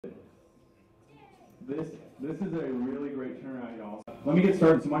This is a really great turnout, y'all. Let me get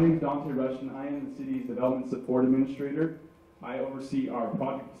started. So my name is Dante Rushton. I am the city's Development Support Administrator. I oversee our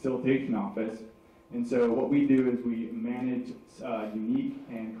project facilitation office. And so what we do is we manage unique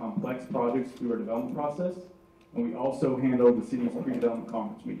and complex projects through our development process. And we also handle the city's pre-development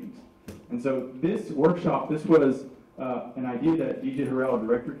conference meetings. And so this workshop, this was an idea that DJ Harrell, our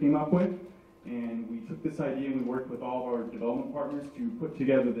director, came up with. And we took this idea and we worked with all of our development partners to put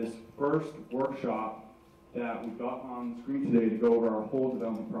together this first workshop that we've got on the screen today to go over our whole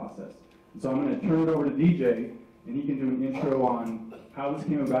development process. And so I'm going to turn it over to DJ, and he can do an intro on how this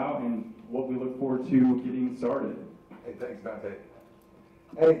came about and what we look forward to getting started. Hey, thanks, Dante.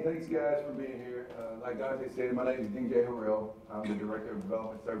 Hey, thanks, guys, for being here. Like Dante said, my name is DJ Harrell. I'm the Director of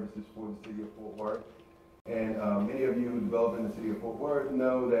Development Services for the City of Fort Worth. And many of you who develop in the City of Fort Worth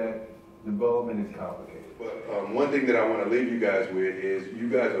know that development is complicated. But one thing that I want to leave you guys with is you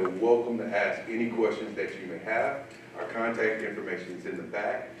guys are welcome to ask any questions that you may have. Our contact information is in the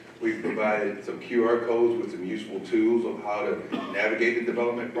back. We've provided some QR codes with some useful tools of how to navigate the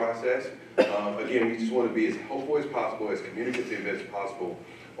development process. Again, we just want to be as helpful as possible, as communicative as possible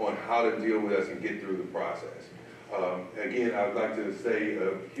on how to deal with us and get through the process. Again, I would like to say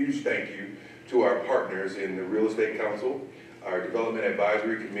a huge thank you to our partners in the Real Estate Council, our Development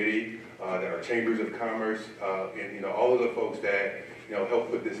Advisory Committee, our Chambers of Commerce, and all of the folks that help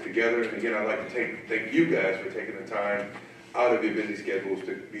put this together. And again, I'd like to thank you guys for taking the time out of your busy schedules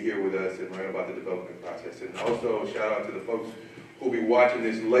to be here with us and learn about the development process. And also shout out to the folks who'll be watching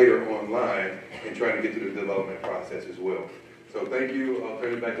this later online and trying to get to the development process as well. So thank you. I'll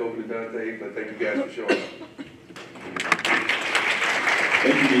turn it back over to Dante, but thank you guys for showing up.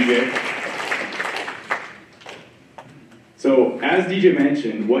 Thank you, DJ. So, as DJ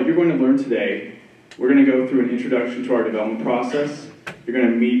mentioned, what you're going to learn today, we're going to go through an introduction to our development process. You're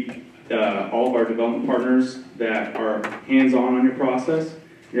going to meet all of our development partners that are hands-on on your process.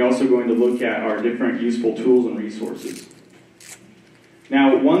 You're also going to look at our different useful tools and resources.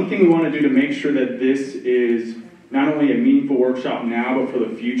 Now, one thing we want to do to make sure that this is not only a meaningful workshop now, but for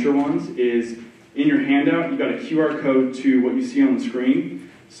the future ones, is in your handout, you've got a QR code to what you see on the screen.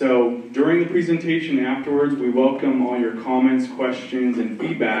 So during the presentation and afterwards, we welcome all your comments, questions, and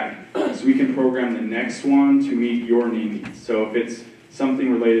feedback so we can program the next one to meet your needs. So if it's something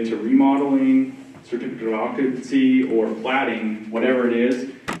related to remodeling, certificate of occupancy, or platting, whatever it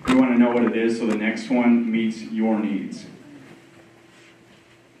is, we want to know what it is so the next one meets your needs.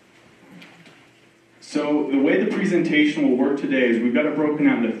 So the way the presentation will work today is we've got it broken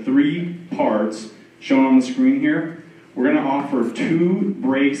out into 3 parts shown on the screen here. We're going to offer 2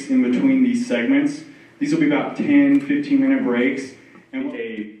 breaks in between these segments. These will be about 10, 15-minute breaks. And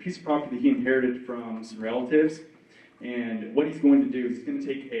a piece of property he inherited from some relatives. And what he's going to do is he's going to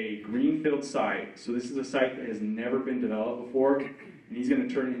take a greenfield site. So this is a site that has never been developed before. And he's going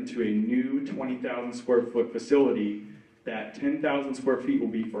to turn it into a new 20,000 square foot facility. That 10,000 square feet will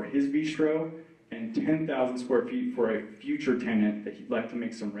be for his bistro and 10,000 square feet for a future tenant that he'd like to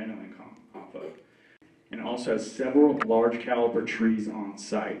make some rental income off of. And also has several large caliber trees on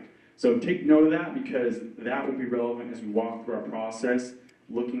site. So take note of that because that will be relevant as we walk through our process,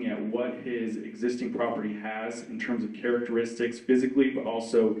 looking at what his existing property has in terms of characteristics physically, but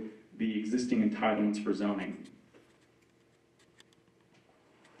also the existing entitlements for zoning.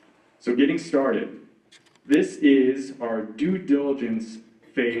 So getting started, this is our due diligence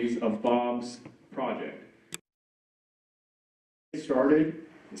phase of Bob's project. Get started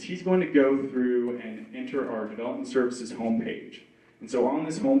is he's going to go through and enter our development services homepage. And so on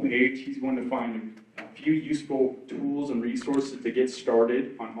this homepage, he's going to find a few useful tools and resources to get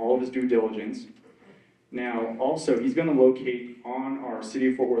started on all of his due diligence. Now, also, he's going to locate on our City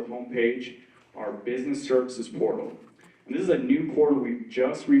of Fort Worth homepage our business services portal. And this is a new portal we've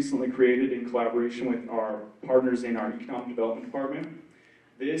just recently created in collaboration with our partners in our economic development department.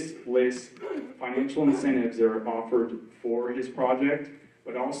 This lists financial incentives that are offered for his project.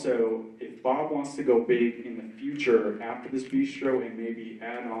 But also, if Bob wants to go big in the future after this bistro and maybe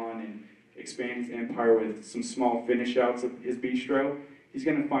add on and expand his empire with some small finish outs of his bistro, he's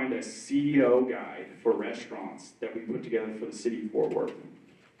going to find a CEO guide for restaurants that we put together for the City of Fort Worth.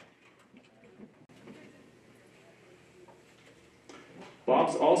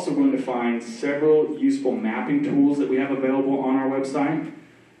 Bob's also going to find several useful mapping tools that we have available on our website.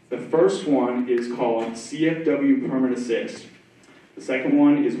 The first one is called CFW Permit Assist. The second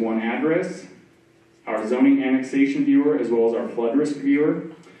one is One Address, our zoning annexation viewer, as well as our flood risk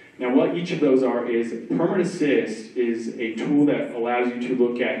viewer. Now what each of those are is Permit Assist is a tool that allows you to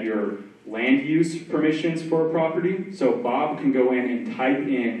look at your land use permissions for a property. So Bob can go in and type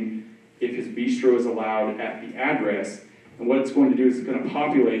in if his bistro is allowed at the address. And what it's going to do is it's going to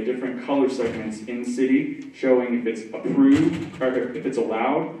populate different color segments in the city, showing if it's approved, or if it's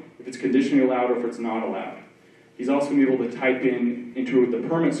allowed, if it's conditionally allowed, or if it's not allowed. He's also going to be able to type into the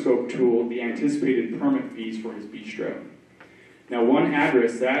permit scope tool the anticipated permit fees for his bistro. Now, one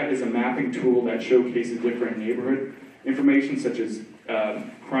address, that is a mapping tool that showcases different neighborhood information such as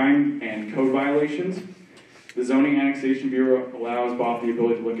crime and code violations. The Zoning Annexation Bureau allows Bob the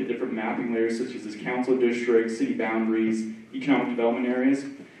ability to look at different mapping layers such as his council districts, city boundaries, economic development areas.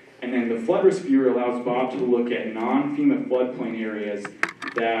 And then the Flood Risk Bureau allows Bob to look at non-FEMA floodplain areas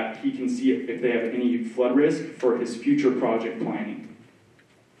that he can see if they have any flood risk for his future project planning.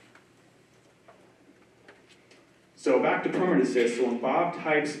 So back to permit assist. So when Bob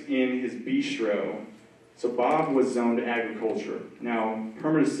types in his bistro, so Bob was zoned agriculture. Now,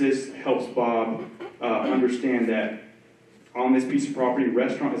 permit assist helps Bob understand that on this piece of property,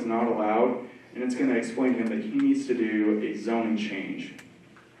 restaurant is not allowed, and it's going to explain to him that he needs to do a zoning change.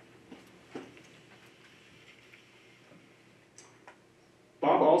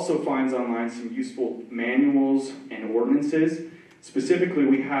 Bob also finds online some useful manuals and ordinances. Specifically,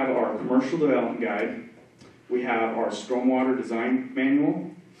 we have our commercial development guide, we have our stormwater design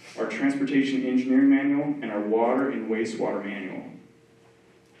manual, our transportation engineering manual, and our water and wastewater manual.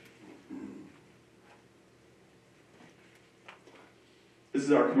 This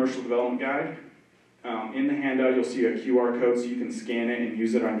is our commercial development guide. In the handout, you'll see a QR code so you can scan it and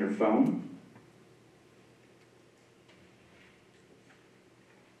use it on your phone.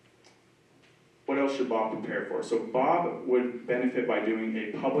 What else should Bob prepare for? So Bob would benefit by doing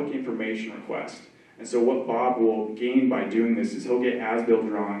a public information request. And so what Bob will gain by doing this is he'll get as-built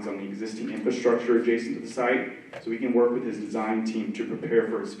drawings on the existing infrastructure adjacent to the site, so he can work with his design team to prepare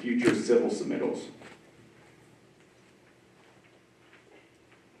for his future civil submittals.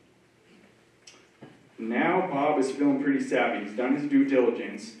 Now Bob is feeling pretty savvy. He's done his due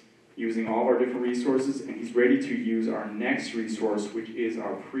diligence using all of our different resources, and he's ready to use our next resource, which is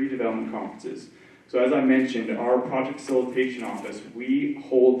our pre-development conferences. So as I mentioned, our project facilitation office, we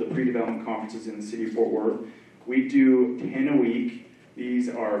hold the pre-development conferences in the city of Fort Worth. We do 10 a week. These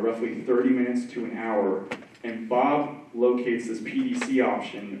are roughly 30 minutes to an hour. And Bob locates this PDC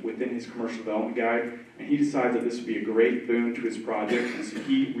option within his commercial development guide, and he decides that this would be a great boon to his project, and so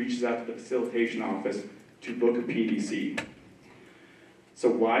he reaches out to the facilitation office to book a PDC. So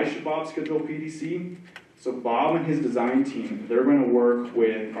why should Bob schedule a PDC? So Bob and his design team, they're going to work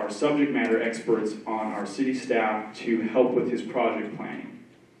with our subject matter experts on our city staff to help with his project planning.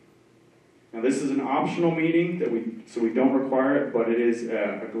 Now this is an optional meeting, so we don't require it, but it is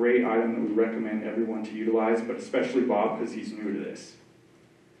a great item that we recommend everyone to utilize, but especially Bob because he's new to this.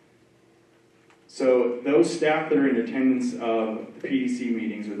 So those staff that are in attendance of the PDC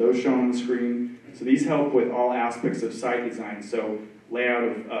meetings are those shown on the screen. So these help with all aspects of site design. So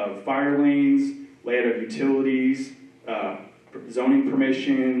layout of fire lanes, layout of utilities, zoning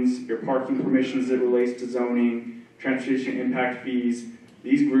permissions, your parking permissions that relates to zoning, transportation impact fees.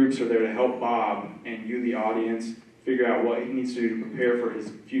 These groups are there to help Bob and you, the audience, figure out what he needs to do to prepare for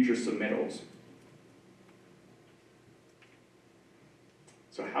his future submittals.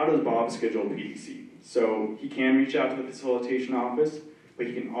 So how does Bob schedule a PDC? So he can reach out to the facilitation office, but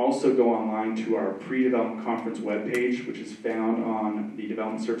he can also go online to our pre-development conference webpage, which is found on the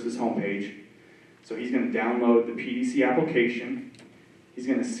Development Services homepage. So he's going to download the PDC application. He's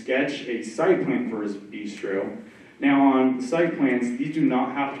going to sketch a site plan for his bistro. Now on the site plans, these do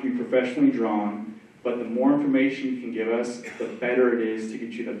not have to be professionally drawn, but the more information you can give us, the better it is to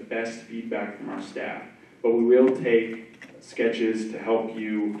get you the best feedback from our staff. But we will take sketches to help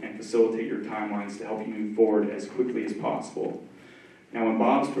you and facilitate your timelines to help you move forward as quickly as possible. Now when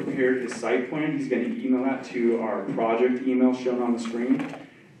Bob's prepared his site plan, he's going to email that to our project email shown on the screen,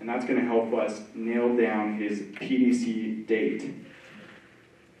 and that's going to help us nail down his PDC date.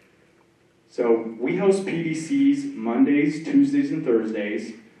 So we host PDCs Mondays, Tuesdays, and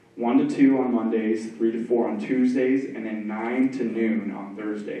Thursdays, 1 to 2 on Mondays, 3 to 4 on Tuesdays, and then 9 to noon on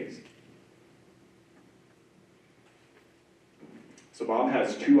Thursdays. So Bob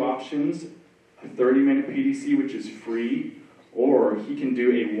has two options, a 30-minute PDC, which is free, or he can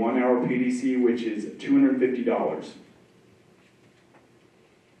do a 1-hour PDC, which is $250.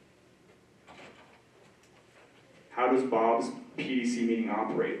 How does Bob's PDC meeting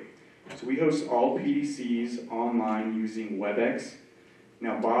operate? So we host all PDCs online using WebEx.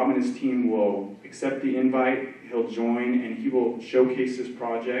 Now Bob and his team will accept the invite, he'll join, and he will showcase his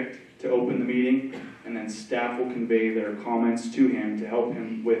project to open the meeting, and then staff will convey their comments to him to help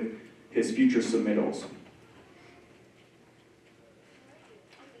him with his future submittals.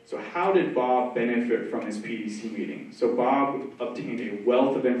 So how did Bob benefit from his PDC meeting? So Bob obtained a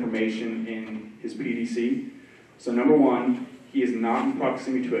wealth of information in his PDC. So number one, he is not in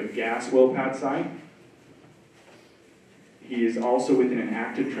proximity to a gas well pad site. He is also within an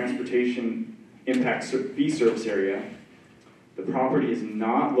active transportation impact fee service area. The property is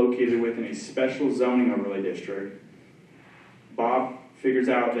not located within a special zoning overlay district. Bob figures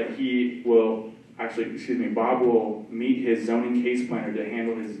out that Bob will meet his zoning case planner to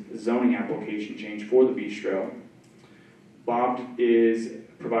handle his zoning application change for the Bistro. Bob is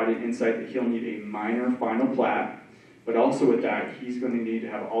provided insight that he'll need a minor final plat, but also with that, he's going to need to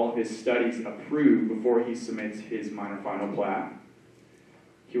have all of his studies approved before he submits his minor final plat.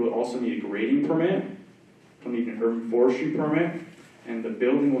 He will also need a grading permit, he'll need an urban forestry permit, and the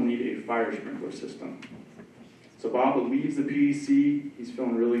building will need a fire sprinkler system. So Bob leaves the PDC, he's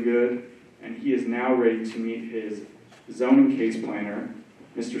feeling really good, and he is now ready to meet his zoning case planner,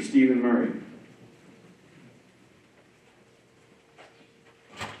 Mr. Stephen Murray.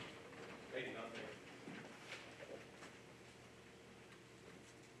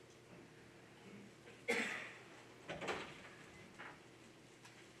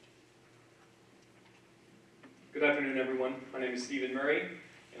 Good afternoon, everyone. My name is Stephen Murray,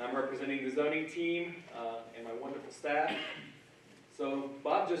 and I'm representing the zoning team and my wonderful staff. So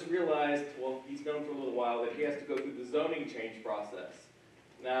Bob just realized, well, he's known for a little while, that he has to go through the zoning change process.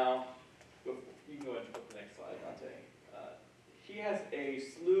 Now, you can go ahead and put the next slide, Dante. He has a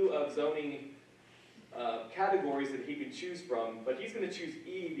slew of zoning categories that he can choose from, but he's going to choose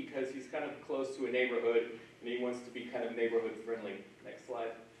E because he's kind of close to a neighborhood, and he wants to be kind of neighborhood friendly. Next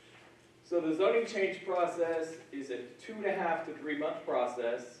slide. So the zoning change process is a 2.5 to 3 month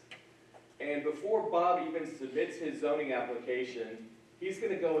process, and before Bob even submits his zoning application, he's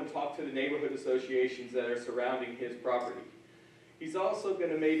going to go and talk to the neighborhood associations that are surrounding his property. He's also going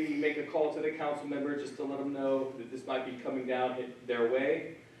to maybe make a call to the council member just to let them know that this might be coming down their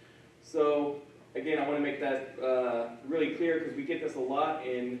way. So again, I want to make that really clear because we get this a lot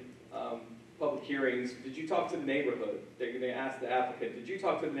in public hearings. Did you talk to the neighborhood? They're going to ask the applicant, did you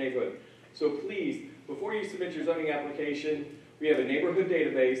talk to the neighborhood? So please, before you submit your zoning application, we have a neighborhood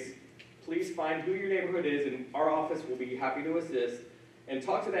database. Please find who your neighborhood is, and our office will be happy to assist. And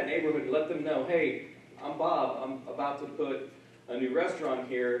talk to that neighborhood and let them know, hey, I'm Bob. I'm about to put a new restaurant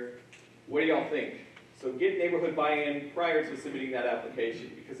here. What do y'all think? So get neighborhood buy-in prior to submitting that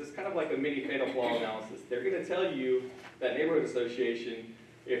application, because it's kind of like a mini fatal flaw analysis. They're going to tell you, that neighborhood association,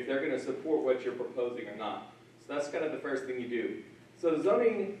 if they're going to support what you're proposing or not. So that's kind of the first thing you do. So the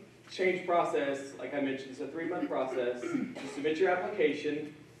zoning change process, like I mentioned, is a 3-month process. You submit your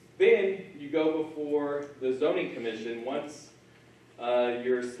application, then you go before the zoning commission. Once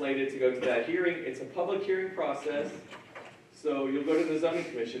you're slated to go to that hearing, it's a public hearing process. So you'll go to the zoning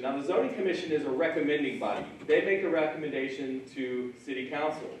commission. Now the zoning commission is a recommending body. They make a recommendation to city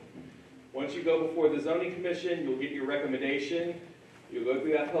council. Once you go before the zoning commission, you'll get your recommendation. You'll go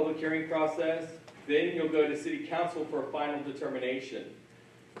through that public hearing process. Then you'll go to city council for a final determination.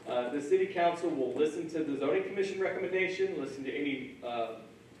 The city council will listen to the zoning commission recommendation, listen to any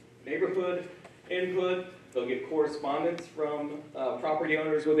neighborhood input. They'll get correspondence from property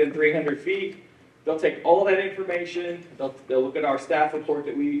owners within 300 feet. They'll take all that information, they'll look at our staff report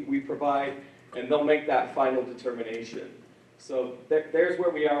that we provide, and they'll make that final determination. So there's where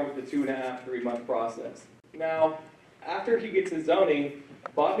we are with the 2.5, 3 month process. Now, after he gets his zoning,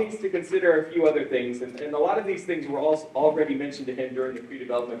 Bob needs to consider a few other things, and a lot of these things were already mentioned to him during the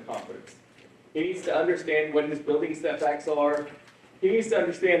pre-development conference. He needs to understand what his building setbacks are. He needs to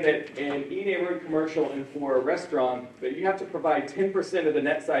understand that in e-neighborhood commercial and for a restaurant, that you have to provide 10% of the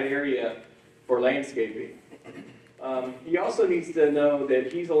net site area for landscaping. He also needs to know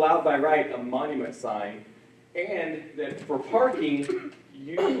that he's allowed by right a monument sign, and that for parking,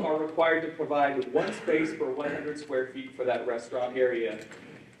 you are required to provide 1 space per 100 square feet for that restaurant area.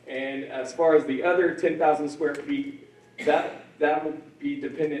 And as far as the other 10,000 square feet, that will be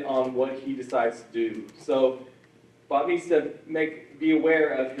dependent on what he decides to do. So Bob needs to be aware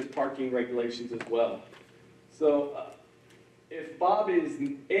of his parking regulations as well. So if Bob is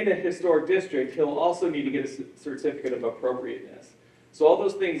in a historic district, he'll also need to get a certificate of appropriateness. So all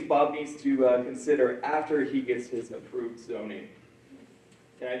those things Bob needs to consider after he gets his approved zoning.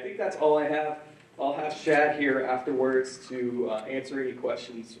 And I think that's all I have. I'll have Shad here afterwards to answer any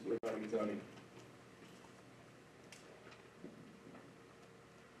questions regarding zoning.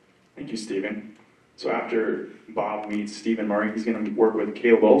 Thank you, Stephen. So after Bob meets Stephen Murray, he's going to work with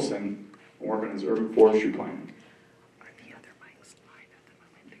Caleb Olson and work on his urban forestry plan.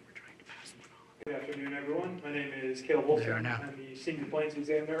 Good afternoon, everyone. My name is Caleb Wolfson. I'm the Senior Plants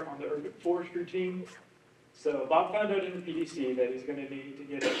Examiner on the Urban Forestry team. So Bob found out in the PDC that he's going to need to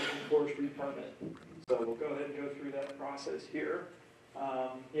get an urban forestry permit. So we'll go ahead and go through that process here.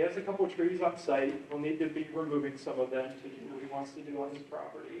 He has a couple of trees on site. He'll need to be removing some of them to do what he wants to do on his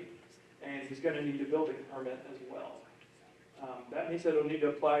property. And he's going to need a building permit as well. That means that he'll need to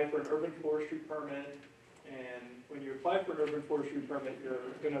apply for an urban forestry permit. And when you apply for an urban forestry permit, you're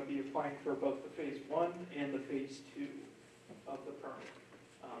going to be applying for both the phase 1 and the phase 2 of the permit.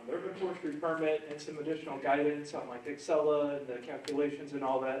 The urban forestry permit and some additional guidance on like Excella and the calculations and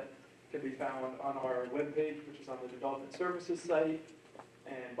all that can be found on our webpage, which is on the Development Services site.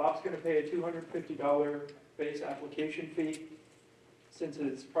 And Bob's going to pay a $250 base application fee. Since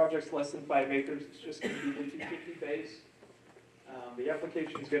his project's less than 5 acres, it's just going to be the $250 base. The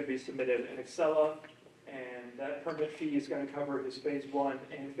application is going to be submitted in Excella, and that permit fee is going to cover his phase 1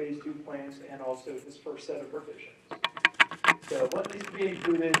 and phase 2 plans and also his first set of revisions. So what needs to be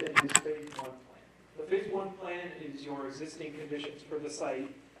included in his phase 1 plan? The phase 1 plan is your existing conditions for the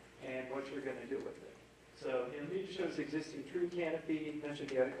site and what you're going to do with it. So he'll need to show his existing tree canopy. He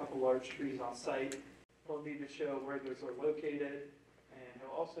mentioned he had a couple large trees on site. He'll need to show where those are located, and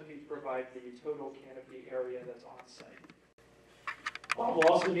he'll also need to provide the total canopy area that's on site. Bob will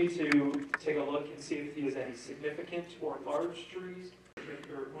also need to take a look and see if he has any significant or large trees.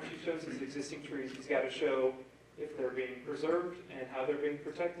 Once he shows his existing trees, he's got to show if they're being preserved and how they're being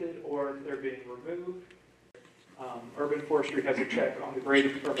protected, or if they're being removed. Urban Forestry has a check on the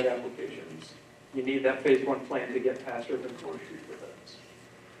grading permit applications. You need that phase 1 plan to get past Urban Forestry for those.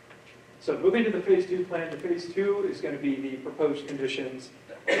 So moving to the phase 2 plan, the phase 2 is going to be the proposed conditions,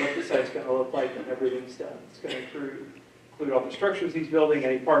 what the site's going to look like when everything's done. It's going to include all the structures he's building,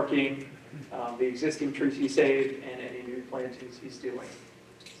 any parking, the existing trees he saved, and any new plantings he's doing.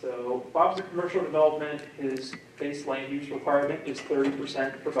 So Bob's a commercial development. His base land use requirement is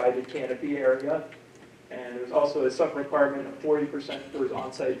 30% provided canopy area. And there's also a sub-requirement of 40% for his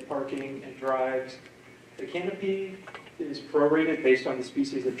on-site parking and drives. The canopy is prorated based on the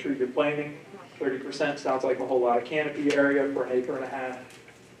species of tree you're planting. 30% sounds like a whole lot of canopy area for an acre and a half.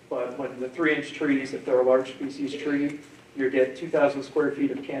 But when the 3-inch trees, if they're a large species tree, you get 2,000 square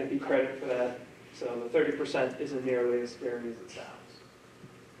feet of canopy credit for that. So the 30% isn't nearly as scary as it sounds.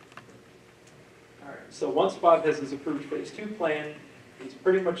 All right, so once Bob has his approved phase 2 plan, he's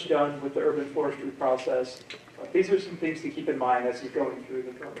pretty much done with the urban forestry process. But these are some things to keep in mind as he's going through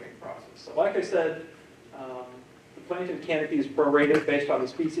the permitting process. So like I said, the planted canopy is prorated based on the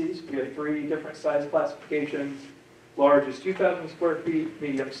species. We have 3 different size classifications. Large is 2,000 square feet,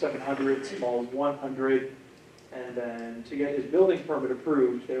 medium 700, small is 100. And then to get his building permit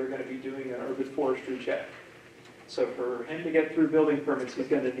approved, they were going to be doing an urban forestry check. So for him to get through building permits, he's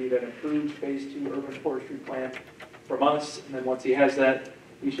going to need an approved phase 2 urban forestry plan from us. And then once he has that,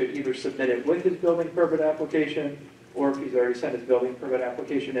 he should either submit it with his building permit application, or if he's already sent his building permit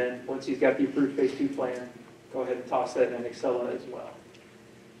application in, once he's got the approved phase 2 plan, go ahead and toss that in Excella as well.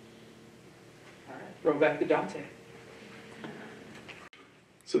 All right, throw back to Dante.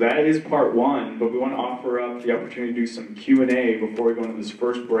 So that is part 1, but we want to offer up the opportunity to do some Q&A before we go into this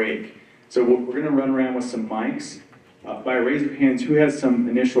first break. So we're going to run around with some mics. By raise of hands, who has some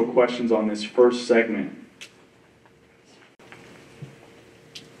initial questions on this first segment?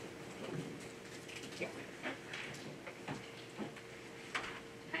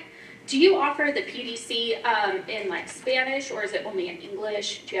 Do you offer the PDC in like Spanish, or is it only in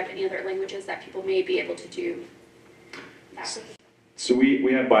English? Do you have any other languages that people may be able to do that? So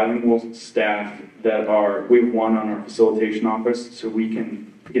we have bilingual staff that we have one on our facilitation office, so we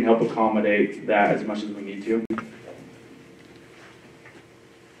can help accommodate that as much as we need to.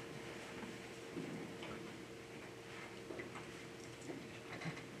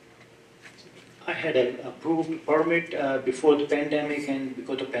 I had an approved permit before the pandemic, and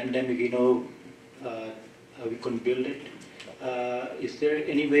because of the pandemic, we couldn't build it. Is there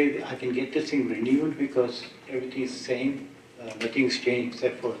any way I can get this thing renewed, because everything is the same, nothing's changed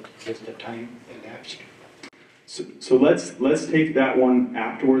except for just the time elapsed? So let's take that one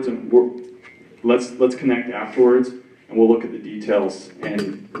afterwards, and let's connect afterwards, and we'll look at the details,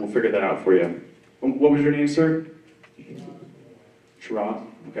 and we'll figure that out for you. What was your name, sir? Sharad?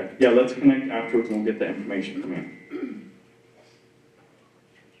 Okay. Yeah, let's connect afterwards, and we'll get the information from you.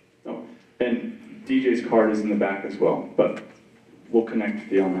 Oh, and DJ's card is in the back as well, but we'll connect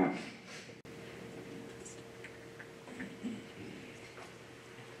with you on that.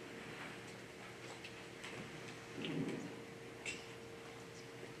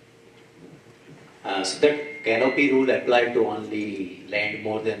 So that canopy rule applied to only land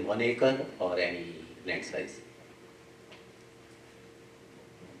more than 1 acre, or any blank space.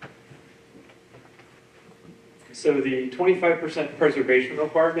 So the 25% preservation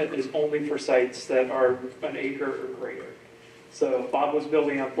requirement is only for sites that are an acre or greater. So if Bob was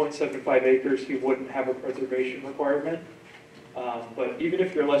building on 0.75 acres, he wouldn't have a preservation requirement. But even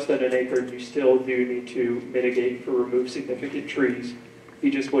if you're less than an acre, you still do need to mitigate for remove significant trees.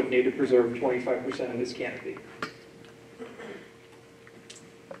 He just would need to preserve 25% of his canopy.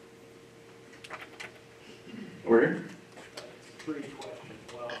 Where? Three questions.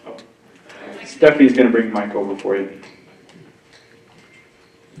 Well, Oh. Stephanie's going to bring Mike over for you.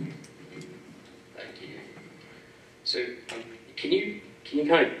 Thank you. So can you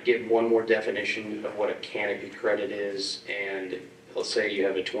kind of give one more definition of what a canopy credit is? And let's say you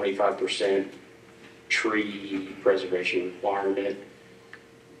have a 25% tree preservation requirement.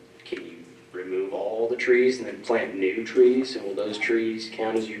 Can you remove all the trees and then plant new trees? And will those trees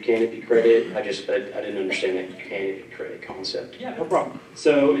count as your canopy credit? I didn't understand that canopy credit concept. yeah, no problem.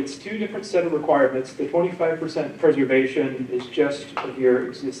 So it's two different set of requirements. The 25% preservation is just of your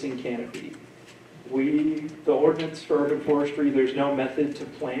existing canopy. The ordinance for urban forestry, there's no method to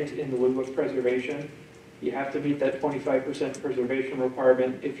plant in lieu of preservation. You have to meet that 25% preservation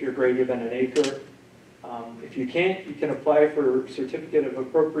requirement if you're greater than an acre. If you can't, you can apply for certificate of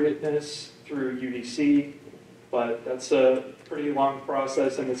appropriateness through UDC, but that's a pretty long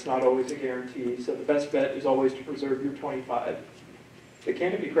process and it's not always a guarantee. So the best bet is always to preserve your 25. The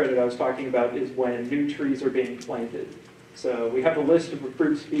canopy credit I was talking about is when new trees are being planted. So we have a list of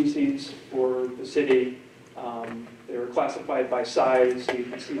approved species for the city. They're classified by size, so you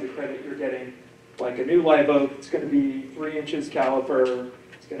can see the credit you're getting. Like a new live oak, it's going to be 3 inches caliper.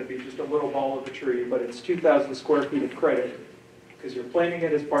 It's going to be just a little ball of a tree, but it's 2,000 square feet of credit because you're planting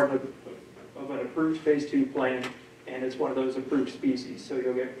it as part of an approved phase 2 plan, and it's one of those approved species. So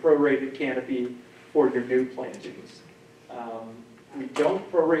you'll get prorated canopy for your new plantings. We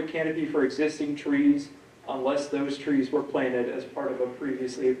don't prorate canopy for existing trees unless those trees were planted as part of a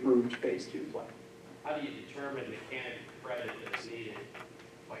previously approved phase 2 plan. How do you determine the canopy credit that's needed,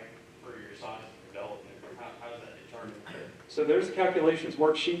 like for your size of development? How is that determined? So there's a calculations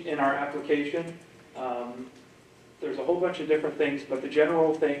worksheet in our application. There's a whole bunch of different things, but the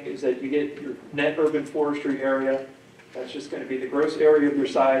general thing is that you get your net urban forestry area. That's just going to be the gross area of your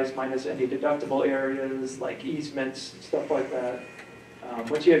size minus any deductible areas like easements, stuff like that.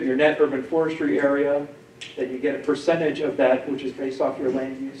 Once you have your net urban forestry area, then you get a percentage of that, which is based off your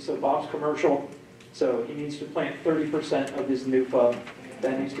land use. So Bob's commercial, so he needs to plant 30% of his NUFA.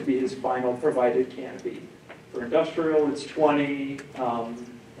 That needs to be his final provided canopy. For industrial, it's 20.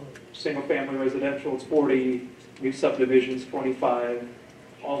 Single-family residential, it's 40. New subdivisions, 25.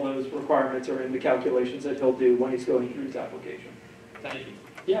 All those requirements are in the calculations that he'll do when he's going through his application. Thank you.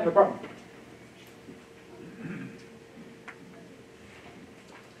 Yeah, no problem.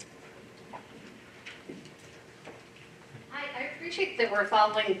 I appreciate that we're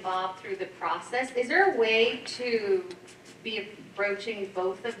following Bob through the process. Is there a way to be approaching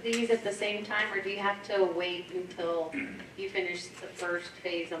both of these at the same time, or do you have to wait until you finish the first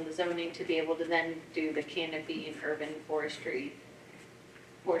phase on the zoning to be able to then do the canopy and urban forestry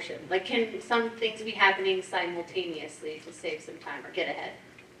portion? Like, can some things be happening simultaneously to save some time or get ahead?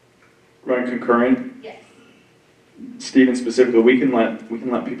 Run concurrent. Yes. Stephen specifically, we can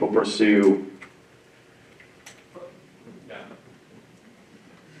let people pursue.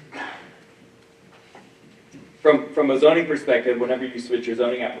 From a zoning perspective, whenever you switch your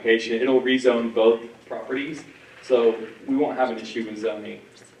zoning application, it'll rezone both properties, so we won't have an issue with zoning.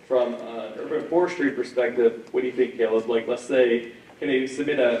 From an urban forestry perspective, what do you think, Caleb? Like, let's say, can they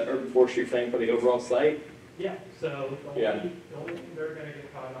submit an urban forestry plan for the overall site? Yeah, so the only thing they're going to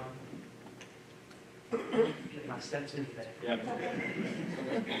get caught on. Get my steps in there.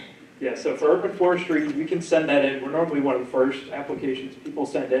 Yeah. Yeah, so for urban forestry, we can send that in. We're normally one of the first applications people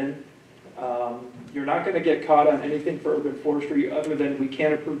send in. You're not going to get caught on anything for urban forestry other than we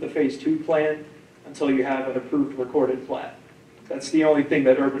can't approve the phase 2 plan until you have an approved recorded plat. That's the only thing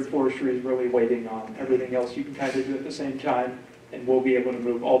that urban forestry is really waiting on. Everything else you can kind of do at the same time, and we'll be able to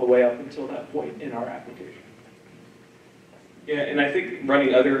move all the way up until that point in our application. Yeah, and I think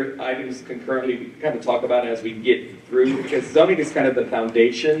running other items concurrently, we kind of talk about as we get through, because zoning is kind of the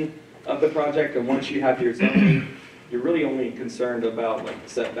foundation of the project, and once you have your zoning, you're really only concerned about like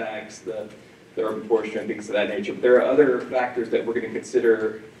setbacks, the urban forestry and things of that nature. But there are other factors that we're going to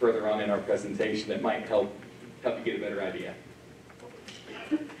consider further on in our presentation that might help you get a better idea.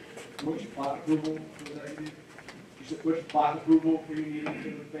 Which plot approval for that? You said which plot approval for you needed for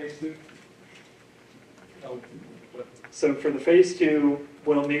the phase 2? So for the phase 2,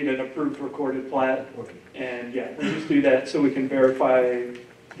 we'll need an approved recorded plat. And yeah, we'll just do that so we can verify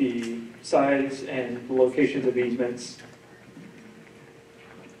the size and the locations of easements.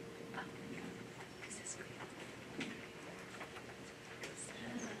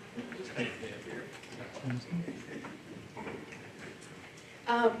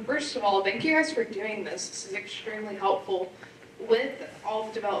 First of all, thank you guys for doing this. This is extremely helpful. With all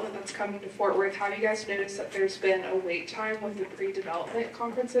the development that's coming to Fort Worth, have you guys noticed that there's been a wait time with the pre-development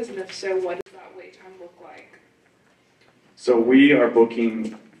conferences? And if so, what does that wait time look like? So we are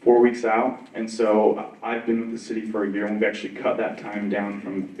booking 4 weeks out, and so I've been with the city for a year, and we've actually cut that time down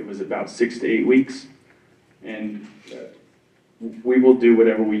from, it was about 6 to 8 weeks. And we will do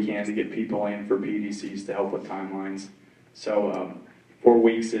whatever we can to get people in for PDCs to help with timelines. So 4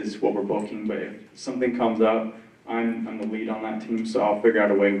 weeks is what we're booking, but if something comes up, I'm the lead on that team, so I'll figure out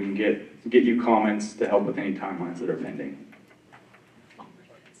a way we can get you comments to help with any timelines that are pending.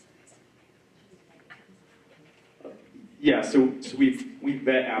 Yeah, so we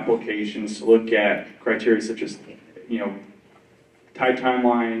vet applications to look at criteria such as, tight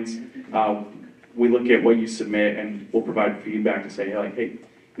timelines. We look at what you submit, and we'll provide feedback to say, hey,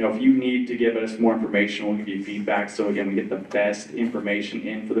 if you need to give us more information, we'll give you feedback. So again, we get the best information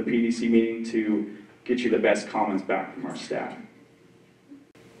in for the PDC meeting to get you the best comments back from our staff.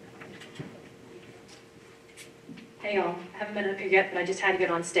 Hey y'all, I haven't been up here yet, but I just had to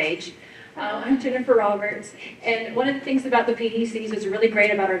get on stage. I'm Jennifer Roberts, and one of the things about the PDCs that's really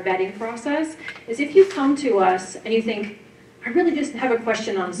great about our vetting process is if you come to us and you think, I really just have a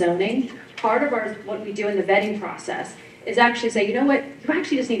question on zoning, part of what we do in the vetting process is actually say, you know what, you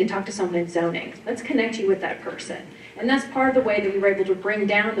actually just need to talk to someone in zoning. Let's connect you with that person. And that's part of the way that we were able to bring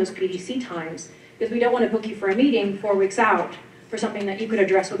down those PDC times, because we don't want to book you for a meeting 4 weeks out for something that you could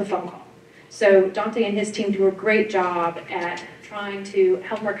address with a phone call. So Dante and his team do a great job at trying to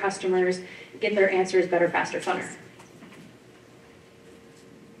help our customers get their answers better, faster, funner.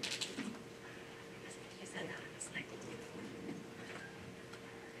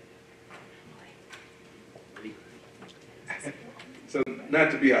 So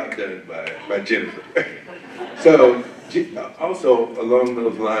not to be outdone by Jennifer. So also along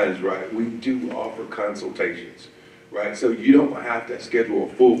those lines, right, we do offer consultations, right? So you don't have to schedule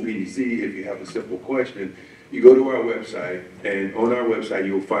a full PDC if you have a simple question. You go to our website, and on our website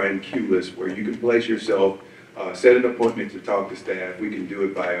you'll find queue lists where you can place yourself, set an appointment to talk to staff. We can do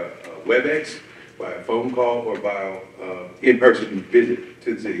it by a WebEx, by a phone call, or by in-person visit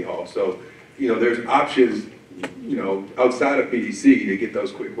to the City Hall. So, there's options, outside of PDC to get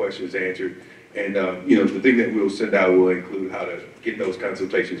those quick questions answered. And, the thing that we'll send out will include how to get those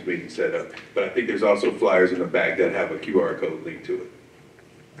consultations meetings set up. But I think there's also flyers in the back that have a QR code linked to it.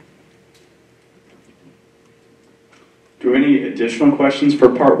 Do you have any additional questions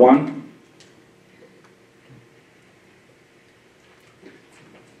for part one?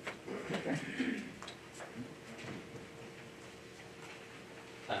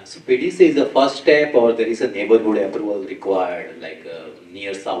 So PDC is the first step, or there is a neighborhood approval required, like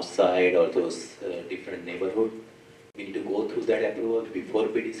near south side or those different neighborhood? We need to go through that approval before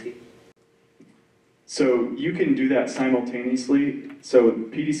PDC? So you can do that simultaneously. So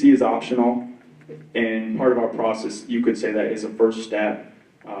PDC is optional, and part of our process, you could say that is a first step,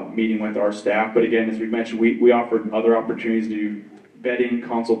 meeting with our staff. But again, as we mentioned, we offered other opportunities to do vetting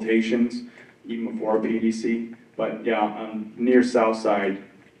consultations even before PDC. But yeah, on near south side,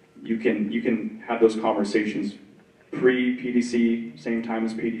 you can have those conversations pre-PDC, same time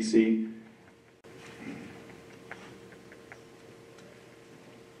as PDC.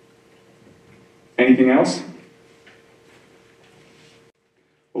 Anything else?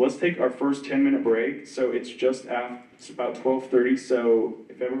 Well, let's take our first 10-minute break. So it's about 12:30. So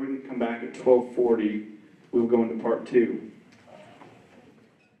if everyone can come back at 12:40, we'll go into part two.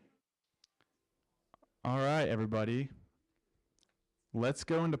 All right, everybody. Let's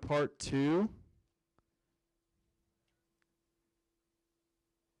go into part two.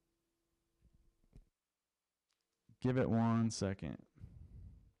 Give it 1 second.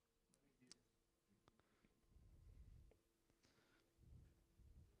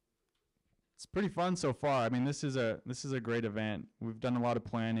 It's pretty fun so far. I mean, this is a great event. We've done a lot of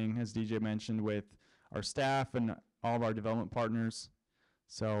planning, as DJ mentioned, with our staff and all of our development partners.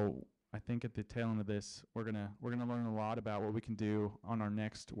 So I think at the tail end of this, we're gonna learn a lot about what we can do on our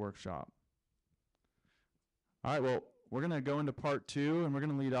next workshop. All right, well, we're gonna go into part two, and we're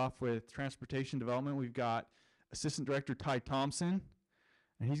gonna lead off with transportation development. We've got Assistant Director Ty Thompson,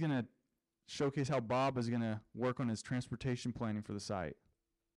 and he's gonna showcase how Bob is gonna work on his transportation planning for the site.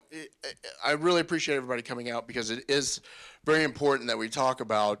 I really appreciate everybody coming out because it is very important that we talk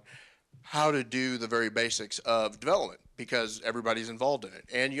about how to do the very basics of development because everybody's involved in it.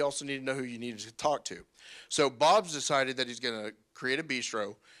 And you also need to know who you need to talk to. So Bob's decided that he's going to create a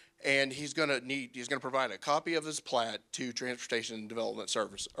bistro and he's going to provide a copy of his plat to Transportation Development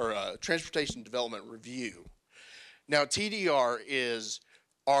Service or Transportation Development Review. Now TDR is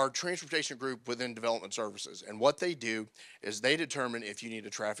our transportation group within development services. And what they do is they determine if you need a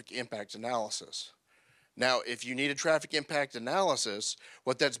traffic impact analysis. Now, if you need a traffic impact analysis,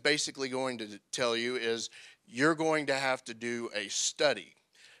 what that's basically going to tell you is you're going to have to do a study.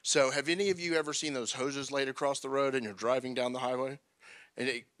 So have any of you ever seen those hoses laid across the road and you're driving down the highway?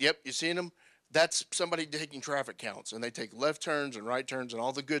 And yep, you seen them? That's somebody taking traffic counts, and they take left turns and right turns and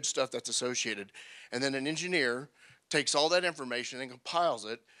all the good stuff that's associated. And then an engineer takes all that information and compiles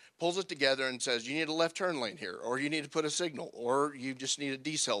it, pulls it together and says, you need a left turn lane here, or you need to put a signal, or you just need a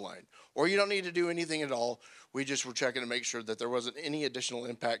decel line, or you don't need to do anything at all. We just were checking to make sure that there wasn't any additional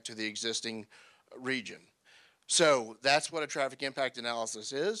impact to the existing region. So that's what a traffic impact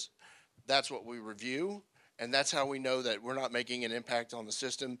analysis is. That's what we review, and that's how we know that we're not making an impact on the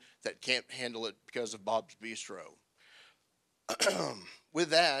system that can't handle it because of Bob's Bistro. With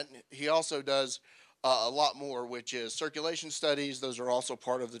that, he also does a lot more, which is circulation studies. Those are also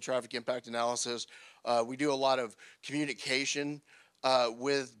part of the traffic impact analysis. We do a lot of communication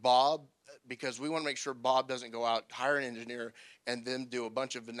with Bob because we want to make sure Bob doesn't go out, hire an engineer, and then do a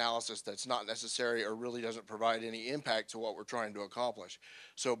bunch of analysis that's not necessary or really doesn't provide any impact to what we're trying to accomplish.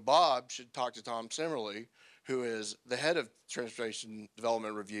 So Bob should talk to Tom Simmerly, who is the head of Transportation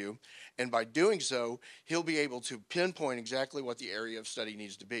Development Review, and by doing so, he'll be able to pinpoint exactly what the area of study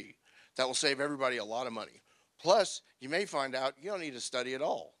needs to be. That will save everybody a lot of money. Plus, you may find out you don't need to study at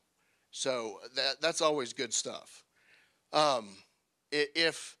all. So that's always good stuff.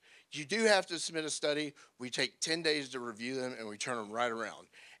 If you do have to submit a study, we take 10 days to review them and we turn them right around.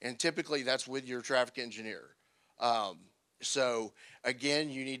 And typically that's with your traffic engineer. So again,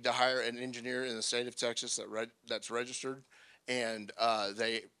 you need to hire an engineer in the state of Texas that's registered, and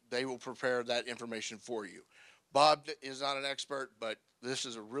they will prepare that information for you. Bob is not an expert, but this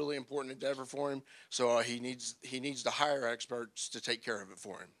is a really important endeavor for him, so he needs to hire experts to take care of it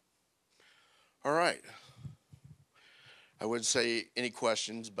for him. All right. I would say any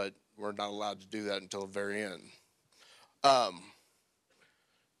questions, but we're not allowed to do that until the very end.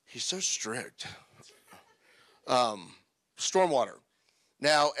 He's so strict. Stormwater.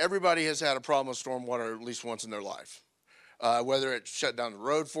 Now, everybody has had a problem with stormwater at least once in their life. Whether it shut down the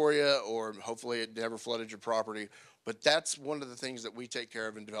road for you or hopefully it never flooded your property. But that's one of the things that we take care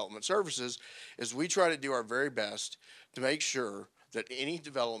of in development services is we try to do our very best to make sure that any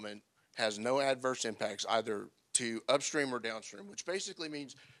development has no adverse impacts either to upstream or downstream, which basically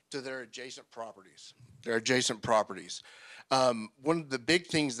means to their adjacent properties. One of the big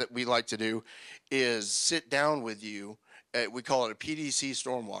things that we like to do is sit down with you. We call it a PDC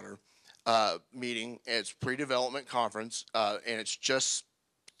Stormwater meeting. It's pre-development conference, and it's just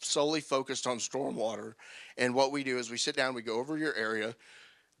solely focused on stormwater. And what we do is we sit down, we go over your area,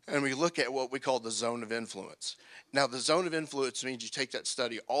 and we look at what we call the zone of influence. Now, the zone of influence means you take that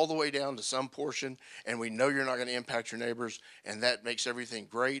study all the way down to some portion, and we know you're not going to impact your neighbors, and that makes everything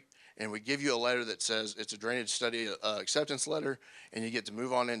great. And we give you a letter that says it's a drainage study acceptance letter, and you get to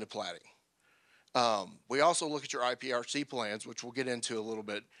move on into platting. We also look at your IPRC plans, which we'll get into a little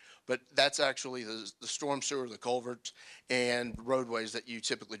bit, but that's actually the storm sewer, the culverts, and roadways that you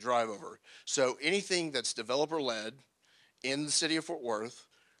typically drive over. So anything that's developer-led in the city of Fort Worth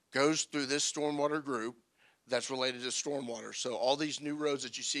goes through this stormwater group that's related to stormwater. So all these new roads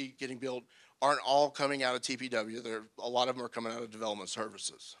that you see getting built aren't all coming out of TPW. A lot of them are coming out of development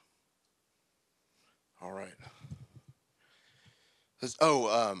services. All right.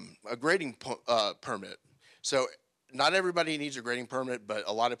 A grading permit. So not everybody needs a grading permit, but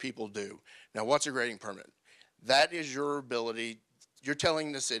a lot of people do. Now, what's a grading permit? That is your ability. You're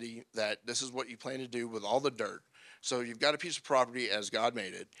telling the city that this is what you plan to do with all the dirt. So you've got a piece of property as God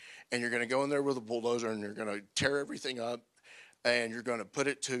made it, and you're going to go in there with a bulldozer, and you're going to tear everything up, and you're going to put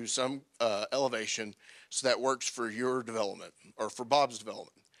it to some elevation so that works for your development or for Bob's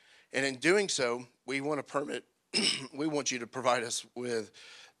development. And in doing so, we want a permit. We want you to provide us with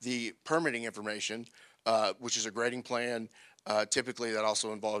the permitting information, which is a grading plan. Typically, that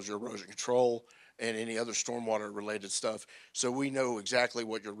also involves your erosion control and any other stormwater related stuff. So we know exactly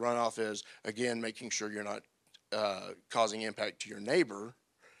what your runoff is. Again, making sure you're not causing impact to your neighbor.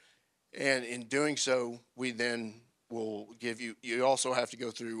 And in doing so, we then will give you, you also have to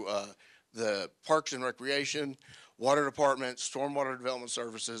go through the Parks and Recreation, Water Department, Stormwater Development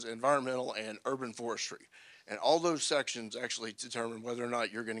Services, Environmental, and Urban Forestry. And all those sections actually determine whether or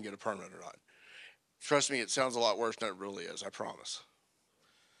not you're going to get a permit or not. Trust me, it sounds a lot worse than it really is, I promise.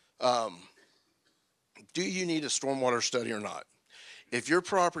 Do you need a stormwater study or not? If your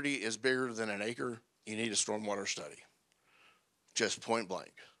property is bigger than an acre, you need a stormwater study. Just point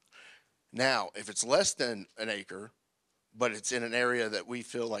blank. Now, if it's less than an acre, but it's in an area that we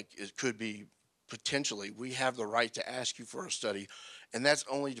feel like it could be potentially, we have the right to ask you for a study, and that's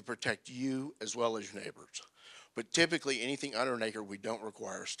only to protect you as well as your neighbors. But typically, anything under an acre, we don't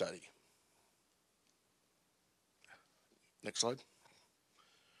require a study. Next slide.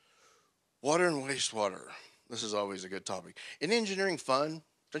 Water and wastewater. This is always a good topic. Isn't engineering fun?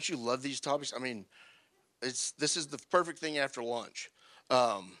 Don't you love these topics? I mean, this is the perfect thing after lunch.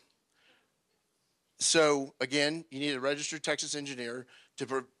 So again, you need a registered Texas engineer to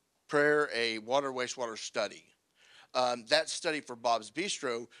prepare a water wastewater study. That study for Bob's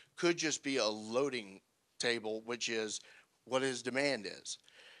Bistro could just be a loading table, which is what his demand is.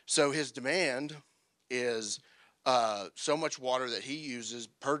 So his demand is so much water that he uses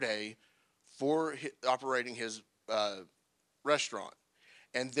per day for operating his restaurant.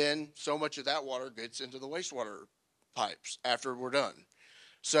 And then so much of that water gets into the wastewater pipes after we're done.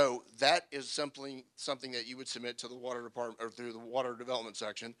 So that is something that you would submit to the water department or through the water development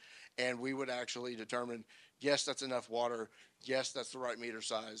section, and we would actually determine, yes, that's enough water, yes, that's the right meter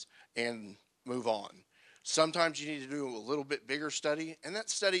size, and move on. Sometimes you need to do a little bit bigger study, and that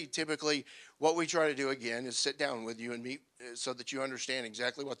study typically, what we try to do again is sit down with you and meet so that you understand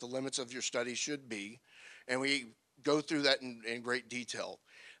exactly what the limits of your study should be, and we go through that in great detail.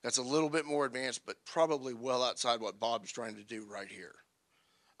 That's a little bit more advanced, but probably well outside what Bob's trying to do right here.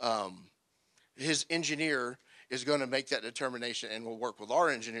 His engineer is going to make that determination and will work with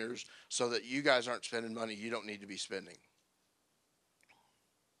our engineers so that you guys aren't spending money you don't need to be spending.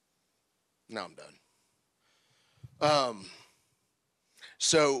 Now I'm done.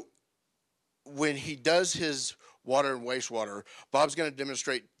 So when he does his water and wastewater, Bob's going to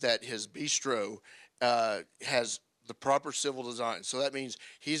demonstrate that his bistro has the proper civil design. So that means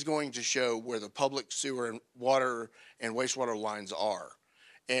he's going to show where the public sewer and water and wastewater lines are.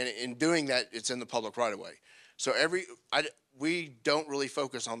 And in doing that, it's in the public right of way. So we don't really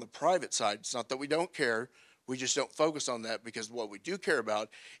focus on the private side. It's not that we don't care. We just don't focus on that because what we do care about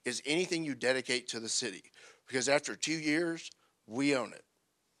is anything you dedicate to the city. Because after 2 years, we own it.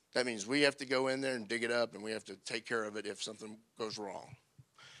 That means we have to go in there and dig it up, and we have to take care of it if something goes wrong.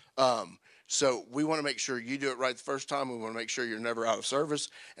 So we want to make sure you do it right the first time. We want to make sure you're never out of service,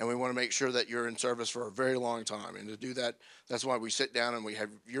 and we want to make sure that you're in service for a very long time. And to do that, that's why we sit down and we have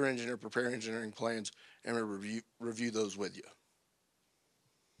your engineer prepare engineering plans, and we review those with you.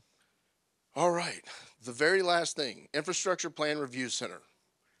 All right, the very last thing, Infrastructure Plan Review Center.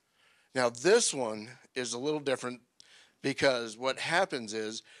 Now this one is a little different because what happens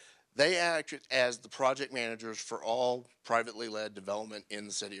is they act as the project managers for all privately led development in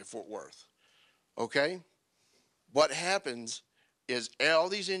the city of Fort Worth. Okay? What happens is all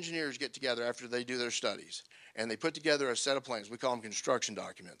these engineers get together after they do their studies, and they put together a set of plans. We call them construction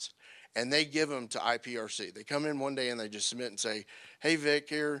documents. And they give them to IPRC. They come in one day and they just submit and say, hey, Vic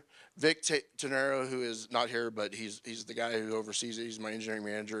here, Vic Tenero, who is not here, but he's the guy who oversees it. He's my engineering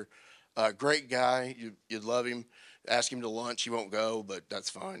manager. Great guy. You'd love him. Ask him to lunch. He won't go, but that's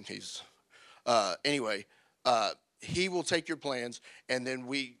fine. Anyway, he will take your plans, and then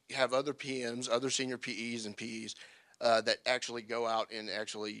we have other PMs, other senior PEs and PEs that actually go out and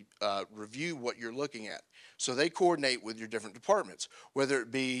actually review what you're looking at. So they coordinate with your different departments, whether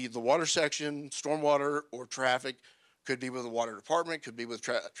it be the water section, stormwater, or traffic. Could be with the water department, could be with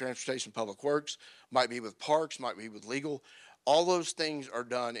transportation, public works, might be with parks, might be with legal. All those things are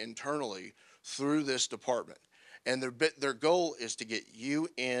done internally through this department. And their goal is to get you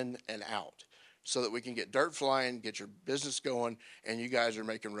in and out so that we can get dirt flying, get your business going, and you guys are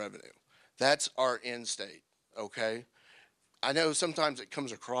making revenue. That's our end state, okay? I know sometimes it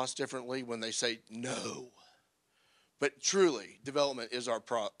comes across differently when they say no, but truly, development is our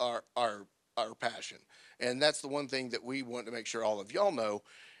passion. And that's the one thing that we want to make sure all of y'all know.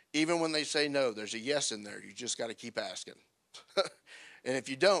 Even when they say no, there's a yes in there. You just got to keep asking. And if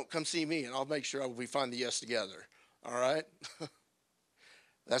you don't, come see me, and I'll make sure we find the yes together. All right?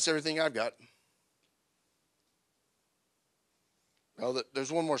 That's everything I've got. Well,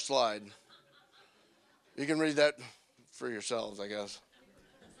 there's one more slide. You can read that for yourselves, I guess.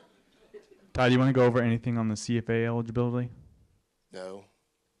 Todd, do you want to go over anything on the CFA eligibility? No.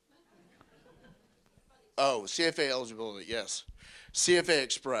 Oh, CFA eligibility, yes. CFA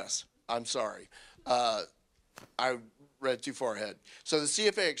Express. I'm sorry. I read too far ahead. So the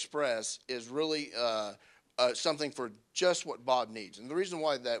CFA Express is really something for just what Bob needs. And the reason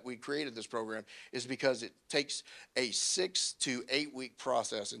why that we created this program is because it takes a 6 to 8 week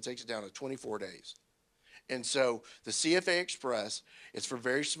process and takes it down to 24 days. And so the CFA Express is for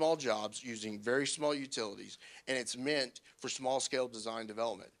very small jobs using very small utilities, and it's meant for small scale design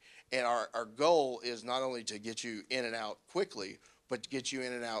development. And our goal is not only to get you in and out quickly, but to get you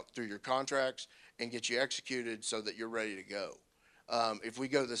in and out through your contracts and get you executed so that you're ready to go. If we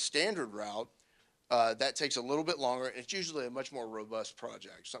go the standard route, that takes a little bit longer, and it's usually a much more robust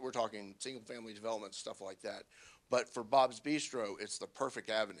project. So we're talking single family development, stuff like that. But for Bob's Bistro, it's the perfect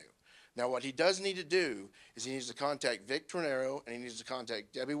avenue. Now, what he does need to do is he needs to contact Vic Tronero and he needs to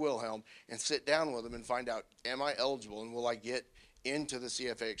contact Debbie Wilhelm and sit down with them and find out, am I eligible and will I get into the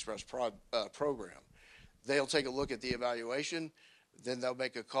CFA Express program? They'll take a look at the evaluation, then they'll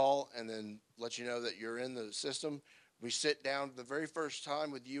make a call and then let you know that you're in the system. We sit down the very first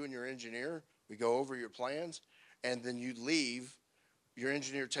time with you and your engineer. We go over your plans, and then you leave. Your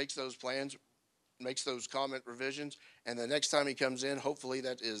engineer takes those plans, makes those comment revisions, and the next time he comes in, hopefully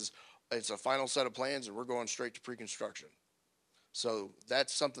it's a final set of plans, and we're going straight to pre-construction. So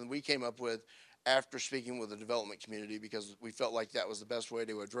that's something we came up with after speaking with the development community because we felt like that was the best way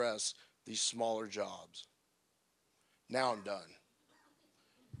to address these smaller jobs. Now I'm done.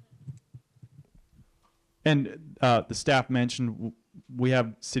 And the staff mentioned we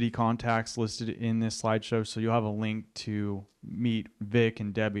have city contacts listed in this slideshow, so you'll have a link to meet Vic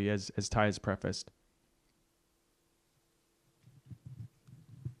and Debbie as Ty has prefaced.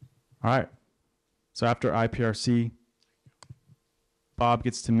 All right. So after IPRC, Bob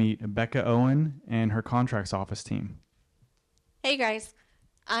gets to meet Becca Owen and her contracts office team. Hey guys,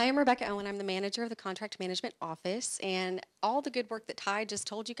 I'm Rebecca Owen. I'm the manager of the contract management office, and all the good work that Ty just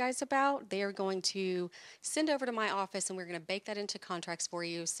told you guys about, they are going to send over to my office, and we're going to bake that into contracts for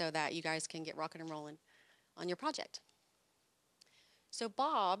you so that you guys can get rocking and rolling on your project. So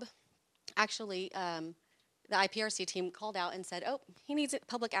Bob, actually, the IPRC team called out and said, oh, he needs a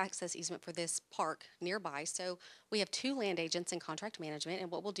public access easement for this park nearby. So we have 2 land agents in contract management, and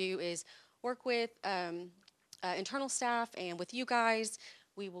what we'll do is work with internal staff and with you guys.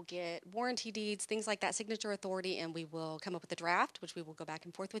 We will get warranty deeds, things like that, signature authority, and we will come up with a draft, which we will go back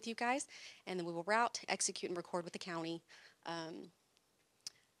and forth with you guys, and then we will route, execute, and record with the county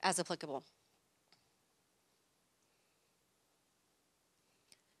as applicable.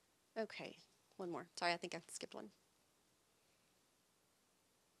 Okay, one more. Sorry, I think I skipped one.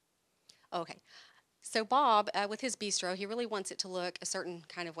 Okay. So Bob, with his bistro, he really wants it to look a certain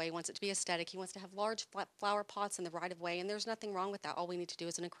kind of way. He wants it to be aesthetic. He wants to have large flower pots in the right of way, and there's nothing wrong with that. All we need to do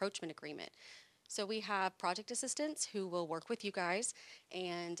is an encroachment agreement. So we have project assistants who will work with you guys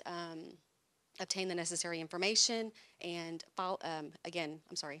and obtain the necessary information and file,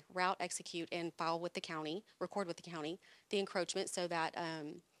 route, execute, and file with the county, record with the county, the encroachment so that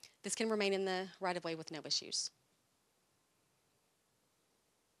this can remain in the right of way with no issues.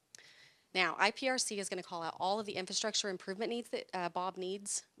 Now, IPRC is going to call out all of the infrastructure improvement needs that Bob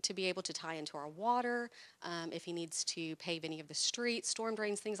needs to be able to tie into our water, if he needs to pave any of the streets, storm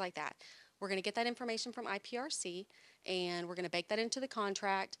drains, things like that. We're going to get that information from IPRC, and we're going to bake that into the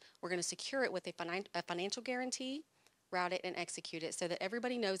contract. We're going to secure it with a financial guarantee, route it, and execute it so that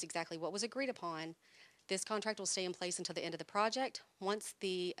everybody knows exactly what was agreed upon. This contract will stay in place until the end of the project. Once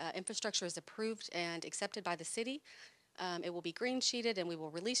the infrastructure is approved and accepted by the city, it will be green sheeted, and we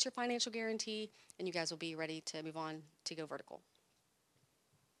will release your financial guarantee, and you guys will be ready to move on to go vertical.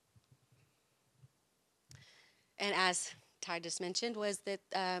 And as Ty just mentioned, was that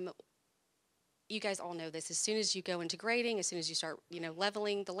you guys all know this. As soon as you go into grading, as soon as you start,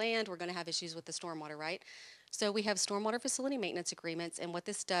 leveling the land, we're going to have issues with the stormwater, right? So we have stormwater facility maintenance agreements, and what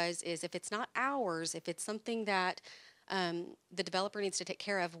this does is if it's not ours, if it's something that the developer needs to take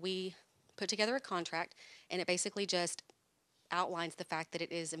care of, we put together a contract, and it basically just outlines the fact that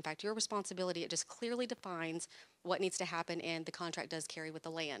it is in fact your responsibility. It just clearly defines what needs to happen, and the contract does carry with the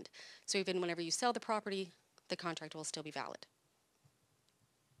land. So even whenever you sell the property, the contract will still be valid.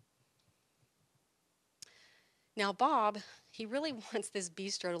 Now Bob, he really wants this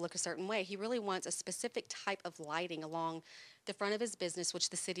bistro to look a certain way. He really wants a specific type of lighting along the front of his business, which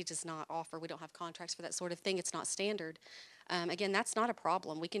the city does not offer. We don't have contracts for that sort of thing. It's not standard. Again, that's not a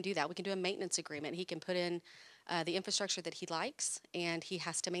problem. We can do that. We can do a maintenance agreement. He can put in the infrastructure that he likes, and he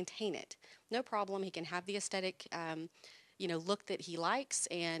has to maintain it. No problem. He can have the aesthetic look that he likes,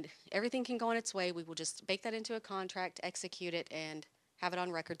 and everything can go on its way. We will just bake that into a contract, execute it, and have it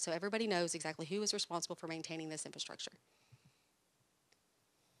on record so everybody knows exactly who is responsible for maintaining this infrastructure.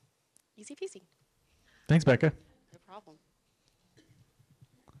 Easy peasy. Thanks, Becca. No problem.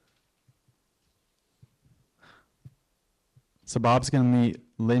 So Bob's going to meet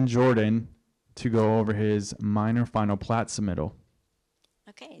Lynn Jordan to go over his minor final plat submittal.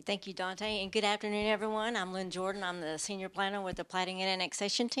 Okay, thank you, Dante, and good afternoon, everyone. I'm Lynn Jordan. I'm the senior planner with the Platting and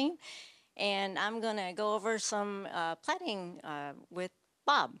Annexation team, and I'm going to go over some platting with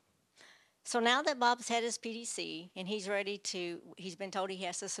Bob. So now that Bob's had his PDC and he's ready to, he's been told he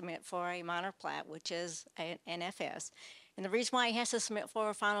has to submit for a minor plat, which is an FS. And the reason why he has to submit for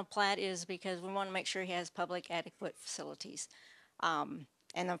a final plat is because we want to make sure he has public adequate facilities. And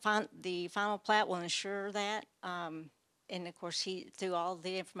the final plat will ensure that. And of course, through all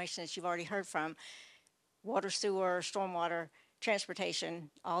the information that you've already heard from, water, sewer, stormwater,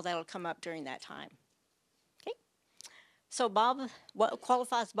 transportation, all that'll come up during that time. Okay. So Bob, what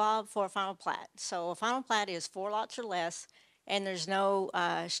qualifies Bob for a final plat? So a final plat is 4 lots or less, and there's no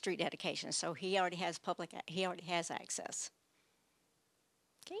street dedication. So he already has access.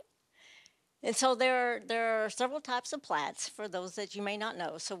 Okay. And so there are several types of plats for those that you may not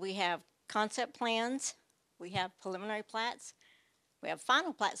know. So we have concept plans. We have preliminary plats. We have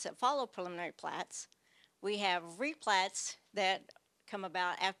final plats that follow preliminary plats. We have replats that come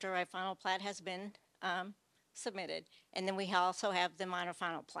about after a final plat has been submitted. And then we also have the minor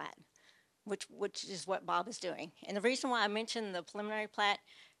final plat, which is what Bob is doing. And the reason why I mentioned the preliminary plat,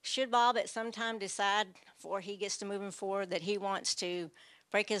 should Bob at some time decide before he gets to moving forward that he wants to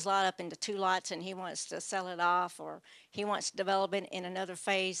break his lot up into 2 lots and he wants to sell it off, or he wants to develop it in another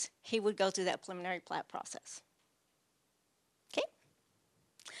phase, he would go through that preliminary plat process. Okay?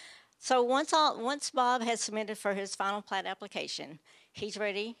 So once Bob has submitted for his final plat application, he's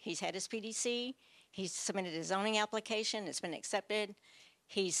ready, he's had his PDC, he's submitted his zoning application, it's been accepted,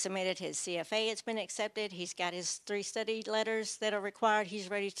 he's submitted his CFA, it's been accepted, he's got his 3 study letters that are required, he's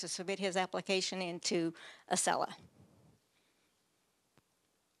ready to submit his application into ACELA.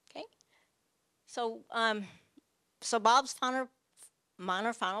 So, so Bob's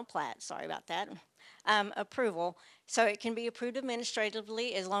minor final plat, sorry about that, approval. So it can be approved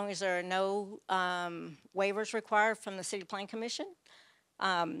administratively as long as there are no waivers required from the City Plan Commission.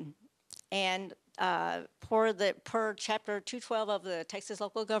 And per Chapter 212 of the Texas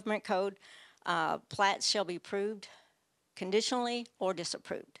Local Government Code, plats shall be approved conditionally or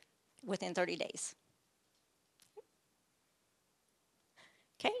disapproved within 30 days.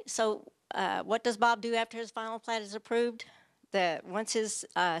 Okay, so what does Bob do after his final plat is approved? Once his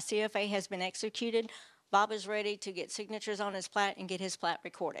CFA has been executed, Bob is ready to get signatures on his plat and get his plat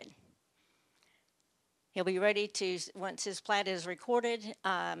recorded. He'll be ready to, once his plat is recorded,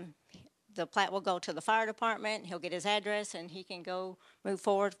 the plat will go to the fire department, he'll get his address, and he can go move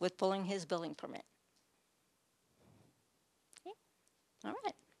forward with pulling his building permit. Okay. All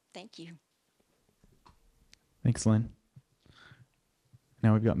right, thank you. Thanks, Lynn.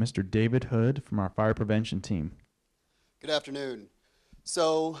 Now we've got Mr. David Hood from our fire prevention team. Good afternoon.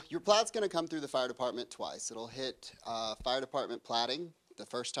 So your plat's going to come through the fire department twice. It'll hit fire department platting the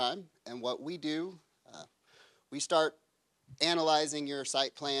first time, and what we do, we start analyzing your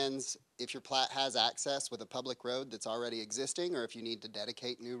site plans if your plat has access with a public road that's already existing, or if you need to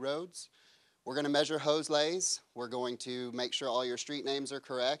dedicate new roads. We're going to measure hose lays. We're going to make sure all your street names are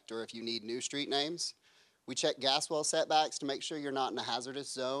correct, or if you need new street names. We check gas well setbacks to make sure you're not in a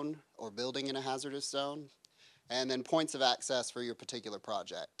hazardous zone or building in a hazardous zone. And then points of access for your particular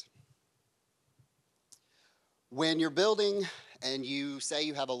project. When you're building and you say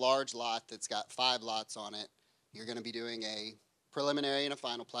you have a large lot that's got 5 lots on it, you're going to be doing a preliminary and a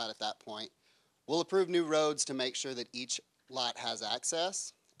final plat at that point. We'll approve new roads to make sure that each lot has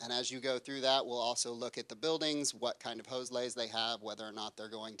access. And as you go through that, we'll also look at the buildings, what kind of hose lays they have, whether or not they're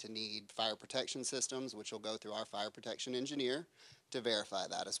going to need fire protection systems, which will go through our fire protection engineer to verify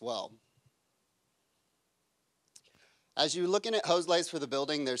that as well. As you're looking at hose lays for the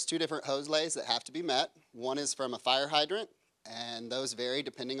building, there's 2 different hose lays that have to be met. One is from a fire hydrant, and those vary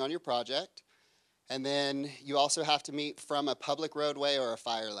depending on your project. And then you also have to meet from a public roadway or a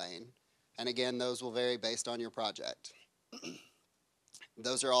fire lane. And again, those will vary based on your project.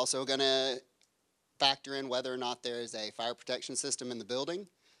 Those are also going to factor in whether or not there is a fire protection system in the building.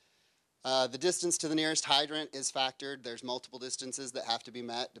 The distance to the nearest hydrant is factored. There's multiple distances that have to be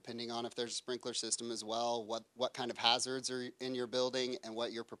met depending on if there's a sprinkler system as well, what kind of hazards are in your building, and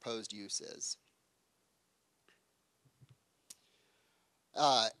what your proposed use is.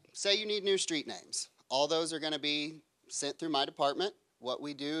 Say you need new street names. All those are going to be sent through my department. What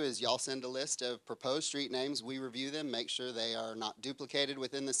we do is y'all send a list of proposed street names. We review them, make sure they are not duplicated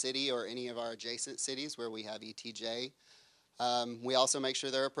within the city or any of our adjacent cities where we have ETJ We also make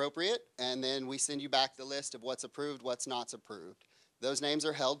sure they're appropriate, and then we send you back the list of what's approved, what's not approved. Those names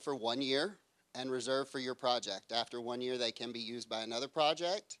are held for 1 year and reserved for your project. After 1 year, they can be used by another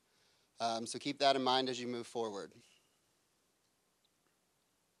project. So keep that in mind as you move forward.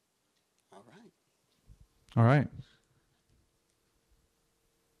 All right. All right.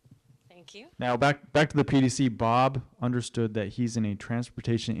 Thank you. Now back to the PDC. Bob understood that he's in a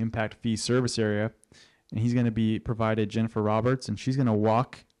transportation impact fee service area, and he's going to be provided Jennifer Roberts, and she's going to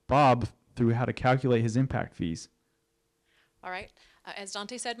walk Bob through how to calculate his impact fees. All right. As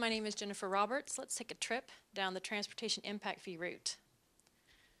Dante said, my name is Jennifer Roberts. Let's take a trip down the transportation impact fee route.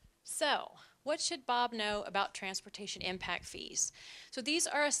 So, what should Bob know about transportation impact fees? So these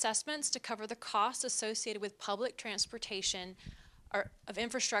are assessments to cover the costs associated with public transportation or of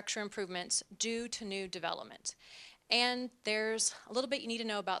infrastructure improvements due to new development. And there's a little bit you need to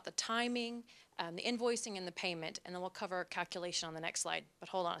know about the timing, the invoicing, and the payment, and then we'll cover calculation on the next slide. But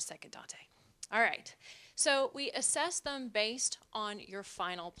hold on a second, Dante. All right. So we assess them based on your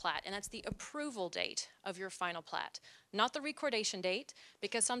final plat, and that's the approval date of your final plat, not the recordation date,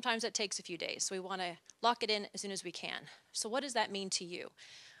 because sometimes it takes a few days. So we want to lock it in as soon as we can. So what does that mean to you?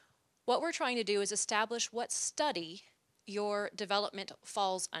 What we're trying to do is establish what study your development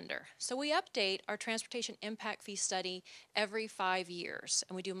falls under. So we update our transportation impact fee study every 5 years,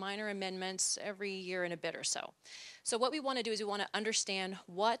 and we do minor amendments every year and a bit or so. So what we want to do is we want to understand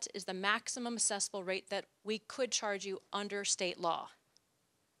what is the maximum assessable rate that we could charge you under state law.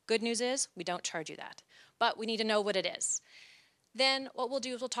 Good news is we don't charge you that, but we need to know what it is. Then what we'll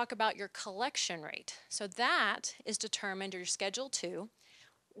do is we'll talk about your collection rate. So that is determined, your Schedule 2,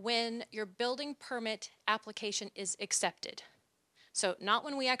 when your building permit application is accepted. So not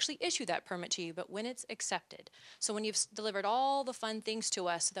when we actually issue that permit to you, but when it's accepted. So when you've delivered all the fun things to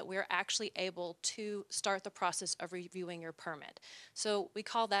us so that we're actually able to start the process of reviewing your permit. So we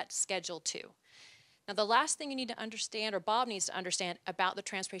call that Schedule 2. Now the last thing you need to understand, or Bob needs to understand about the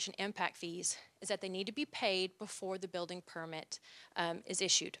transportation impact fees, is that they need to be paid before the building permit is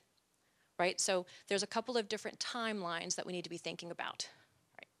issued, right? So there's a couple of different timelines that we need to be thinking about.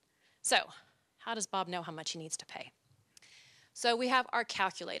 So, how does Bob know how much he needs to pay? So we have our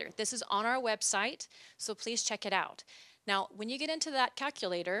calculator. This is on our website, so please check it out. Now, when you get into that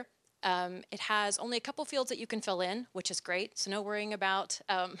calculator, it has only a couple fields that you can fill in, which is great, so no worrying about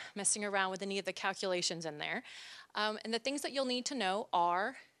messing around with any of the calculations in there. And the things that you'll need to know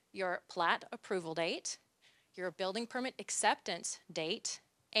are your plat approval date, your building permit acceptance date,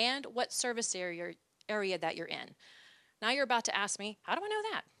 and what service area that you're in. Now you're about to ask me, how do I know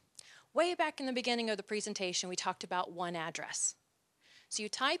that? Way back in the beginning of the presentation, we talked about one address. So you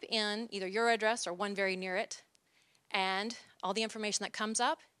type in either your address or one very near it, and all the information that comes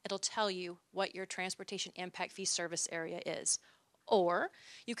up, it'll tell you what your transportation impact fee service area is. Or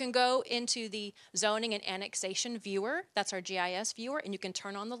you can go into the zoning and annexation viewer, that's our GIS viewer, and you can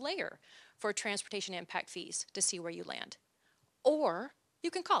turn on the layer for transportation impact fees to see where you land. Or you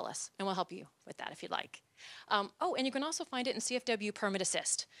can call us, and we'll help you with that if you'd like. Oh, and you can also find it in CFW Permit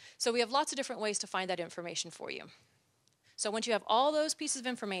Assist. So we have lots of different ways to find that information for you. So once you have all those pieces of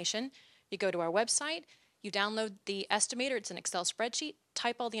information, you go to our website, you download the estimator, it's an Excel spreadsheet,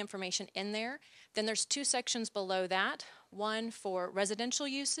 type all the information in there. Then there's 2 sections below that, one for residential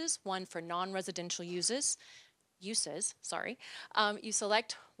uses, one for non-residential uses. You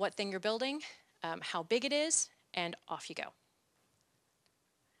select what thing you're building, how big it is, and off you go.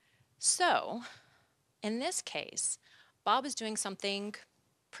 So, in this case, Bob is doing something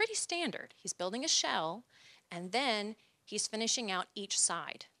pretty standard. He's building a shell, and then he's finishing out each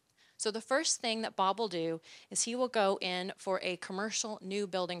side. So the first thing that Bob will do is he will go in for a commercial new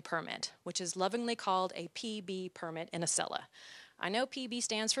building permit, which is lovingly called a PB permit in Acela. I know PB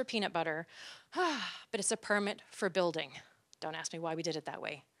stands for peanut butter, but it's a permit for building. Don't ask me why we did it that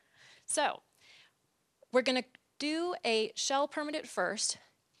way. So, we're going to do a shell permit at first,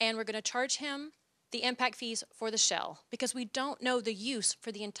 and we're going to charge him the impact fees for the shell because we don't know the use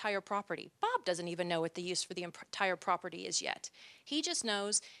for the entire property. Bob doesn't even know what the use for the entire property is yet. He just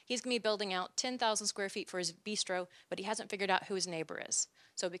knows he's going to be building out 10,000 square feet for his bistro, but he hasn't figured out who his neighbor is.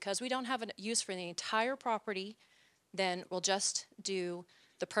 So because we don't have a use for the entire property, then we'll just do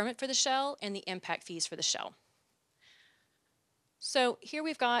the permit for the shell and the impact fees for the shell. So here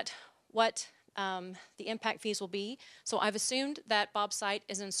we've got what the impact fees will be. So I've assumed that Bob's site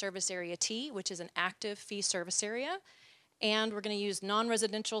is in service area T, which is an active fee service area. And we're going to use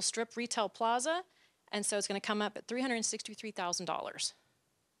non-residential strip retail plaza. And so it's going to come up at $363,000.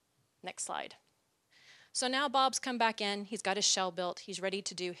 Next slide. So now Bob's come back in. He's got his shell built. He's ready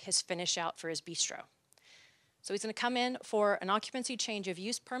to do his finish out for his bistro. So he's going to come in for an occupancy change of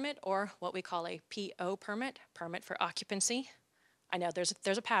use permit, or what we call a PO permit, permit for occupancy. I know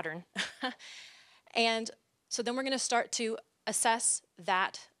there's a pattern. And so then we're going to start to assess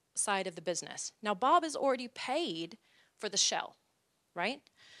that side of the business. Now Bob is already paid for the shell, right?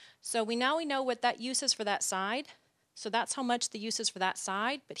 So we know what that use is for that side. So that's how much the use is for that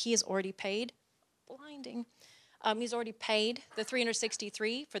side, but he has already paid, blinding. He's already paid the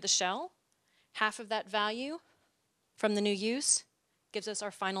 $363 for the shell. Half of that value from the new use gives us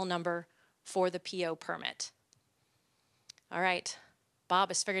our final number for the PO permit. All right, Bob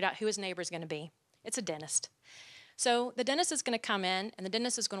has figured out who his neighbor is going to be. It's a dentist. So the dentist is going to come in, and the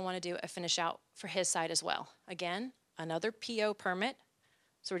dentist is going to want to do a finish out for his side as well. Again, another PO permit.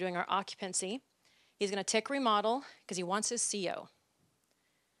 So we're doing our occupancy. He's going to tick remodel because he wants his CO.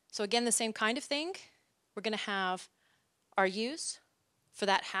 So again, the same kind of thing. We're going to have our use for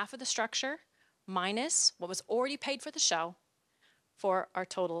that half of the structure minus what was already paid for the shell for our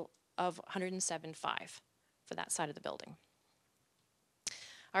total of $107.5 for that side of the building.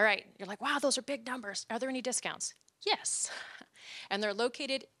 All right, you're like, wow, those are big numbers. Are there any discounts? Yes. And they're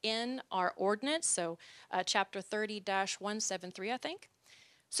located in our ordinance, so chapter 30-173, I think.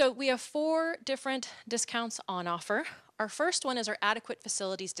 So we have 4 different discounts on offer. Our first one is our adequate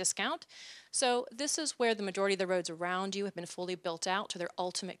facilities discount. So this is where the majority of the roads around you have been fully built out to their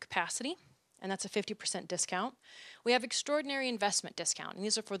ultimate capacity, and that's a 50% discount. We have extraordinary investment discount, and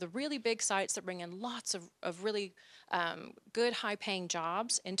these are for the really big sites that bring in lots of really good high-paying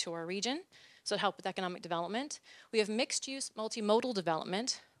jobs into our region, so it helps with economic development. We have mixed-use multimodal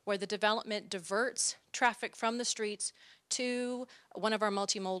development, where the development diverts traffic from the streets to one of our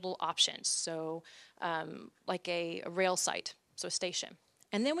multimodal options, so like a rail site, so a station.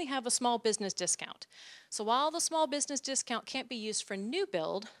 And then we have a small business discount. So while the small business discount can't be used for new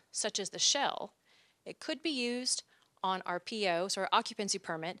build, such as the shell, it could be used on our PO, so our occupancy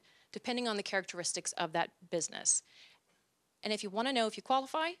permit, depending on the characteristics of that business. And if you want to know if you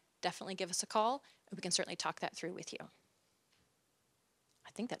qualify, definitely give us a call, and we can certainly talk that through with you. I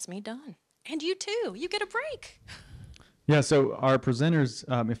think that's me done. And you too, you get a break. Yeah, so our presenters,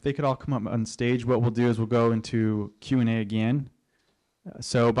 if they could all come up on stage, what we'll do is we'll go into Q&A again.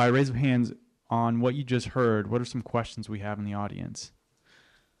 So by raise of hands on what you just heard, what are some questions we have in the audience?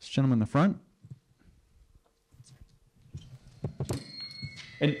 This gentleman in the front.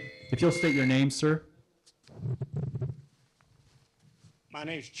 And if you'll state your name, sir. My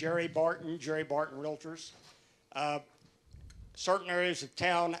name's Jerry Barton Realtors. Certain areas of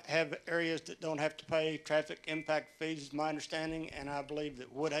town have areas that don't have to pay traffic impact fees, is my understanding, and I believe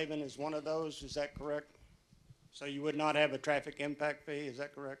that Woodhaven is one of those. Is that correct? So you would not have a traffic impact fee, is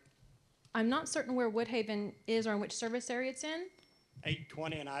that correct? I'm not certain where Woodhaven is or in which service area it's in.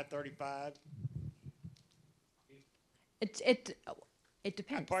 820 and I-35. It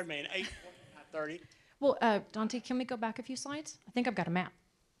depends. Pardon me, 820 and I-30. Well, Dante, can we go back a few slides? I think I've got a map.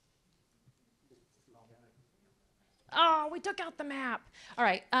 Oh, we took out the map. All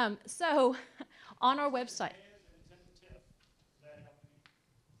right, so on our website.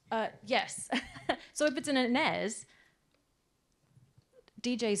 Yes. So if it's in a NES,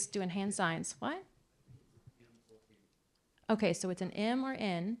 DJ's doing hand signs. What? Okay, so it's an M or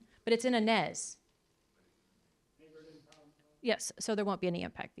N, but it's in a NES. Yes, so there won't be any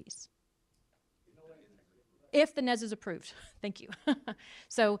impact fees. If the NES is approved. Thank you.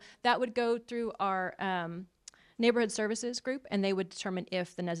 So that would go through our neighborhood services group, and they would determine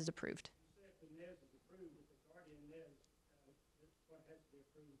if the NES is approved.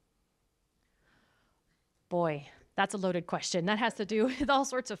 Boy, that's a loaded question. That has to do with all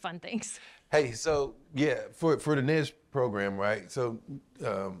sorts of fun things. Hey, so yeah, for the NES program, right? So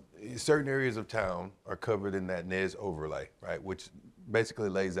certain areas of town are covered in that NES overlay, right? Which basically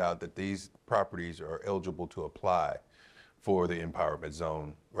lays out that these properties are eligible to apply for the empowerment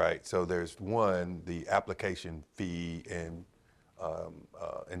zone, right? So there's one, the application fee and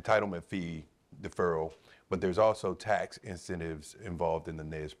entitlement fee deferral, but there's also tax incentives involved in the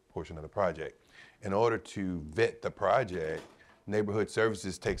NES portion of the project. In order to vet the project, Neighborhood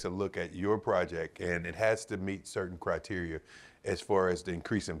Services takes a look at your project, and it has to meet certain criteria as far as the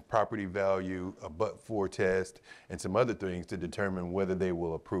increase in property value, a but-for test, and some other things to determine whether they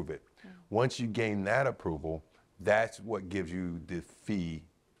will approve it. Once you gain that approval, that's what gives you the fee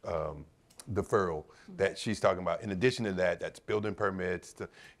deferral that she's talking about. In addition to that, that's building permits,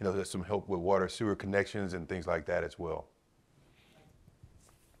 there's some help with water sewer connections and things like that as well.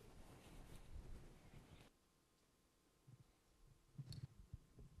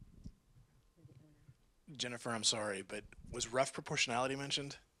 Jennifer, I'm sorry, but was rough proportionality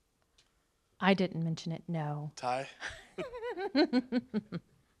mentioned? I didn't mention it, no. Ty?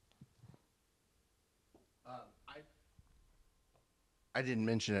 I didn't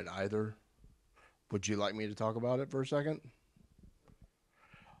mention it either. Would you like me to talk about it for a second?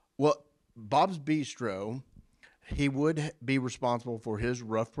 Well, Bob's Bistro, he would be responsible for his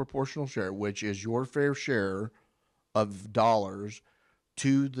rough proportional share, which is your fair share of dollars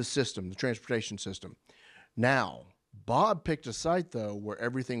to the system, the transportation system. Now, Bob picked a site, though, where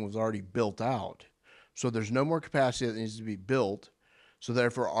everything was already built out. So there's no more capacity that needs to be built, so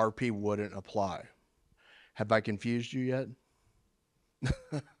therefore RP wouldn't apply. Have I confused you yet?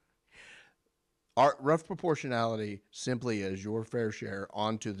 Our rough proportionality simply is your fair share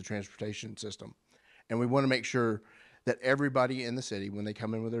onto the transportation system. And we want to make sure that everybody in the city, when they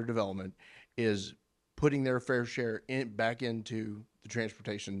come in with their development, is putting their fair share back into the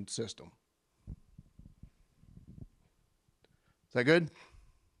transportation system. Is that good?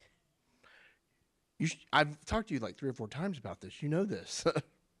 I've talked to you like 3 or 4 times about this. You know this.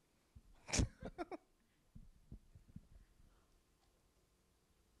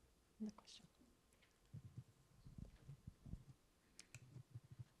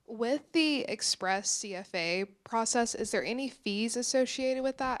 With the Express CFA process, is there any fees associated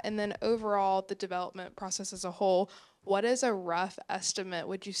with that? And then overall, the development process as a whole, what is a rough estimate,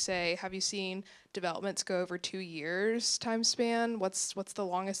 would you say? Have you seen developments go over 2 years time span? What's the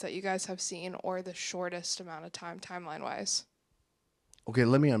longest that you guys have seen, or the shortest amount of time, timeline-wise? Okay,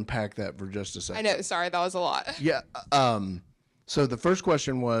 let me unpack that for just a second. I know, sorry, that was a lot. Yeah. So the first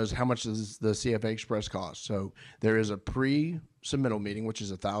question was, how much does the CFA Express cost? So there is a pre-submittal meeting, which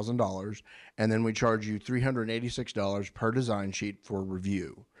is $1,000, and then we charge you $386 per design sheet for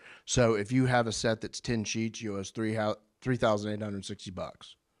review. So if you have a set that's 10 sheets, you owe us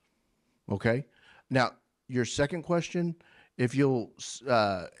 $3,860. Okay. Now your second question, if you'll,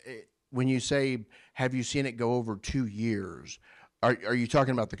 when you say, have you seen it go over 2 years? Are you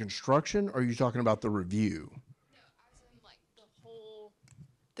talking about the construction, or are you talking about the review?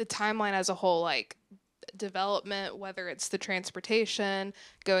 The timeline as a whole, like development, whether it's the transportation,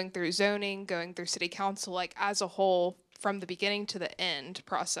 going through zoning, going through city council, like as a whole, from the beginning to the end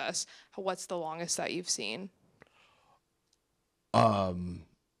process, what's the longest that you've seen? Well,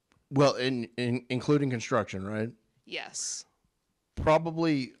 including construction, right? Yes.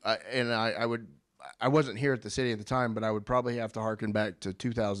 Probably, and I wasn't here at the city at the time, but I would probably have to harken back to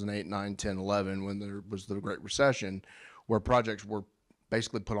 2008, 9, 10, 11, when there was the Great Recession, where projects were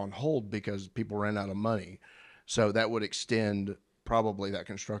basically put on hold because people ran out of money. So that would extend probably that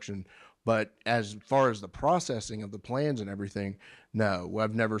construction. But as far as the processing of the plans and everything, no,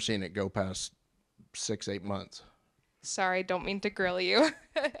 I've never seen it go past 6, 8 months. Sorry, don't mean to grill you.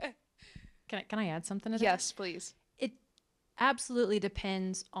 Can I add something to that? Yes, please. It absolutely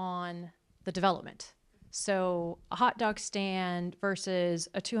depends on the development. So a hot dog stand versus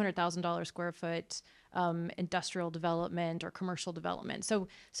a $200,000 square foot industrial development or commercial development. So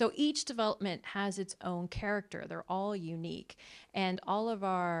each development has its own character. They're all unique. And all of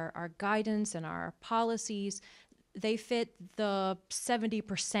our guidance and our policies, they fit the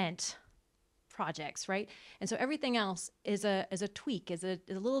 70% projects, right? And so everything else is a tweak, is a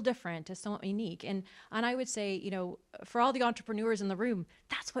little different, is somewhat unique. And I would say, you know, for all the entrepreneurs in the room,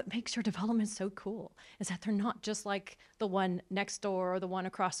 that's what makes your development so cool, is that they're not just like the one next door or the one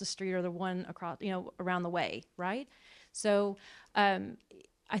across the street or the one across, you know, around the way, right? So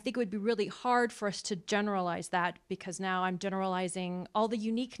I think it would be really hard for us to generalize that, because now I'm generalizing all the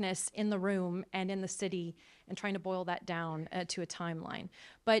uniqueness in the room and in the city and trying to boil that down to a timeline.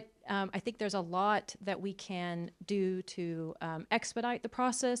 But I think there's a lot that we can do to expedite the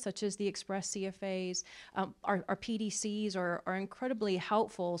process, such as the express CFAs. Our PDCs are incredibly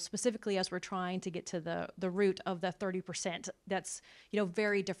helpful, specifically as we're trying to get to the root of the 30%. That's, you know,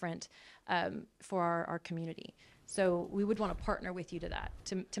 very different for our community. So we would want to partner with you to that,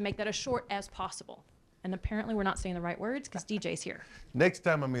 to make that as short as possible. And apparently we're not saying the right words because DJ's here. Next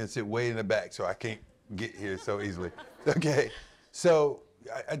time I'm going to sit way in the back so I can't get here so easily. Okay, so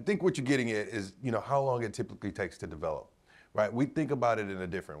I think what you're getting at is, you know, how long it typically takes to develop, right? We think about it in a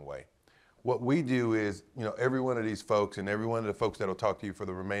different way. What we do is, you know, every one of these folks and every one of the folks that'll talk to you for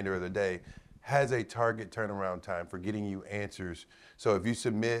the remainder of the day has a target turnaround time for getting you answers. So if you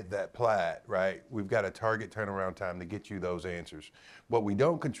submit that plat, right, we've got a target turnaround time to get you those answers. What we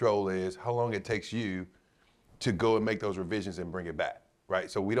don't control is how long it takes you to go and make those revisions and bring it back, right?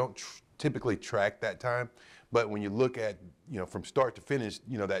 So we don't typically track that time, but when you look at, you know, from start to finish,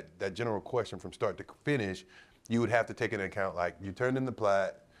 you know, that general question from start to finish, you would have to take into account, like, you turned in the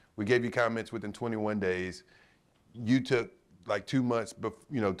plat, we gave you comments within 21 days, you took like 2 months,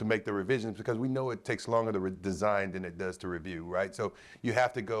 to make the revisions because we know it takes longer to design than it does to review, right? So you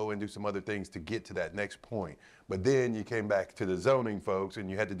have to go and do some other things to get to that next point. But then you came back to the zoning folks and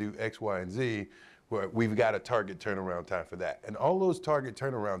you had to do X, Y, and Z, where we've got a target turnaround time for that. And all those target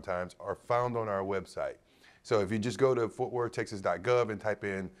turnaround times are found on our website. So if you just go to fortworthtexas.gov and type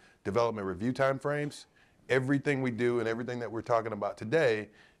in development review timeframes, everything we do and everything that we're talking about today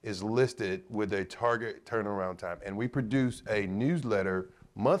is listed with a target turnaround time. And we produce a newsletter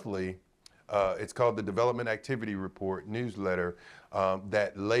monthly. It's called the Development Activity Report newsletter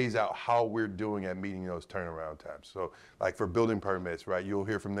that lays out how we're doing at meeting those turnaround times. So like for building permits, right, you'll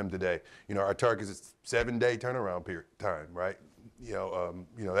hear from them today. Our target is 7-day turnaround period time, right?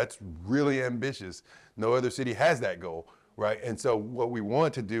 That's really ambitious. No other city has that goal, right? And so what we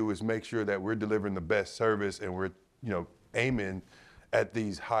want to do is make sure that we're delivering the best service and we're, aiming at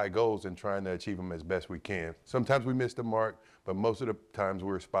these high goals and trying to achieve them as best we can. Sometimes we miss the mark, but most of the times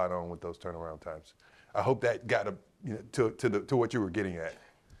we're spot on with those turnaround times. I hope that got to what you were getting at.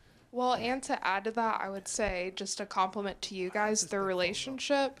 Well, and to add to that, I would say just a compliment to you guys, the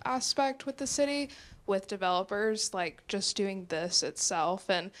relationship aspect with the city, with developers, like just doing this itself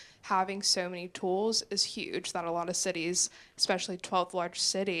and having so many tools is huge that a lot of cities, especially 12th largest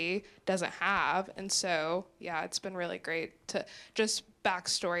city, doesn't have. And so, yeah, it's been really great to just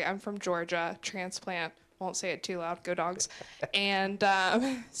backstory. I'm from Georgia, transplant. Won't say it too loud, go Dogs. And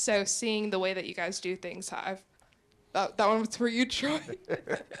so seeing the way that you guys do things, that one was for you, Troy.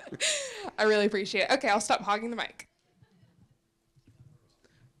 I really appreciate it. Okay, I'll stop hogging the mic.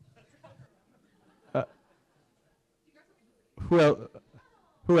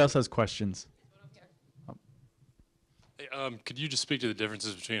 Who else has questions? Hey, could you just speak to the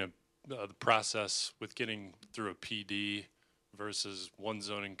differences between the process with getting through a PD versus one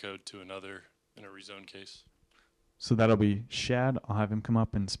zoning code to another in a rezone case? So that'll be Shad. I'll have him come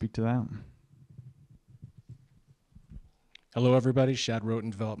up and speak to that. Hello, everybody. Shad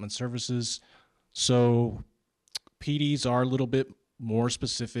Roten, Development Services. So PDs are a little bit more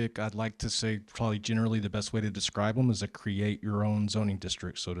specific. I'd like to say probably generally the best way to describe them is to create your own zoning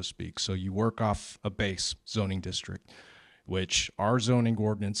district, so to speak. So you work off a base zoning district, which our zoning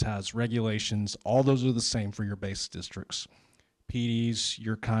ordinance has regulations. All those are the same for your base districts. PDs,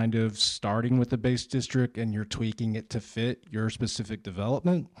 you're kind of starting with the base district and you're tweaking it to fit your specific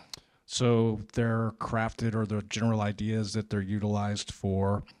development. So they're crafted, or the general idea is that they're utilized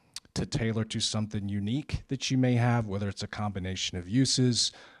to tailor to something unique that you may have, whether it's a combination of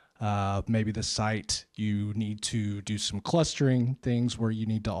uses, maybe the site, you need to do some clustering things where you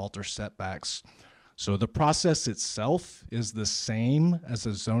need to alter setbacks. So the process itself is the same as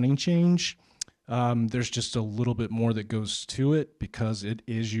a zoning change. There's just a little bit more that goes to it because it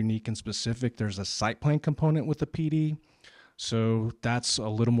is unique and specific. There's a site plan component with the PD. So that's a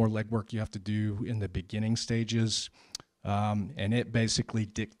little more legwork you have to do in the beginning stages. And it basically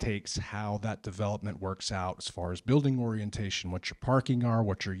dictates how that development works out as far as building orientation, what your parking are,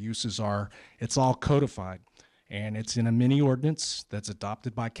 what your uses are. It's all codified. And it's in a mini ordinance that's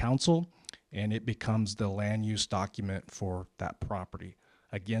adopted by council, and it becomes the land use document for that property.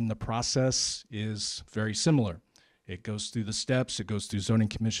 Again, the process is very similar. It goes through the steps, it goes through zoning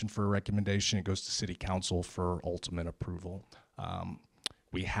commission for a recommendation, it goes to city council for ultimate approval.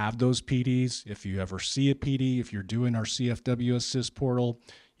 We have those PDs. If you ever see a PD, if you're doing our CFW Assist portal,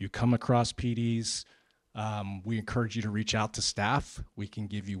 you come across PDs, we encourage you to reach out to staff. We can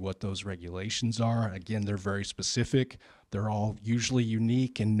give you what those regulations are. Again, they're very specific. They're all usually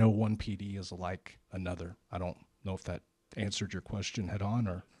unique, and no one PD is like another. I don't know if that answered your question head on,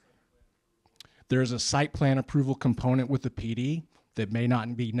 or there's a site plan approval component with the PD that may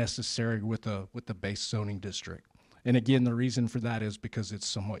not be necessary with the base zoning district. And again, the reason for that is because it's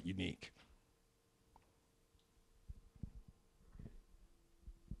somewhat unique.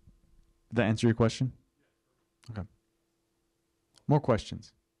 Did that answer your question? Okay. More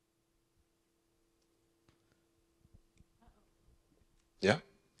questions? Yeah.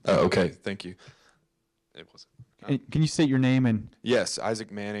 Okay. Thank you. It wasn't. Can you state your name and? Yes,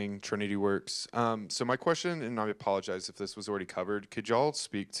 Isaac Manning, Trinity Works. So my question, and I apologize if this was already covered, could y'all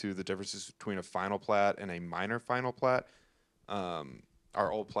speak to the differences between a final plat and a minor final plat? Are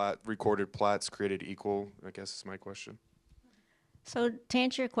all recorded plats created equal, I guess is my question. So to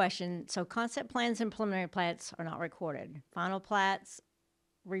answer your question, so concept plans and preliminary plats are not recorded. Final plats,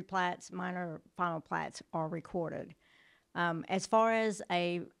 replats, minor final plats are recorded. As far as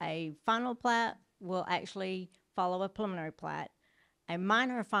a final plat will actually follow a preliminary plat. A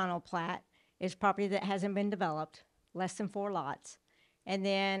minor final plat is property that hasn't been developed, less than 4 lots, And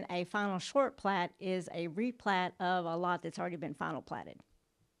then a final short plat is a replat of a lot that's already been final platted.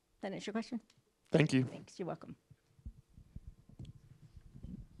 That answer your question? Thank you. Thanks, you're welcome.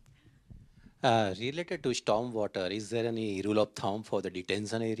 Related to stormwater, is there any rule of thumb for the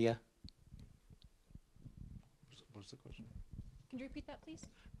detention area? What's the question? Can you repeat that, please?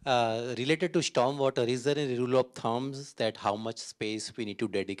 Related to stormwater, is there any rule of thumbs that how much space we need to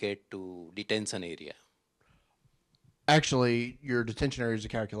dedicate to detention area? Actually, your detention area is a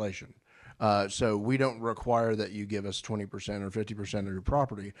calculation. So we don't require that you give us 20% or 50% of your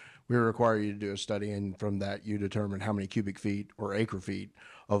property. We require you to do a study, and from that you determine how many cubic feet or acre feet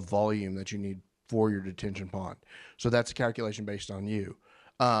of volume that you need for your detention pond. So that's a calculation based on you.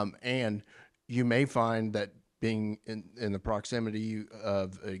 And you may find that being in the proximity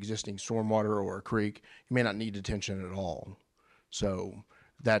of existing stormwater or a creek, you may not need detention at all. So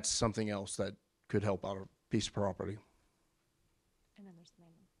that's something else that could help out a piece of property. And then there's the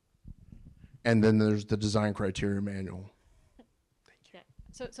manual. And then there's the design criteria manual. Yeah.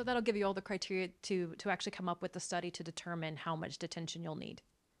 So that'll give you all the criteria to actually come up with the study to determine how much detention you'll need.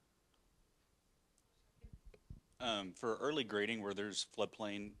 For early grading where there's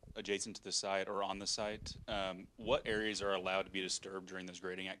floodplain adjacent to the site or on the site, what areas are allowed to be disturbed during those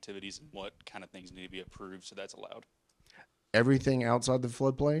grading activities, and what kind of things need to be approved so that's allowed? Everything outside the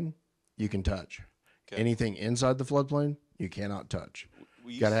floodplain, you can touch. Okay. Anything inside the floodplain, you cannot touch.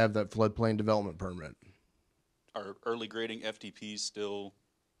 You got to have that floodplain development permit. Are early grading FDPs still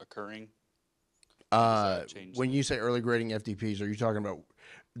occurring? When you say early grading FDPs, are you talking about,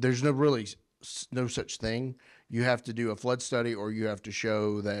 there's no such thing. You have to do a flood study, or you have to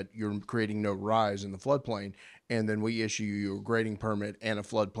show that you're creating no rise in the floodplain, and then we issue you a grading permit and a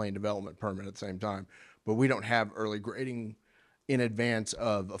floodplain development permit at the same time. But we don't have early grading in advance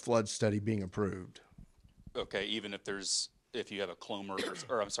of a flood study being approved. Okay, even if you have a clomer,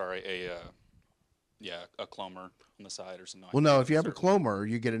 or I'm sorry, a clomer on the side or something like Well, that. no, if you have a clomer,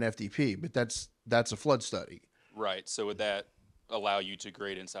 you get an FDP, but that's a flood study. Right, so would that allow you to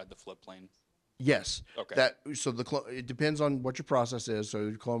grade inside the floodplain? Yes. Okay. It depends on what your process is.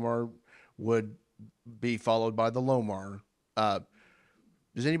 So the Clomar would be followed by the Lomar.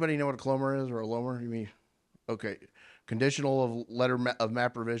 Does anybody know what a Clomar is or a Lomar? You mean, okay. Conditional of letter of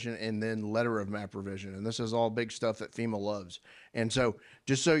map revision and then letter of map revision. And this is all big stuff that FEMA loves. And so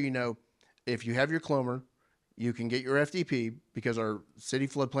just so you know, if you have your Clomar, you can get your FDP because our city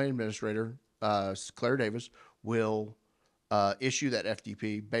floodplain administrator, Claire Davis, will issue that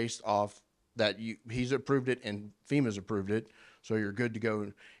FDP based off that he's approved it and FEMA's approved it, so you're good to go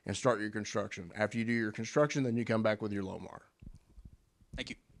and start your construction. After you do your construction, then you come back with your Lomar. Thank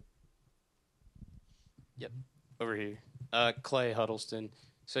you. Yep, over here. Clay Huddleston.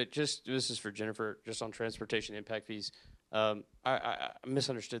 So this is for Jennifer, just on transportation impact fees. I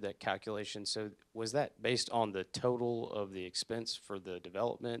misunderstood that calculation. So was that based on the total of the expense for the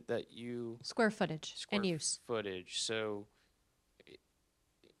development that you? Square footage and use. Footage, so.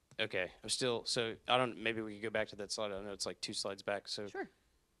 Okay, maybe we could go back to that slide. I know it's like 2 slides back. So sure.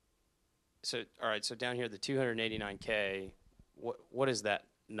 So all right, so down here, the 289K, what is that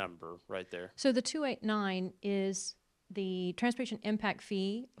number right there? So the 289 is the transportation impact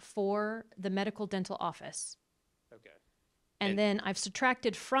fee for the medical dental office. Okay. And then I've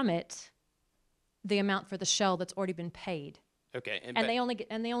subtracted from it the amount for the shell that's already been paid. Okay. And they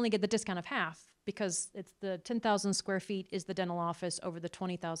only get the discount of half, because it's the 10,000 square feet is the dental office over the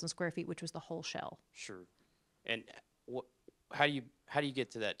 20,000 square feet, which was the whole shell. Sure. And how do you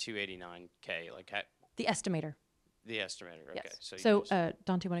get to that 289K? Like the estimator. The estimator. Okay. Yes. So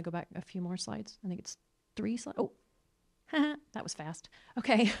Dante, want to go back a few more slides? I think it's 3 slides. Oh, that was fast.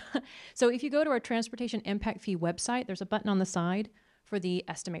 Okay. So if you go to our transportation impact fee website, there's a button on the side for the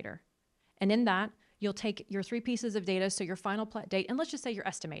estimator. And in that, you'll take your 3 pieces of data, so your final plat date, and let's just say you're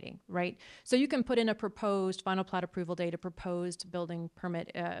estimating, right? So you can put in a proposed final plat approval date, a proposed building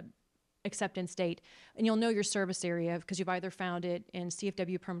permit acceptance date, and you'll know your service area because you've either found it in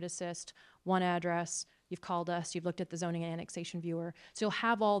CFW Permit Assist, one address, you've called us, you've looked at the zoning and annexation viewer. So you'll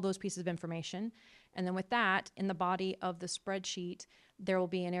have all those pieces of information. And then with that, in the body of the spreadsheet, there will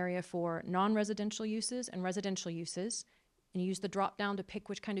be an area for non-residential uses and residential uses. And you use the drop down to pick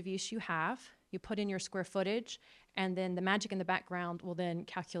which kind of use you have. You put in your square footage, and then the magic in the background will then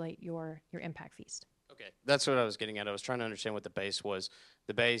calculate your impact fees. Okay, that's what I was getting at. I was trying to understand what the base was.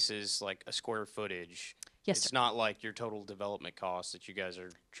 The base is like a square footage. Yes, It's sir. not like your total development cost that you guys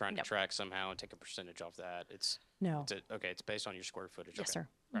are trying to track somehow and take a percentage off that. No. Okay, it's based on your square footage. Yes, okay. sir.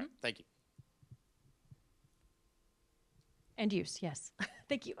 Right, thank you. And use, yes.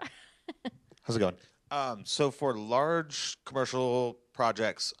 Thank you. How's it going? So for large commercial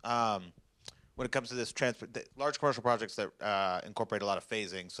projects, when it comes to this large commercial projects that incorporate a lot of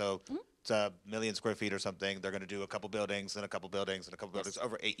phasing, so it's a 1,000,000 square feet or something, they're going to do a couple buildings and a couple buildings and a couple buildings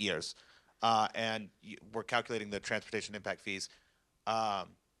over 8 years. And we're calculating the transportation impact fees.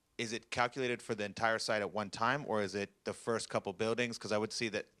 Is it calculated for the entire site at one time, or is it the first couple buildings? Because I would see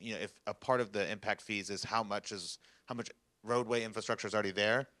that, you know, if a part of the impact fees is how much roadway infrastructure is already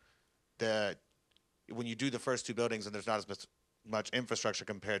there, when you do the first two buildings and there's not as much infrastructure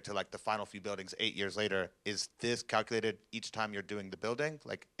compared to like the final few buildings 8 years later, is this calculated each time you're doing the building,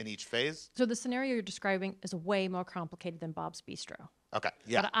 like in each phase? So the scenario you're describing is way more complicated than Bob's Bistro. Okay,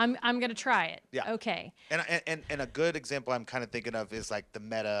 yeah. But I'm going to try it. Yeah. Okay. And a good example I'm kind of thinking of is like the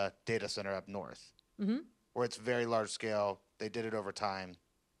Meta data center up north, where it's very large scale. They did it over time.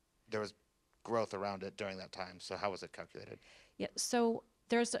 There was growth around it during that time. So how was it calculated? Yeah. So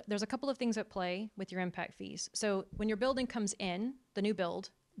there's a couple of things at play with your impact fees. So when your building comes in, the new build,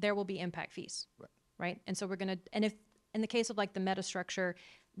 there will be impact fees. Right. And so and if in the case of like the Meta structure,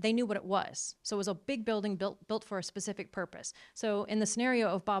 they knew what it was. So it was a big building built for a specific purpose. So in the scenario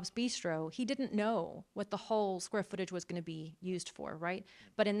of Bob's Bistro, he didn't know what the whole square footage was going to be used for, right?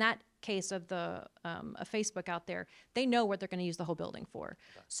 But in that case of a Facebook out there, they know what they're going to use the whole building for.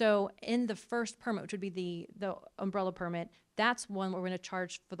 Okay. So in the first permit, which would be the umbrella permit, that's one where we're going to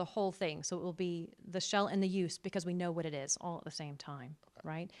charge for the whole thing. So it will be the shell and the use because we know what it is all at the same time.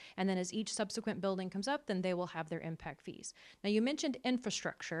 Right? And then as each subsequent building comes up, then they will have their impact fees. Now you mentioned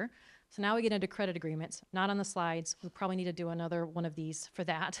infrastructure. So now we get into credit agreements, not on the slides. We probably need to do another one of these for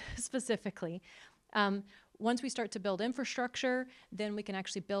that specifically. Once we start to build infrastructure, then we can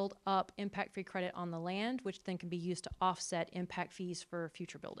actually build up impact fee credit on the land, which then can be used to offset impact fees for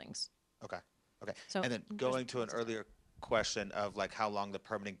future buildings. Okay. Okay. So and then going to an earlier question of like how long the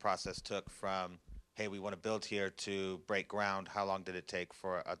permitting process took from, hey, we want to build here to break ground, how long did it take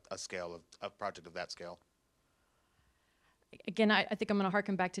for a project of that scale? Again, I think I'm going to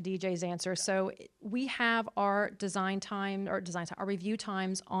harken back to DJ's answer. Yeah. So we have our our review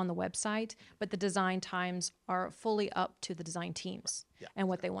times on the website, but the design times are fully up to the design teams and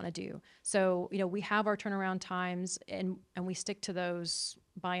what they want to do. So, you know, we have our turnaround times and we stick to those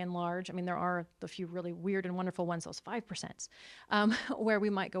by and large. I mean, there are the few really weird and wonderful ones, those 5%, where we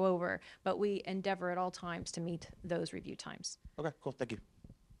might go over, but we endeavor at all times to meet those review times. Okay, cool. Thank you.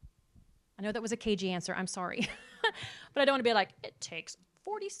 I know that was a cagey answer. I'm sorry. But I don't want to be like, it takes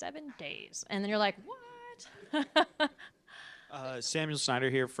 47 days. And then you're like, what? Samuel Snyder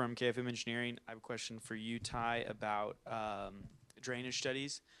here from KFM Engineering. I have a question for you, Ty, about drainage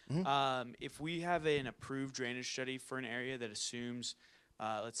studies. If we have an approved drainage study for an area that assumes,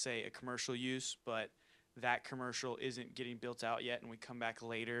 let's say, a commercial use, but that commercial isn't getting built out yet, and we come back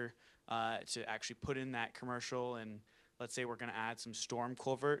later to actually put in that commercial, and let's say we're going to add some storm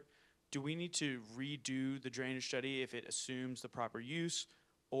culvert, do we need to redo the drainage study if it assumes the proper use,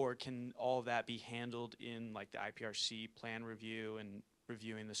 or can all of that be handled in like the IPRC plan review and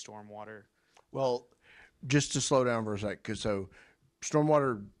reviewing the stormwater? Well, just to slow down for a sec, because so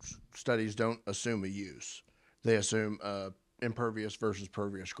stormwater studies don't assume a use. They assume impervious versus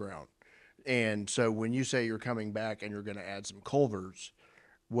pervious ground. And so when you say you're coming back and you're going to add some culverts,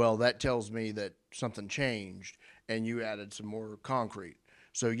 well, that tells me that something changed and you added some more concrete.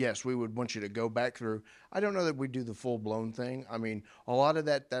 So yes, we would want you to go back through. I don't know that we do the full-blown thing. I mean, a lot of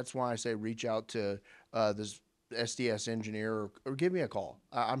that's why I say reach out to this SDS engineer or give me a call.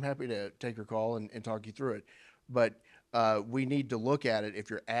 I'm happy to take your call and talk you through it. But we need to look at it if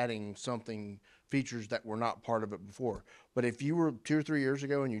you're adding features that were not part of it before. But if you were 2 or 3 years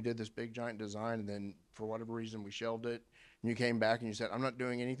ago and you did this big giant design and then for whatever reason we shelved it and you came back and you said, I'm not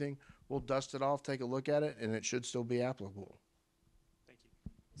doing anything, we'll dust it off, take a look at it, and it should still be applicable.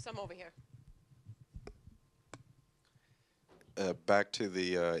 Some over here. Back to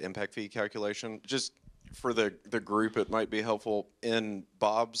the impact fee calculation, just for the group, it might be helpful. In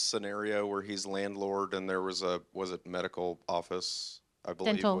Bob's scenario where he's landlord and there was it medical office, I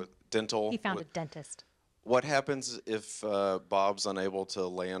believe. Dental. He found a dentist. What happens if Bob's unable to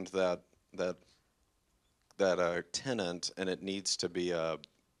land that tenant and it needs to be a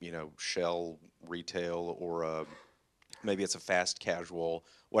shell retail or maybe it's a fast casual?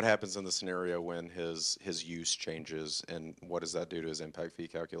 What happens in the scenario when his use changes, and what does that do to his impact fee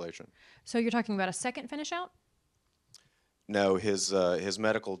calculation? So you're talking about a second finish out? No, his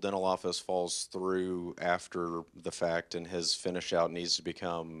medical dental office falls through after the fact, and his finish out needs to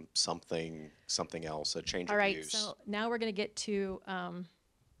become something else, a change of use. All right, so now we're going to get to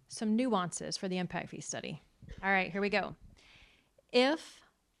some nuances for the impact fee study. All right, here we go. If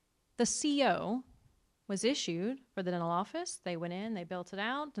the CO was issued for the dental office. They went in, they built it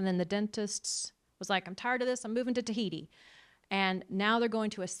out, and then the dentist was like, I'm tired of this, I'm moving to Tahiti. And now they're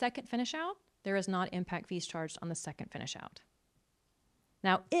going to a second finish out. There is not impact fees charged on the second finish out.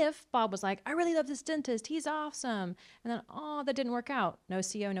 Now, if Bob was like, I really love this dentist, he's awesome, and then, oh, that didn't work out, no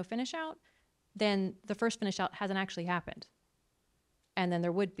CO, no finish out, then the first finish out hasn't actually happened. And then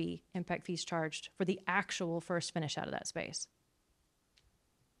there would be impact fees charged for the actual first finish out of that space.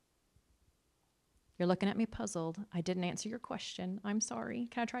 You're looking at me puzzled. I didn't answer your question. I'm sorry.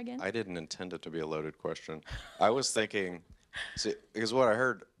 Can I try again? I didn't intend it to be a loaded question. I was thinking, see, because what I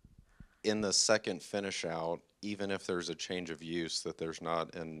heard in the second finish out, even if there's a change of use, that there's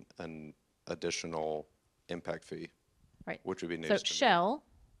not an additional impact fee. Right. Which would be news So to me. Shell,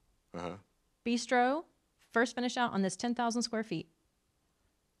 Uh-huh. Bistro, first finish out on this 10,000 square feet.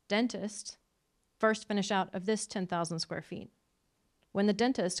 Dentist, first finish out of this 10,000 square feet. When the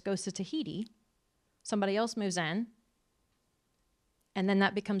dentist goes to Tahiti, somebody else moves in, and then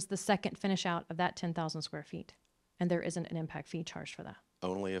that becomes the second finish out of that 10,000 square feet. And there isn't an impact fee charged for that,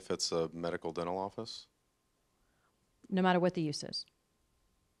 Only if it's a medical dental office? no matter what the use is.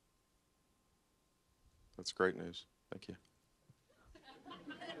 That's great news. Thank you.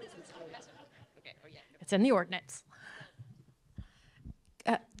 It's in the ordinance.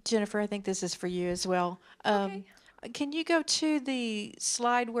 Jennifer, I think this is for you as well. Can you go to the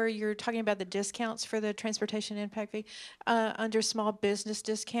slide where you're talking about the discounts for the transportation impact fee under small business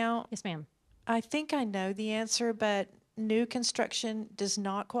discount? Yes, ma'am. I think I know the answer, but new construction does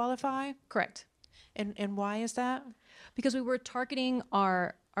not qualify? Correct. And why is that? Because we were targeting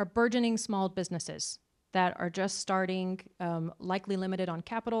our burgeoning small businesses that are just starting, likely limited on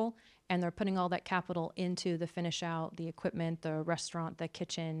capital, and they're putting all that capital into the finish out, the equipment, the restaurant, the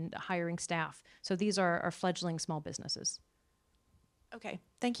kitchen, the hiring staff. So these are our fledgling small businesses. Okay,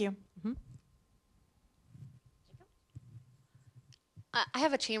 thank you. Mm-hmm. I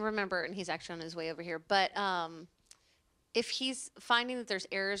have a chamber member, and he's actually on his way over here. But if he's finding that there's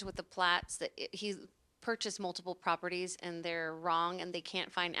errors with the plats, that he's purchased multiple properties and they're wrong and they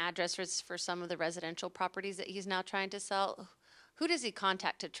can't find addresses for some of the residential properties that he's now trying to sell, who does he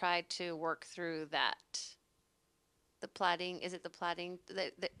contact to try to work through that? The platting, is it the platting?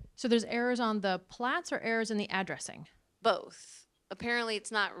 So there's errors on the plats or errors in the addressing? Both. Apparently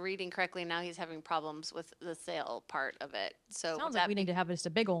it's not reading correctly. Now he's having problems with the sale part of it. So Sounds like we need to have just a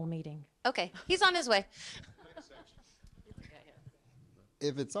big old meeting. Okay, he's on his way.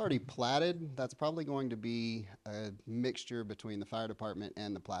 If it's already platted, that's probably going to be a mixture between the fire department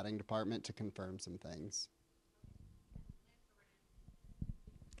and the platting department to confirm some things.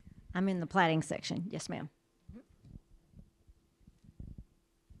 I'm in the platting section. Yes, ma'am.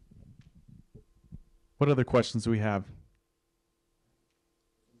 What other questions do we have?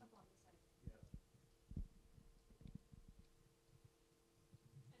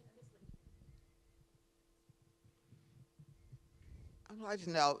 I'd like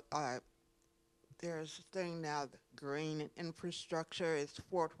to know, there's a thing now, the green infrastructure. Is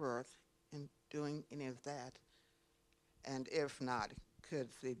Fort Worth in doing any of that? And if not, could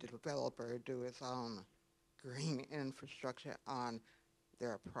the developer do his own green infrastructure on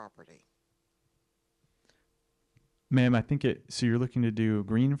their property? Ma'am, I think so you're looking to do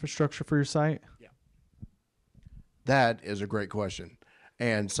green infrastructure for your site? Yeah. That is a great question,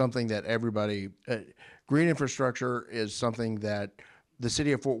 and something that everybody, green infrastructure is something that the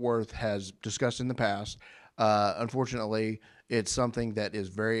city of Fort Worth has discussed in the past. Unfortunately, it's something that is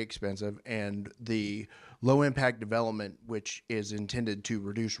very expensive, and the low impact development, which is intended to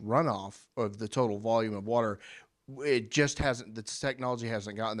reduce runoff of the total volume of water, it just hasn't, the technology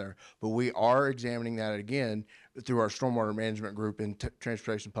hasn't gotten there. But we are examining that again through our stormwater management group in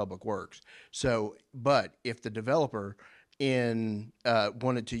Transportation Public Works. So, but if the developer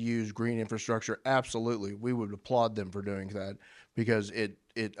wanted to use green infrastructure, absolutely, we would applaud them for doing that, because it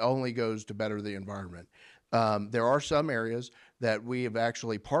only goes to better the environment. There are some areas that we have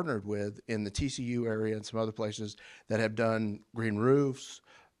actually partnered with in the TCU area and some other places that have done green roofs,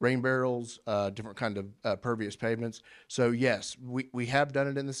 rain barrels, different kind of pervious pavements. So yes, we have done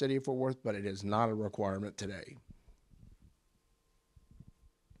it in the city of Fort Worth, but it is not a requirement today.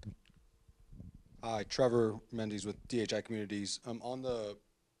 Hi, Trevor Mendes with DHI Communities. On the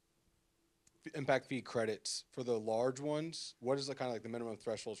impact fee credits for the large ones, what is the kind of like the minimum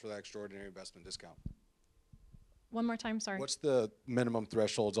thresholds for that extraordinary investment discount? One more time, sorry. What's the minimum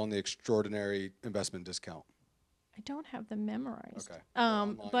thresholds on the extraordinary investment discount? I don't have them memorized. Okay.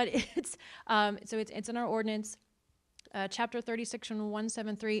 But it's so it's in our ordinance, chapter 30, section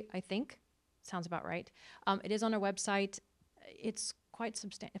 173, I think. Sounds about right. It is on our website. It's quite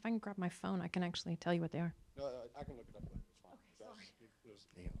substantial. If I can grab my phone, I can actually tell you what they are. No, I can look it up. It's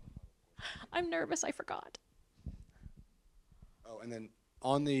fine. I'm nervous. I forgot. Oh, and then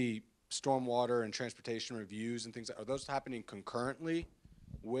on the stormwater and transportation reviews and things, are those happening concurrently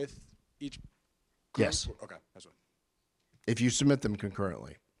with each? Yes. Okay, that's what. If you submit them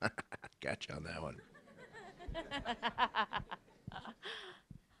concurrently. Gotcha on that one.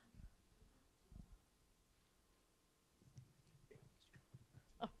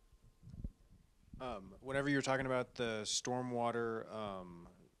 Whenever you're talking about the stormwater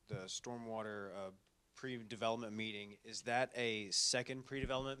pre-development meeting, is that a second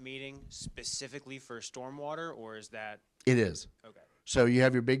pre-development meeting specifically for stormwater, or is that? It is. Okay. So you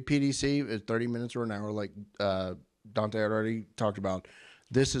have your big PDC, it's 30 minutes or an hour, like Dante had already talked about.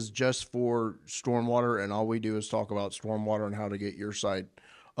 This is just for stormwater, and all we do is talk about stormwater and how to get your site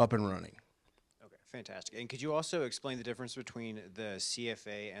up and running. Okay, fantastic. And could you also explain the difference between the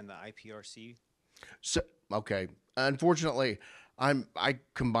CFA and the IPRC? So, okay. Unfortunately, I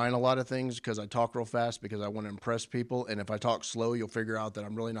combine a lot of things because I talk real fast because I want to impress people, and if I talk slow, you'll figure out that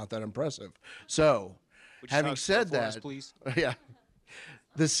I'm really not that impressive. So, having said that, please? Yeah.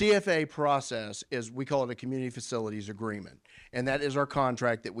 The CFA process is, we call it a community facilities agreement. And that is our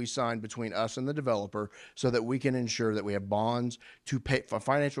contract that we sign between us and the developer so that we can ensure that we have bonds to pay for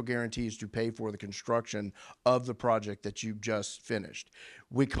financial guarantees to pay for the construction of the project that you've just finished.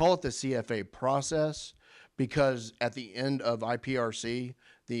 We call it the CFA process because at the end of IPRC,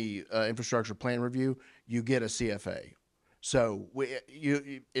 the infrastructure plan review, you get a CFA. So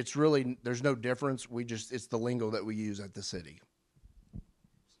it's really, there's no difference. It's the lingo that we use at the city.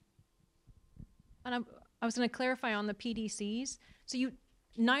 And I was going to clarify on the PDCs. So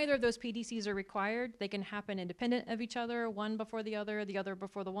neither of those PDCs are required. They can happen independent of each other, one before the other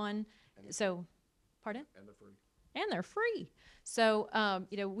before the one. So, pardon? And they're free. And they're free. So,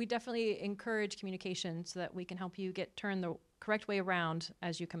 we definitely encourage communication so that we can help you turn the correct way around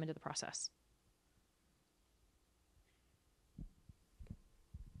as you come into the process.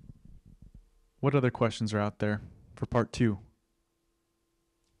 What other questions are out there for part 2?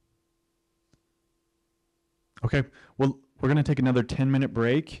 Okay, well, we're going to take another 10-minute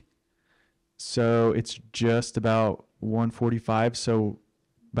break. So it's just about 1:45, so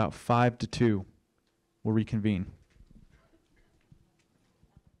about 5 to 2, we'll reconvene.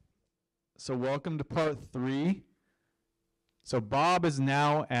 So welcome to part 3. So Bob is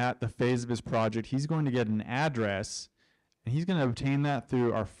now at the phase of his project. He's going to get an address, and he's going to obtain that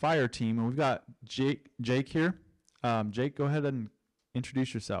through our fire team. And we've got Jake here. Jake, go ahead and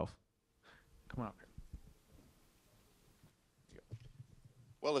introduce yourself. Come on up here.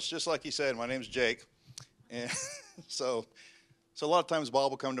 Well, it's just like he said. My name's Jake, and so a lot of times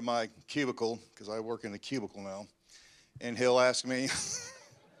Bob will come to my cubicle because I work in the cubicle now, and he'll ask me,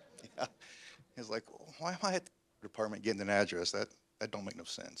 yeah, he's like, "Why am I at the department getting an address? That don't make no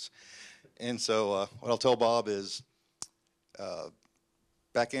sense." And so what I'll tell Bob is,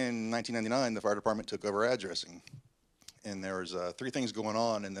 back in 1999, the fire department took over addressing, and there was 3 things going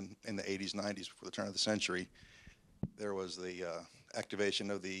on in the 80s, 90s, before the turn of the century. There was the activation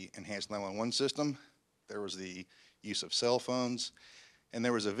of the enhanced 911 system, there was the use of cell phones, and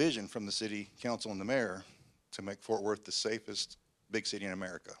there was a vision from the city council and the mayor to make Fort Worth the safest big city in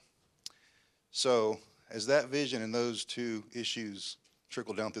America. So as that vision and those 2 issues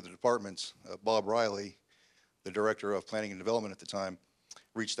trickled down through the departments, Bob Riley, the director of planning and development at the time,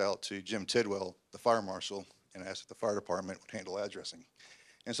 reached out to Jim Tidwell, the fire marshal, and asked if the fire department would handle addressing.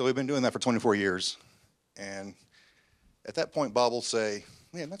 And so we've been doing that for 24 years. And at that point, Bob will say,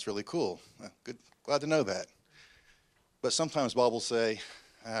 "Man, that's really cool. Good, glad to know that." But sometimes Bob will say,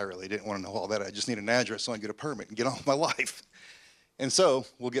 "I really didn't want to know all that. I just need an address so I can get a permit and get on with my life." And so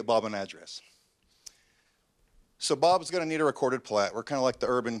we'll get Bob an address. So Bob's going to need a recorded plat. We're kind of like the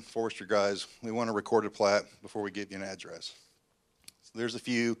urban forestry guys. We want a recorded plat before we give you an address. So there's a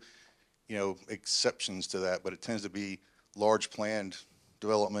few, exceptions to that, but it tends to be large planned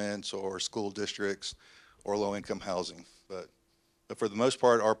developments or school districts or low-income housing. But for the most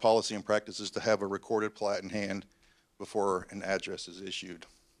part, our policy and practice is to have a recorded plat in hand before an address is issued.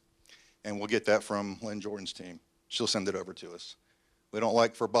 And we'll get that from Lynn Jordan's team. She'll send it over to us. We don't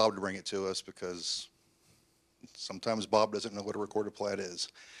like for Bob to bring it to us because sometimes Bob doesn't know what a recorded plat is,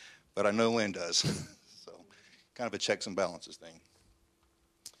 but I know Lynn does. So kind of a checks and balances thing.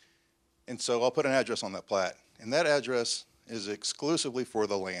 And so I'll put an address on that plat, and that address is exclusively for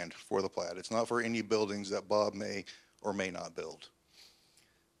the land, for the plat. It's not for any buildings that Bob may or may not build.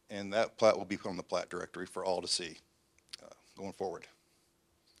 And that plat will be put on the plat directory for all to see going forward.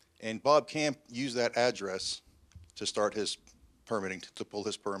 And Bob can use that address to start his permitting to pull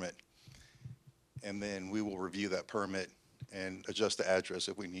his permit. And then we will review that permit and adjust the address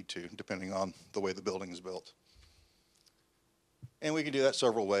if we need to, depending on the way the building is built. And we can do that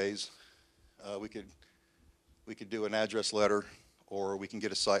several ways. We could do an address letter, or we can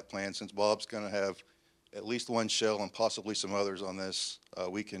get a site plan. Since Bob's going to have at least one shell and possibly some others on this,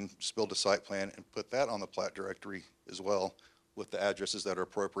 we can just build a site plan and put that on the plat directory as well, with the addresses that are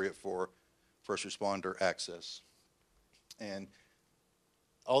appropriate for first responder access. And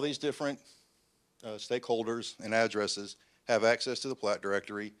all these different stakeholders and addresses have access to the plat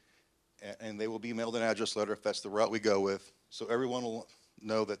directory, and they will be mailed an address letter if that's the route we go with. So everyone will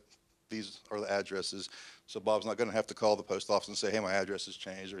know that these are the addresses. So Bob's not going to have to call the post office and say, hey, my address has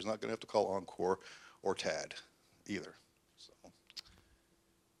changed, or he's not going to have to call Encore or TAD either.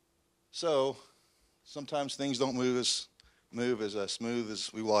 So sometimes things don't move as smooth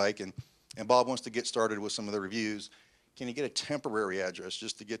as we like, and Bob wants to get started with some of the reviews. Can he get a temporary address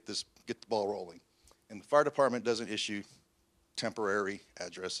just to get the ball rolling? And the fire department doesn't issue temporary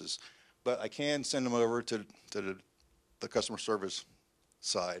addresses, but I can send them over to the customer service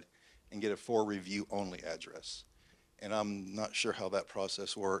side and get a for review only address. And I'm not sure how that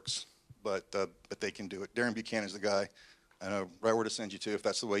process works, but they can do it. Darren Buchanan is the guy. I know right where to send you to if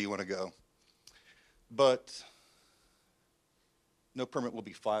that's the way you want to go. But no permit will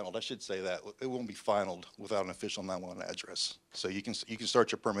be finalized. I should say that. It won't be finalized without an official 911 address. So you can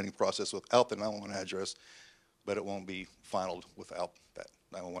start your permitting process without the 911 address, but it won't be finalized without that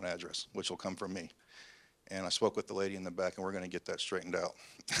 911 address, which will come from me. And I spoke with the lady in the back, and we're going to get that straightened out.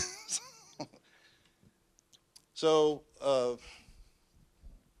 So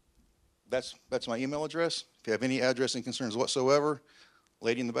that's my email address. If you have any addressing concerns whatsoever,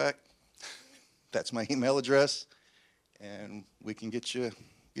 lady in the back, that's my email address, and we can get your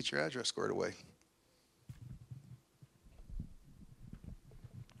address squared away.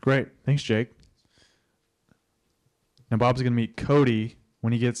 Great. Thanks, Jake. Now Bob's going to meet Cody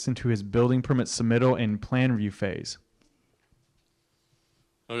when he gets into his building permit submittal and plan review phase.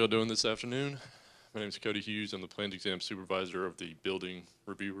 How y'all doing this afternoon? My name is Cody Hughes. I'm the plans exam supervisor of the building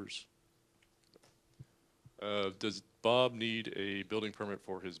reviewers. Does Bob need a building permit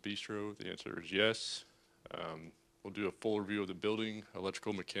for his bistro? The answer is yes. We'll do a full review of the building,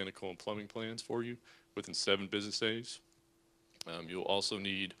 electrical, mechanical, and plumbing plans for you within 7 business days. He would also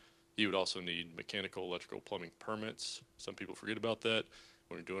need mechanical, electrical, plumbing permits. Some people forget about that.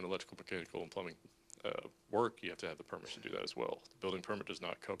 When you're doing electrical, mechanical, and plumbing work, you have to have the permits to do that as well. The building permit does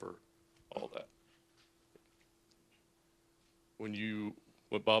not cover all that.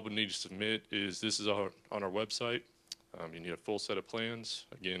 What Bob would need to submit is, this is on our website. You need a full set of plans.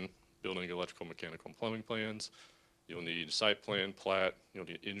 Again, building, electrical, mechanical, and plumbing plans. You'll need a site plan, plat. You'll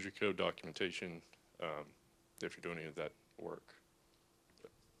need energy code documentation if you're doing any of that work.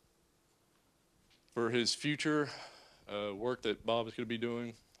 For his future work that Bob is going to be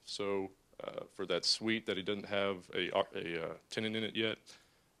doing, so for that suite that he doesn't have a tenant in it yet,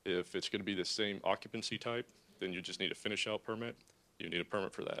 if it's going to be the same occupancy type, then you just need a finish out permit. You need a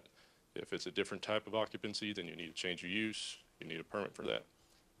permit for that. If it's a different type of occupancy, then you need to change your use. You need a permit for that,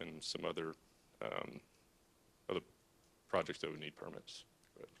 and some other projects that would need permits.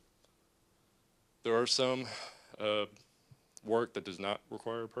 But there are some work that does not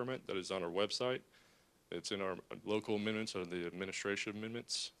require a permit that is on our website. It's in our local amendments or the administration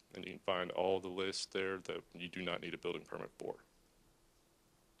amendments, and you can find all the lists there that you do not need a building permit for.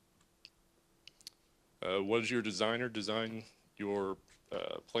 What does your designer design your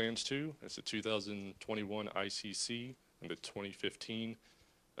plans to? It's the 2021 ICC and the 2015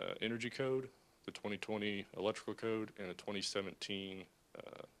 Energy Code, the 2020 Electrical Code, and the 2017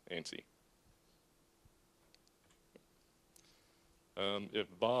 ANSI. If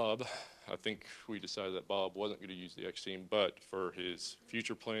Bob, I think we decided that Bob wasn't going to use the X team, but for his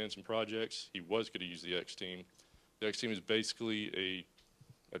future plans and projects, he was going to use the X team. The X team is basically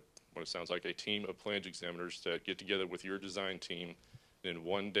what it sounds like, a team of plans examiners that get together with your design team and in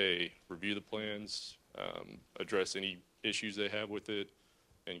one day review the plans, address any issues they have with it,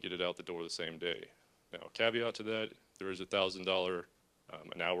 and get it out the door the same day. Now, caveat to that, there is a $1,000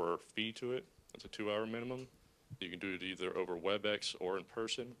 an hour fee to it. It's a 2-hour minimum. You can do it either over WebEx or in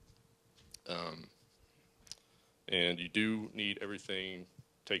person. And you do need everything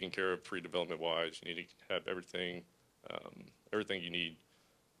taken care of pre-development wise. You need to have everything you need.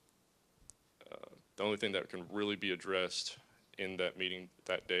 The only thing that can really be addressed in that meeting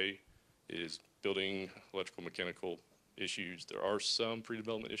that day is building, electrical, mechanical issues. There are some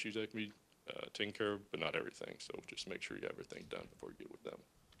pre-development issues that can be taken care of, but not everything. So just make sure you have everything done before you get with them.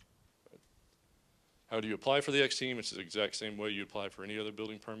 How do you apply for the X-Team? It's the exact same way you apply for any other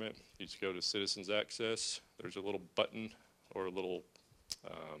building permit. You just go to Citizens Access. There's a little button or a little,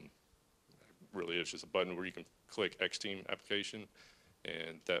 really it's just a button where you can click X-Team application,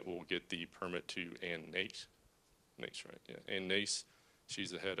 and that will get the permit to Ann Nace. Nace, right? Yeah, Ann Nace.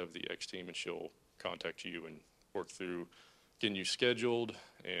 She's the head of the X-Team, and she'll contact you and work through getting you scheduled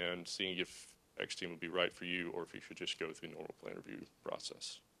and seeing if X-Team will be right for you or if you should just go through the normal plan review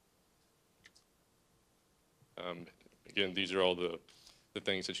process. Again, these are all the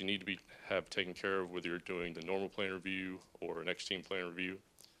things that you need to have taken care of, whether you're doing the normal plan review or an X-Team plan review.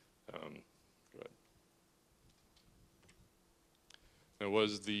 Go ahead. Now, what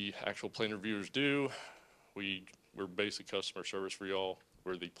does the actual plan reviewers do? We're basic customer service for y'all.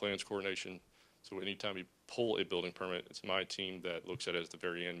 We're the plans coordination. So anytime you pull a building permit, it's my team that looks at it at the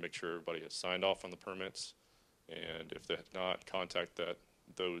very end, make sure everybody has signed off on the permits. And if they have not, contact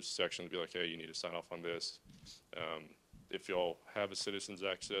those sections, be like, hey, you need to sign off on this. If y'all have a Citizens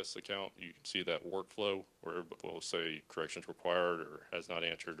Access account, you can see that workflow where it will say corrections required or has not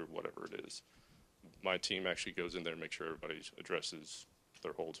answered or whatever it is. My team actually goes in there and makes sure everybody addresses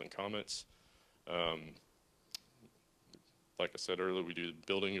their holds and comments. Like I said earlier, we do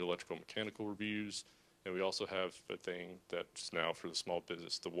building, electrical, mechanical reviews, and we also have a thing that's now for the small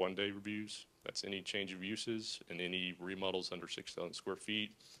business, the one-day reviews. That's any change of uses and any remodels under 6,000 square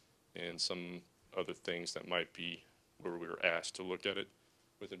feet and some other things that might be where we were asked to look at it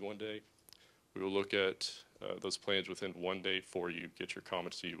within one day. We will look at those plans within 1 day for you, get your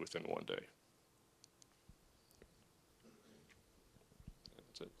comments to you within 1 day.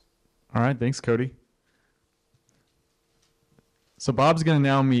 That's it. All right, thanks, Cody. So Bob's going to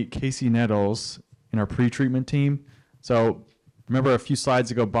now meet Casey Nettles in our pre-treatment team. So remember a few slides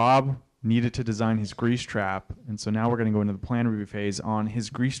ago, Bob needed to design his grease trap, and so now we're going to go into the plan review phase on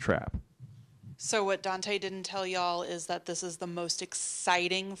his grease trap. So what Dante didn't tell y'all is that this is the most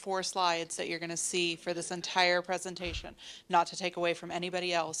exciting 4 slides that you're going to see for this entire presentation. Not to take away from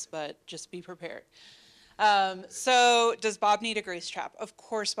anybody else, but just be prepared. So does Bob need a grease trap? Of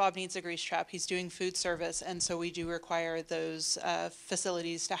course Bob needs a grease trap. He's doing food service, and so we do require those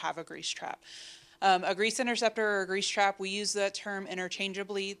facilities to have a grease trap. A grease interceptor or a grease trap, we use that term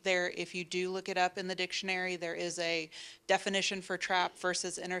interchangeably. There, if you do look it up in the dictionary, there is a definition for trap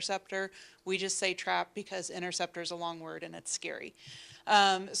versus interceptor. We just say trap because interceptor is a long word and it's scary.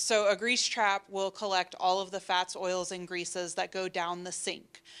 So a grease trap will collect all of the fats, oils, and greases that go down the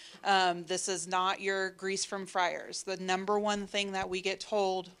sink. This is not your grease from fryers. The number one thing that we get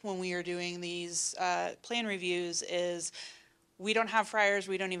told when we are doing these plan reviews is we don't have fryers,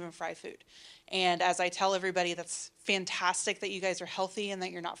 we don't even fry food. And as I tell everybody, that's fantastic that you guys are healthy and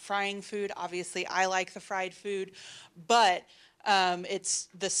that you're not frying food. Obviously, I like the fried food, but it's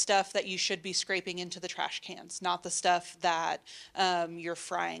the stuff that you should be scraping into the trash cans, not the stuff that you're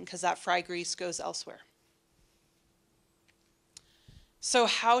frying, because that fry grease goes elsewhere. So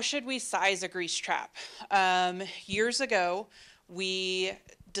how should we size a grease trap? Years ago, the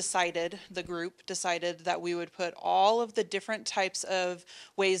group decided that we would put all of the different types of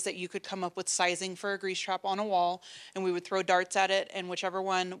ways that you could come up with sizing for a grease trap on a wall, and we would throw darts at it, and whichever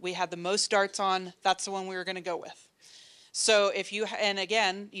one we had the most darts on, that's the one we were going to go with. So if you, and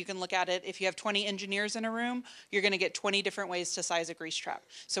again, you can look at it, if you have 20 engineers in a room, you're going to get 20 different ways to size a grease trap.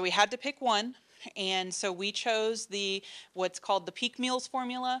 So we had to pick one. And so we chose what's called the peak meals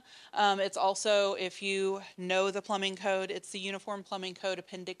formula. It's also, if you know the plumbing code, it's the Uniform Plumbing Code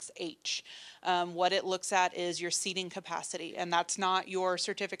Appendix H. What it looks at is your seating capacity, and that's not your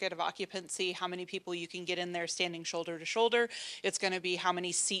certificate of occupancy, how many people you can get in there standing shoulder to shoulder. It's going to be how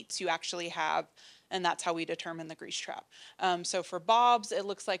many seats you actually have, and that's how we determine the grease trap. So for Bob's, it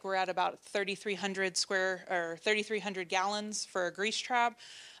looks like we're at about 3,300 gallons for a grease trap.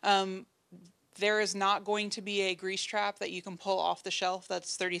 There is not going to be a grease trap that you can pull off the shelf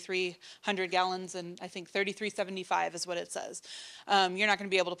that's 3,300 gallons, and I think 3,375 is what it says. You're not going to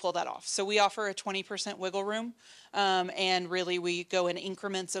be able to pull that off. So we offer a 20% wiggle room, and really we go in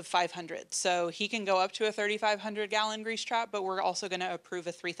increments of 500. So he can go up to a 3,500 gallon grease trap, but we're also going to approve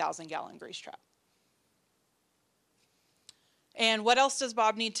a 3,000 gallon grease trap. And what else does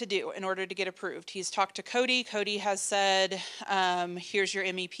Bob need to do in order to get approved? He's talked to Cody. Cody has said, here's your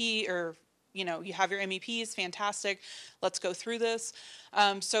MEP, or you know, you have your MEPs, fantastic. Let's go through this.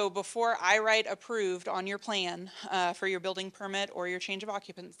 So before I write approved on your plan for your building permit or your change of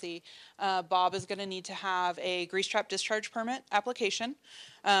occupancy, Bob is going to need to have a grease trap discharge permit application.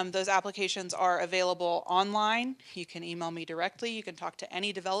 Those applications are available online. You can email me directly. You can talk to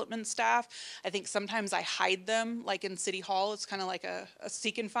any development staff. I think sometimes I hide them, like in City Hall. It's kind of like a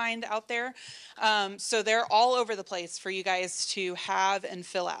seek and find out there. So they're all over the place for you guys to have and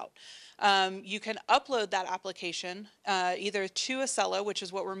fill out. You can upload that application either to Acela, which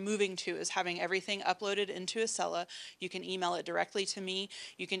is what we're moving to, is having everything uploaded into Acela. You can email it directly to me.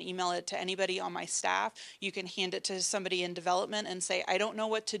 You can email it to anybody on my staff. You can hand it to somebody in development and say, I don't know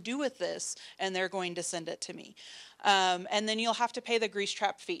what to do with this, and they're going to send it to me. And then you'll have to pay the grease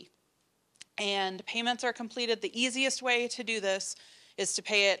trap fee. And payments are completed. The easiest way to do this is to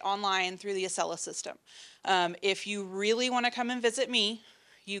pay it online through the Acela system. If you really want to come and visit me,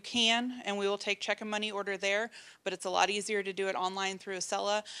 you can, and we will take check and money order there, but it's a lot easier to do it online through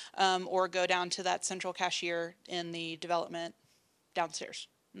Acela, or go down to that central cashier in the development downstairs,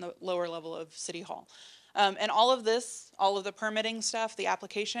 in the lower level of City Hall. And all of this, all of the permitting stuff, the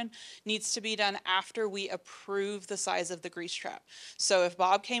application, needs to be done after we approve the size of the grease trap. So if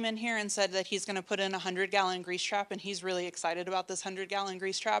Bob came in here and said that he's going to put in a 100-gallon grease trap and he's really excited about this 100-gallon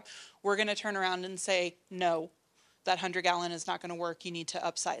grease trap, we're going to turn around and say, no, that 100-gallon is not going to work. You need to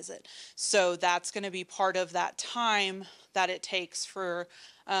upsize it. So that's going to be part of that time that it takes for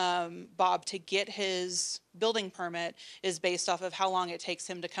Bob to get his building permit, is based off of how long it takes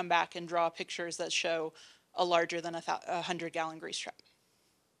him to come back and draw pictures that show a larger than a 100-gallon grease trap.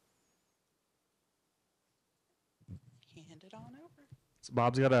 Hand it on over. So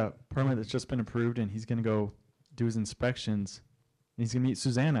Bob's got a permit that's just been approved, and he's going to go do his inspections. And he's going to meet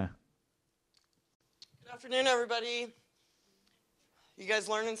Susanna. Good afternoon, everybody. You guys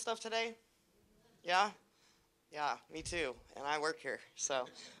learning stuff today? Yeah? Yeah, me too. And I work here. So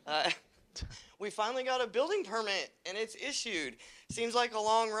we finally got a building permit, and it's issued. Seems like a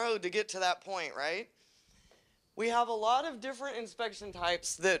long road to get to that point, right? We have a lot of different inspection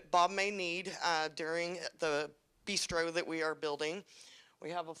types that Bob may need during the bistro that we are building. We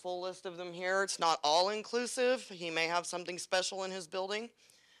have a full list of them here. It's not all inclusive. He may have something special in his building.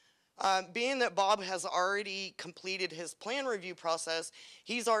 Being that Bob has already completed his plan review process,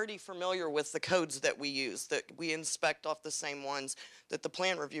 he's already familiar with the codes that we use, that we inspect off the same ones that the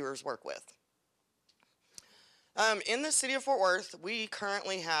plan reviewers work with. In the city of Fort Worth, we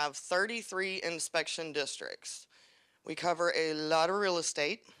currently have 33 inspection districts. We cover a lot of real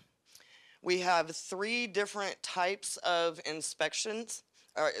estate. We have 3 different types of inspectors.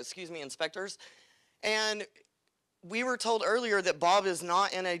 And we were told earlier that Bob is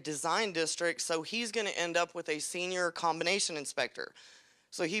not in a design district, so he's going to end up with a senior combination inspector.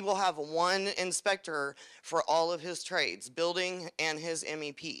 So he will have one inspector for all of his trades, building and his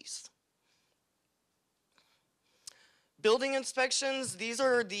MEPs. Building inspections, these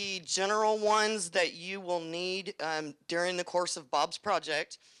are the general ones that you will need during the course of Bob's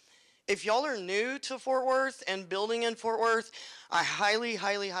project. If y'all are new to Fort Worth and building in Fort Worth, I highly,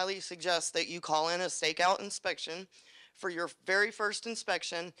 highly, highly suggest that you call in a stakeout inspection for your very first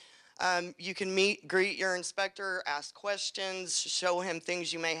inspection. You can meet, greet your inspector, ask questions, show him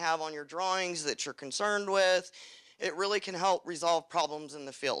things you may have on your drawings that you're concerned with. It really can help resolve problems in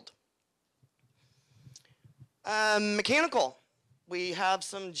the field. Mechanical. We have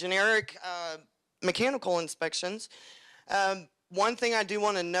some generic mechanical inspections. One thing I do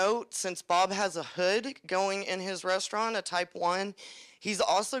want to note, since Bob has a hood going in his restaurant, a type 1, he's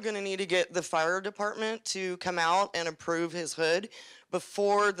also going to need to get the fire department to come out and approve his hood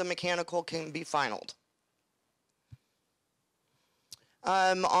before the mechanical can be finalized.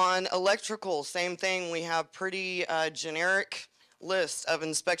 On electrical, same thing. We have pretty generic list of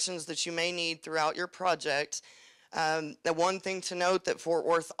inspections that you may need throughout your project. The one thing to note that Fort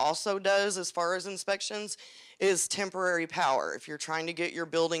Worth also does as far as inspections is temporary power. If you're trying to get your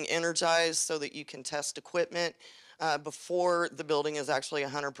building energized so that you can test equipment before the building is actually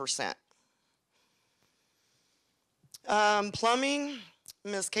 100%. Plumbing,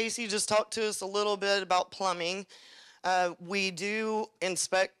 Ms. Casey just talked to us a little bit about plumbing. We do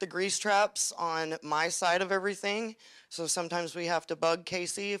inspect the grease traps on my side of everything. So sometimes we have to bug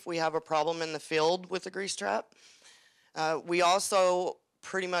Casey if we have a problem in the field with the grease trap. We also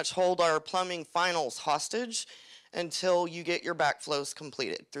pretty much hold our plumbing finals hostage until you get your backflows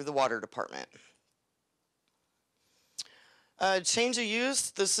completed through the water department. Change of use,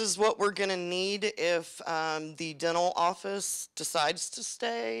 this is what we're gonna need if the dental office decides to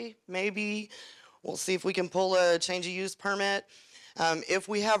stay, maybe. We'll see if we can pull a change of use permit. If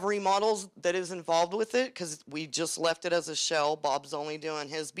we have remodels that is involved with it, because we just left it as a shell, Bob's only doing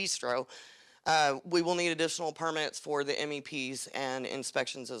his bistro, we will need additional permits for the MEPs and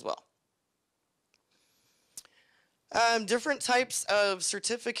inspections as well. Different types of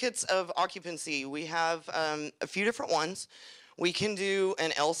certificates of occupancy. We have a few different ones. We can do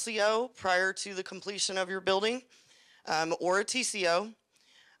an LCO prior to the completion of your building, or a TCO.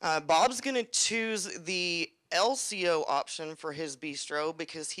 Bob's going to choose the LCO option for his bistro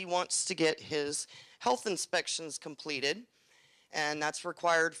because he wants to get his health inspections completed, and that's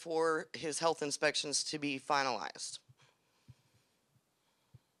required for his health inspections to be finalized.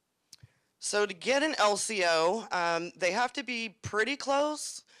 So to get an LCO, they have to be pretty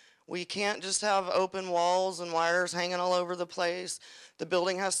close. We can't just have open walls and wires hanging all over the place. The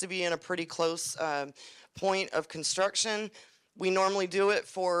building has to be in a pretty close point of construction. We normally do it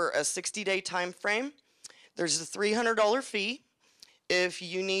for a 60-day time frame. There's a $300 fee. If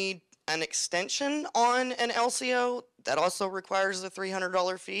you need an extension on an LCO, that also requires a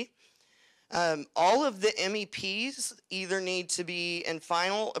 $300 fee. All of the MEPs either need to be in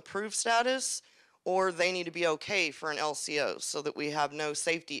final approved status or they need to be okay for an LCO so that we have no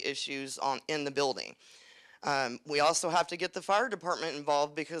safety issues in the building. We also have to get the fire department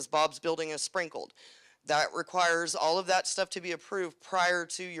involved because Bob's building is sprinkled. That requires all of that stuff to be approved prior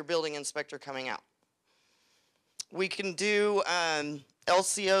to your building inspector coming out. We can do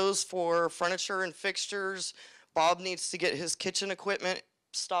LCOs for furniture and fixtures. Bob needs to get his kitchen equipment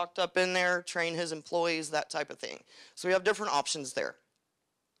stocked up in there, train his employees, that type of thing. So we have different options there.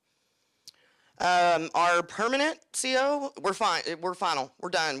 Our permanent CO, we're fine. We're final. We're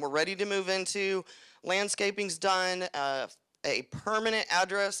done. We're ready to move into. Landscaping's done. A permanent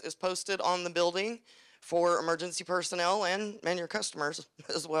address is posted on the building for emergency personnel and your customers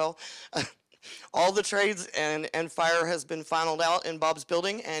as well. All the trades and fire has been finalized out in Bob's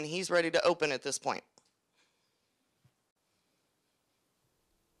building, and he's ready to open at this point.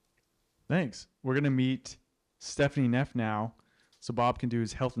 Thanks. We're going to meet Stephanie Neff now so Bob can do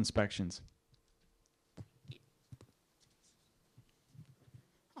his health inspections.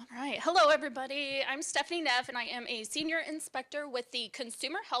 All right. Hello, everybody. I'm Stephanie Neff, and I am a senior inspector with the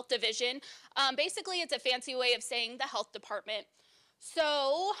Consumer Health Division. Basically, it's a fancy way of saying the health department.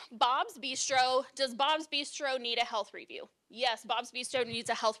 So, Bob's Bistro, does Bob's Bistro need a health review? Yes, Bob's Bistro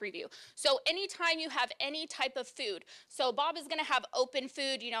needs a health review. So anytime you have any type of food, so Bob is gonna have open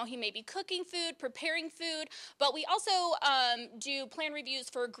food, you know, he may be cooking food, preparing food, but we also do plan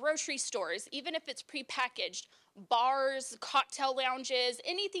reviews for grocery stores, even if it's prepackaged. Bars, cocktail lounges,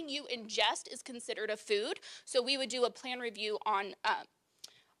 anything you ingest is considered a food. So we would do a plan review on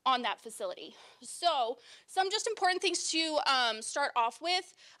that facility. So some just important things to start off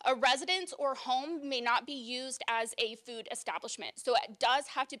with. A residence or home may not be used as a food establishment. So it does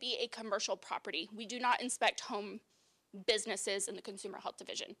have to be a commercial property. We do not inspect home businesses in the Consumer Health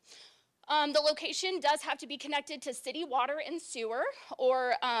Division. The location does have to be connected to city water and sewer,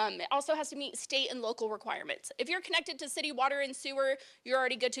 or it also has to meet state and local requirements. If you're connected to city water and sewer, you're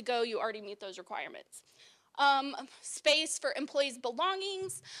already good to go. You already meet those requirements. Space for employees'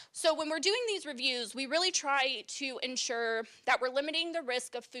 belongings. So when we're doing these reviews, we really try to ensure that we're limiting the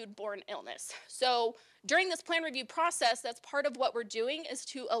risk of foodborne illness. So during this plan review process, that's part of what we're doing is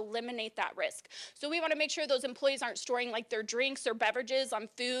to eliminate that risk. So we want to make sure those employees aren't storing like their drinks or beverages on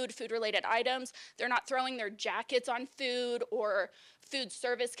food-related items. They're not throwing their jackets on food or food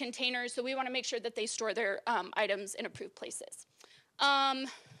service containers. So we want to make sure that they store their items in approved places.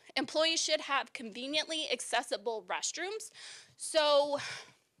 Employees should have conveniently accessible restrooms. So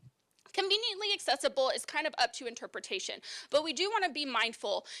conveniently accessible is kind of up to interpretation, but we do want to be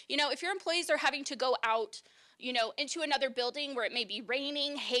mindful. You know, if your employees are having to go out, you know, into another building where it may be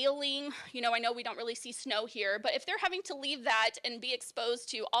raining, hailing, you know, I know we don't really see snow here, but if they're having to leave that and be exposed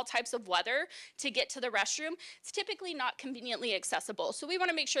to all types of weather to get to the restroom, it's typically not conveniently accessible. So we want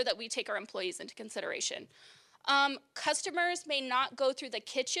to make sure that we take our employees into consideration. Customers may not go through the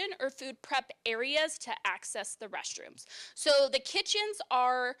kitchen or food prep areas to access the restrooms. So the kitchens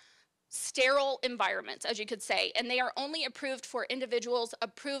are sterile environments, as you could say, and they are only approved for individuals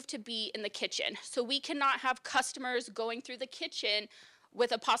approved to be in the kitchen. So we cannot have customers going through the kitchen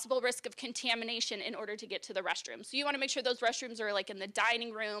with a possible risk of contamination in order to get to the restroom. So you want to make sure those restrooms are like in the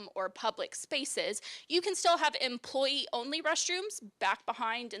dining room or public spaces. You can still have employee-only restrooms back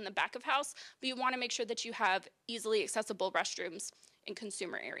behind in the back of house, but you want to make sure that you have easily accessible restrooms in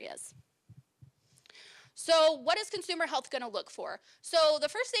consumer areas. So what is consumer health going to look for? So the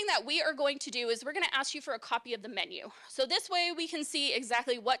first thing that we are going to do is we're going to ask you for a copy of the menu. So this way we can see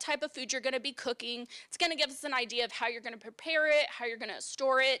exactly what type of food you're going to be cooking. It's going to give us an idea of how you're going to prepare it, how you're going to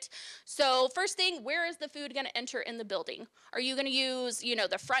store it. So first thing, where is the food going to enter in the building? Are you going to use, you know,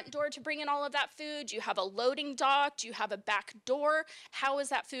 the front door to bring in all of that food? Do you have a loading dock? Do you have a back door? How is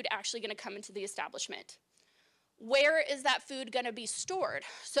that food actually going to come into the establishment? Where is that food going to be stored?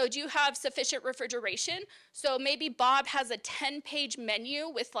 So do you have sufficient refrigeration? So maybe Bob has a 10-page menu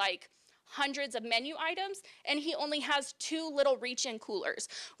with like hundreds of menu items, and he only has 2 little reach-in coolers.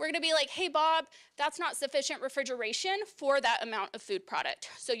 We're going to be like, hey, Bob, that's not sufficient refrigeration for that amount of food product.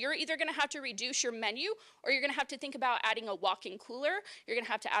 So you're either going to have to reduce your menu, or you're going to have to think about adding a walk-in cooler. You're going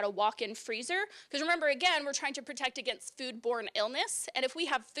to have to add a walk-in freezer. Because remember, again, we're trying to protect against foodborne illness. And if we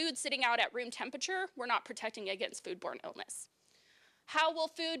have food sitting out at room temperature, we're not protecting against foodborne illness. How will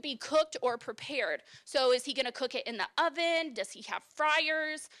food be cooked or prepared? So is he going to cook it in the oven? Does he have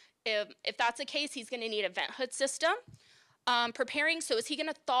fryers? If that's the case, he's going to need a vent hood system. Preparing, so is he going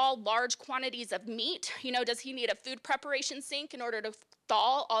to thaw large quantities of meat? You know, does he need a food preparation sink in order to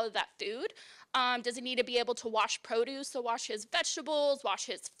thaw all of that food? Does he need to be able to wash produce, so wash his vegetables, wash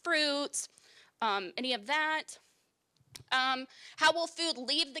his fruits, any of that? How will food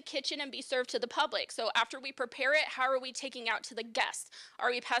leave the kitchen and be served to the public? So after we prepare it, how are we taking out to the guests? Are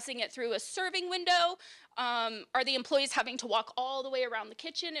we passing it through a serving window? Are the employees having to walk all the way around the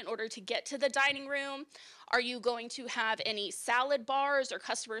kitchen in order to get to the dining room? Are you going to have any salad bars or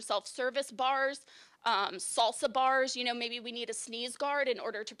customer self-service bars, salsa bars? You know, maybe we need a sneeze guard in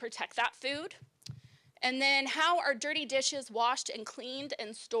order to protect that food. And then how are dirty dishes washed and cleaned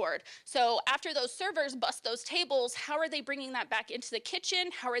and stored? So after those servers bust those tables, how are they bringing that back into the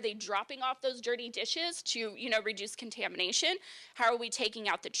kitchen? How are they dropping off those dirty dishes to, you know, reduce contamination? How are we taking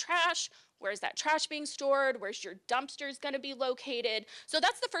out the trash? Where's that trash being stored? Where's your dumpsters going to be located? So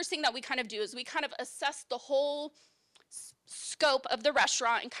that's the first thing that we kind of do is we kind of assess the whole scope of the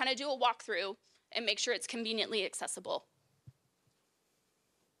restaurant and kind of do a walkthrough and make sure it's conveniently accessible.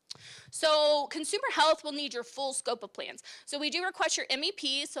 So consumer health will need your full scope of plans. So we do request your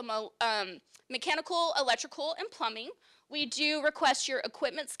MEP, so mechanical, electrical, and plumbing. We do request your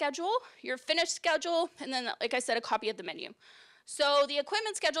equipment schedule, your finished schedule, and then, like I said, a copy of the menu. So the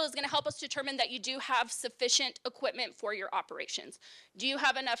equipment schedule is going to help us determine that you do have sufficient equipment for your operations. Do you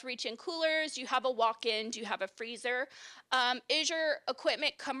have enough reach-in coolers? Do you have a walk-in? Do you have a freezer? Is your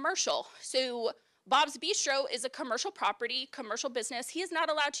equipment commercial? So Bob's Bistro is a commercial property, commercial business. He is not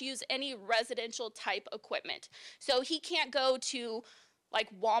allowed to use any residential type equipment. So he can't go to like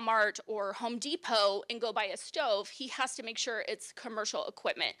Walmart or Home Depot and go buy a stove. He has to make sure it's commercial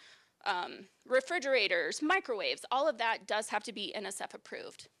equipment. Refrigerators, microwaves, all of that does have to be NSF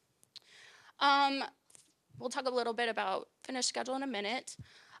approved. We'll talk a little bit about finished schedule in a minute.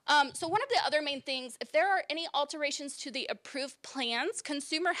 So one of the other main things, if there are any alterations to the approved plans,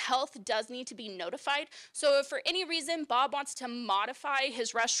 consumer health does need to be notified. So if for any reason Bob wants to modify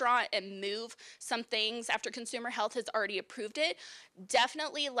his restaurant and move some things after consumer health has already approved it,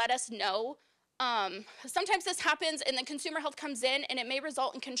 definitely let us know. Sometimes this happens and then consumer health comes in and it may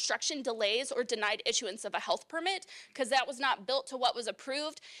result in construction delays or denied issuance of a health permit because that was not built to what was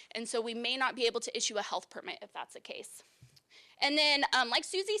approved, and so we may not be able to issue a health permit if that's the case. And then, like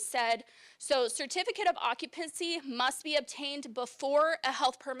Susie said, so certificate of occupancy must be obtained before a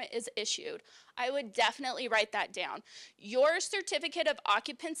health permit is issued. I would definitely write that down. Your certificate of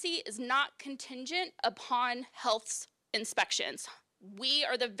occupancy is not contingent upon health's inspections. We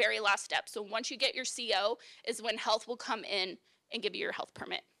are the very last step. So once you get your CO is when health will come in and give you your health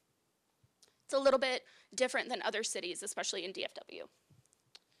permit. It's a little bit different than other cities, especially in DFW.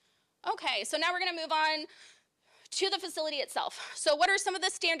 Okay, so now we're gonna move on to the facility itself. So what are some of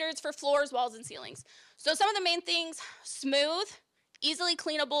the standards for floors, walls, and ceilings? So some of the main things: smooth, easily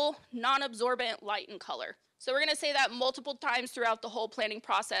cleanable, non-absorbent, light in color. So we're gonna say that multiple times throughout the whole planning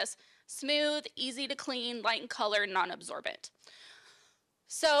process: smooth, easy to clean, light in color, non-absorbent.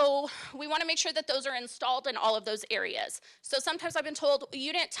 So we wanna make sure that those are installed in all of those areas. So sometimes I've been told,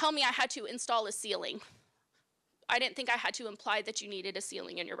 you didn't tell me I had to install a ceiling. I didn't think I had to imply that you needed a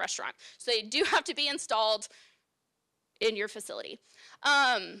ceiling in your restaurant. So they do have to be installed in your facility.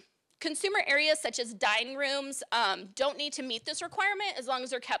 Consumer areas such as dining rooms don't need to meet this requirement as long as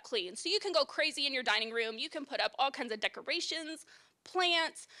they're kept clean. So you can go crazy in your dining room. You can put up all kinds of decorations,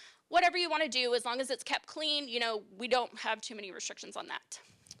 plants, whatever you want to do, as long as it's kept clean. You know, we don't have too many restrictions on that.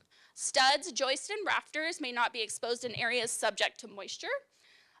 Studs, joists, and rafters may not be exposed in areas subject to moisture.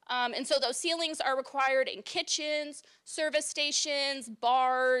 And so those ceilings are required in kitchens, service stations,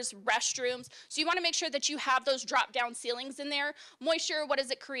 bars, restrooms. So you want to make sure that you have those drop-down ceilings in there. Moisture, what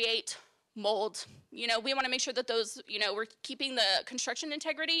does it create? Mold. You know, we want to make sure that those, you know, we're keeping the construction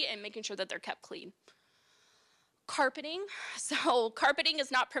integrity and making sure that they're kept clean. Carpeting. So carpeting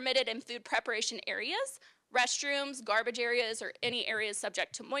is not permitted in food preparation areas, restrooms, garbage areas, or any areas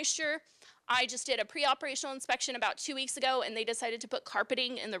subject to moisture. I just did a pre-operational inspection about 2 weeks ago, and they decided to put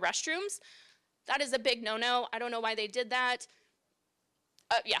carpeting in the restrooms. That is a big no-no. I don't know why they did that.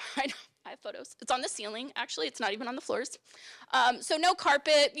 Yeah, I know. I have photos. It's on the ceiling, actually. It's not even on the floors. So no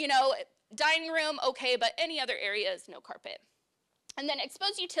carpet, you know, dining room, okay, but any other areas, no carpet. And then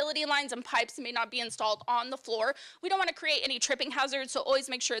exposed utility lines and pipes may not be installed on the floor. We don't want to create any tripping hazards, so always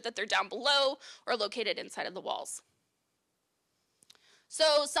make sure that they're down below or located inside of the walls.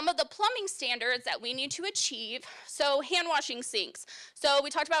 So some of the plumbing standards that we need to achieve, so hand washing sinks. So we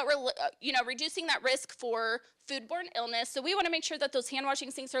talked about you know, reducing that risk for foodborne illness. So we want to make sure that those hand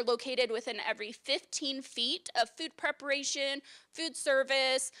washing sinks are located within every 15 feet of food preparation, food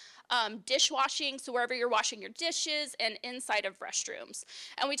service, dishwashing, so wherever you're washing your dishes, and inside of restrooms.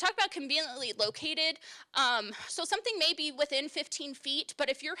 And we talk about conveniently located. So something may be within 15 feet, but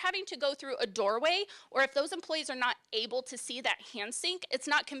if you're having to go through a doorway, or if those employees are not able to see that hand sink, it's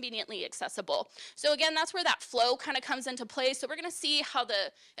not conveniently accessible. So again, that's where that flow kind of comes into play. So we're going to see how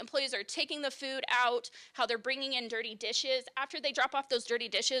the employees are taking the food out, how they're bringing in dirty dishes. After they drop off those dirty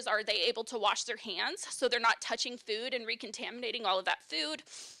dishes, are they able to wash their hands so they're not touching food and recontaminating all of that food?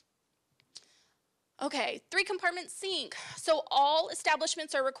 Okay, 3-compartment sink. So all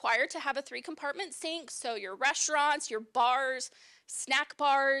establishments are required to have a 3-compartment sink. So your restaurants, your bars, snack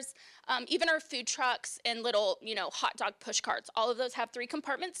bars, even our food trucks and little, you know, hot dog push carts. All of those have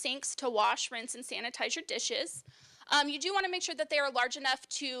 3-compartment sinks to wash, rinse, and sanitize your dishes. You do want to make sure that they are large enough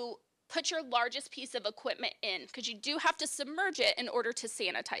to put your largest piece of equipment in, because you do have to submerge it in order to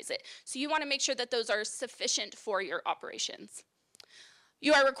sanitize it. So you want to make sure that those are sufficient for your operations.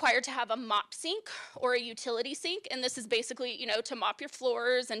 You are required to have a mop sink or a utility sink, and this is basically, you know, to mop your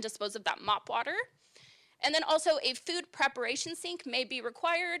floors and dispose of that mop water. And then also a food preparation sink may be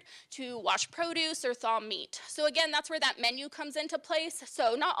required to wash produce or thaw meat. So again, that's where that menu comes into place.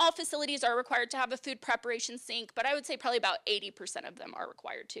 So not all facilities are required to have a food preparation sink, but I would say probably about 80% of them are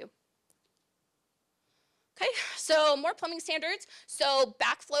required to. Okay, so more plumbing standards. So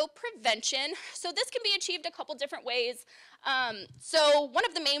backflow prevention. So this can be achieved a couple different ways. So one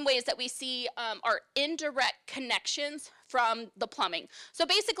of the main ways that we see are indirect connections from the plumbing. So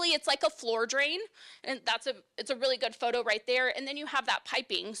basically it's like a floor drain, and it's a really good photo right there. And then you have that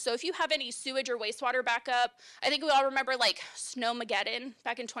piping. So if you have any sewage or wastewater backup, I think we all remember like Snowmageddon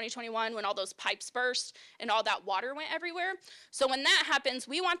back in 2021 when all those pipes burst and all that water went everywhere. So when that happens,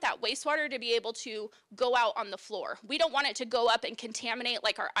 we want that wastewater to be able to go out on the floor. We don't want it to go up and contaminate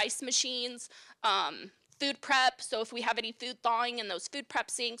like our ice machines, food prep. So if we have any food thawing in those food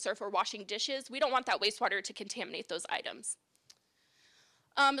prep sinks, or if we're washing dishes, we don't want that wastewater to contaminate those items.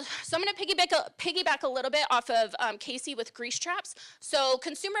 So I'm going to piggyback a little bit off of Casey with grease traps. So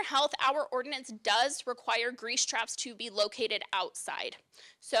consumer health, our ordinance does require grease traps to be located outside.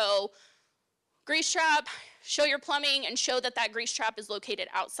 So grease trap, show your plumbing and show that that grease trap is located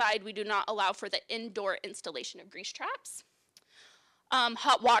outside. We do not allow for the indoor installation of grease traps.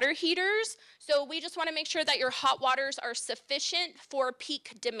 Hot water heaters. So we just want to make sure that your hot waters are sufficient for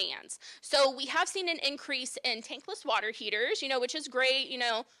peak demands. So we have seen an increase in tankless water heaters, you know, which is great, you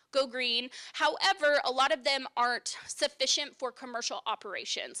know, go green. However, a lot of them aren't sufficient for commercial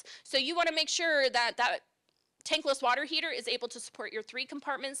operations. So you want to make sure that that tankless water heater is able to support your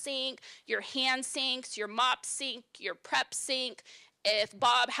 3-compartment sink, your hand sinks, your mop sink, your prep sink. If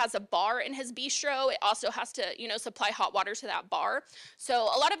Bob has a bar in his bistro, it also has to, you know, supply hot water to that bar. So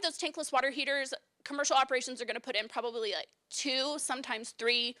a lot of those tankless water heaters, commercial operations are going to put in probably like 2, sometimes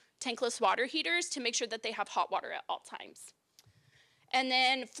 3 tankless water heaters to make sure that they have hot water at all times. And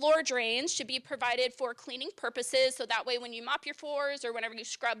then floor drains should be provided for cleaning purposes. So that way when you mop your floors or whenever you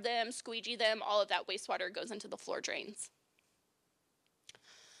scrub them, squeegee them, all of that wastewater goes into the floor drains.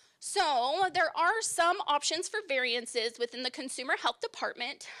 So there are some options for variances within the Consumer Health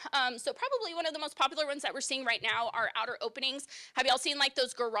Department. So probably one of the most popular ones that we're seeing right now are outer openings. Have y'all seen like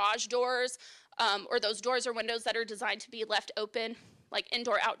those garage doors or those doors or windows that are designed to be left open, like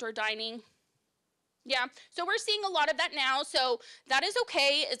indoor, outdoor dining? Yeah, so we're seeing a lot of that now, so that is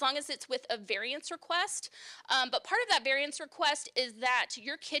okay as long as it's with a variance request. But part of that variance request is that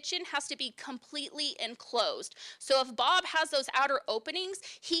your kitchen has to be completely enclosed. So if Bob has those outer openings,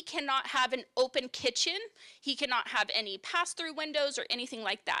 he cannot have an open kitchen. He cannot have any pass-through windows or anything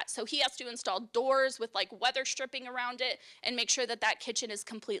like that. So he has to install doors with like weather stripping around it and make sure that that kitchen is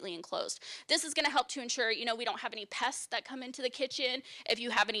completely enclosed. This is going to help to ensure, you know, we don't have any pests that come into the kitchen. If you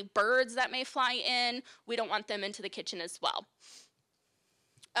have any birds that may fly in, we don't want them into the kitchen as well.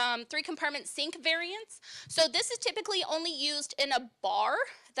 3-compartment sink variance. So this is typically only used in a bar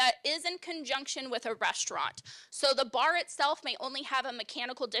that is in conjunction with a restaurant. So the bar itself may only have a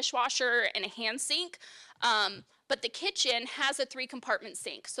mechanical dishwasher and a hand sink, but the kitchen has a 3-compartment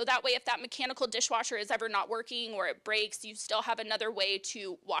sink. So that way, if that mechanical dishwasher is ever not working or it breaks, you still have another way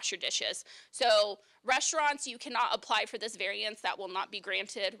to wash your dishes. So restaurants, you cannot apply for this variance. That will not be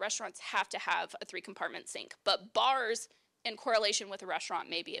granted. Restaurants have to have a 3-compartment sink, but bars in correlation with a restaurant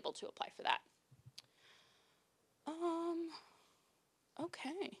may be able to apply for that.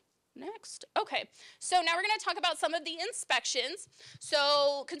 Okay, next. Okay, so now we're going to talk about some of the inspections.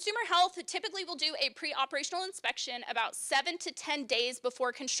 So consumer health typically will do a pre-operational inspection about 7 to 10 days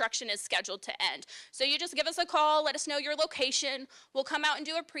before construction is scheduled to end. So you just give us a call, let us know your location. We'll come out and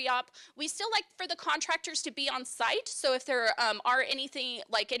do a pre-op. We still like for the contractors to be on site. So if there are anything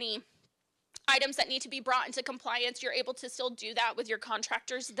like any items that need to be brought into compliance, you're able to still do that with your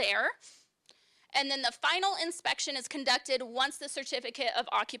contractors there. And then the final inspection is conducted once the certificate of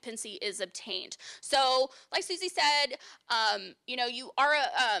occupancy is obtained. So like Susie said, you know, you are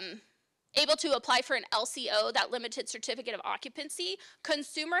able to apply for an LCO, that limited certificate of occupancy.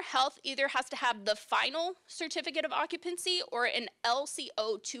 Consumer health either has to have the final certificate of occupancy or an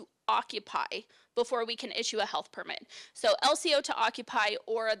LCO to occupy before we can issue a health permit. So LCO to occupy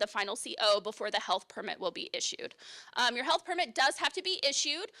or the final CO before the health permit will be issued. Your health permit does have to be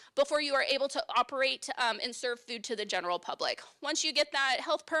issued before you are able to operate and serve food to the general public. Once you get that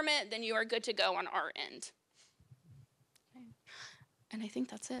health permit, then you are good to go on our end. Okay. And I think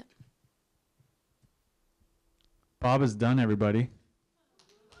that's it. Bob is done, everybody.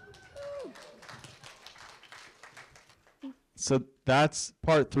 So that's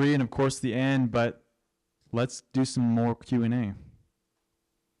part 3 and of course the end, but let's do some more Q&A.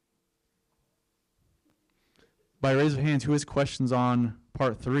 By raise of hands, who has questions on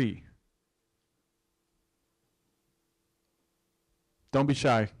part 3? Don't be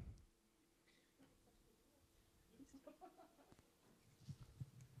shy.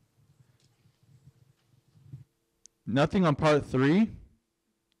 Nothing on part 3?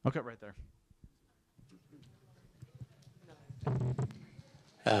 Okay, right there.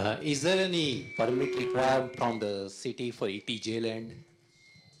 Is there any permit required from the city for ETJ land?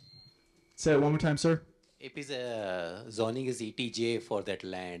 Say it one more time, sir. If is zoning is ETJ for that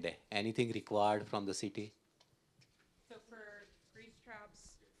land, anything required from the city? So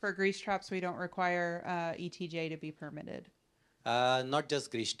for grease traps, we don't require ETJ to be permitted. Not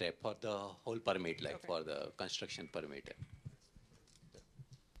just grease trap, for the whole permit, like for the construction permit.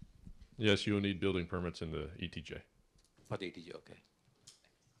 Yes, you will need building permits in the ETJ. For the ETJ, okay.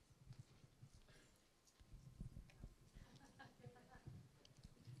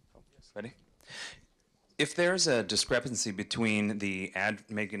 Ready? If there's a discrepancy between the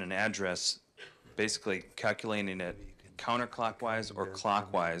making an address, basically calculating it counterclockwise or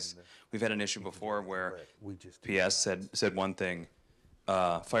clockwise, we've had an issue before where PS said one thing,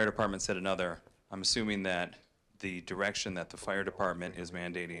 fire department said another. I'm assuming that the direction that the fire department is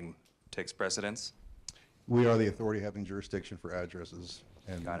mandating takes precedence. We are the authority having jurisdiction for addresses,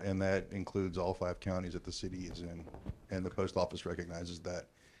 and that includes all 5 counties that the city is in, and the post office recognizes that.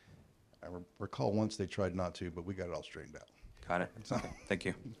 I recall once they tried not to, but we got it all straightened out. Got it. Okay. Thank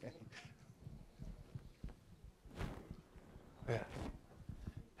you. Yeah.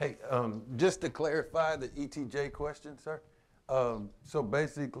 Hey, just to clarify the ETJ question, sir. So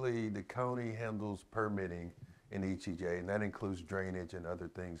basically, the county handles permitting in ETJ, and that includes drainage and other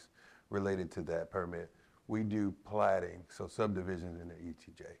things related to that permit. We do platting, so subdivisions in the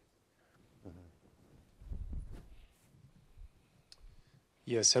ETJ.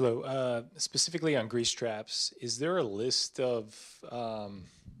 Yes, hello. Specifically on grease traps, is there a list of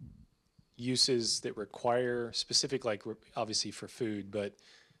uses that require specific, like obviously for food, but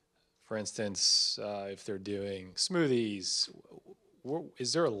for instance, if they're doing smoothies,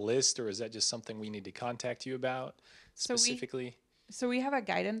 is there a list or is that just something we need to contact you about specifically? So we have a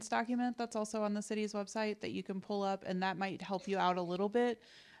guidance document that's also on the city's website that you can pull up, and that might help you out a little bit.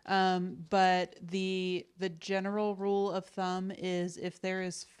 But the general rule of thumb is if there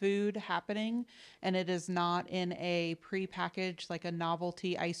is food happening and it is not in a prepackaged, like a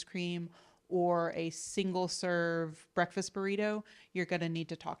novelty ice cream or a single serve breakfast burrito, you're going to need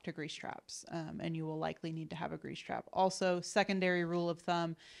to talk to grease traps, and you will likely need to have a grease trap. Also, secondary rule of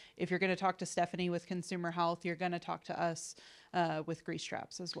thumb, if you're going to talk to Stephanie with consumer health, you're going to talk to us with grease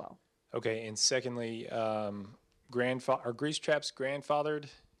traps as well. Okay, and secondly, are grease traps grandfathered?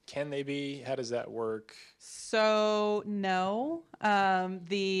 Can they be? How does that work? So no,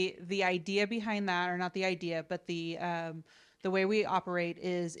 the idea behind that, or not the idea, but the way we operate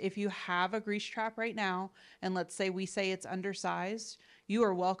is if you have a grease trap right now, and let's say we say it's undersized, you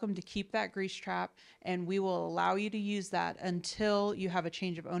are welcome to keep that grease trap, and we will allow you to use that until you have a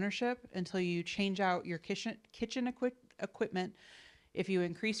change of ownership, until you change out your kitchen equipment, if you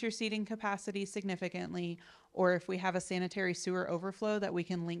increase your seating capacity significantly, or if we have a sanitary sewer overflow that we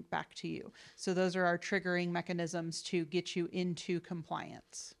can link back to you. So those are our triggering mechanisms to get you into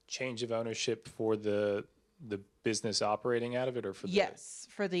compliance. Change of ownership for the business operating out of it, or for the... Yes,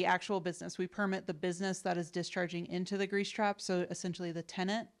 for the actual business. We permit the business that is discharging into the grease trap, so essentially the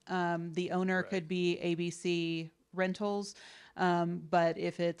tenant. The owner could be ABC Rentals, but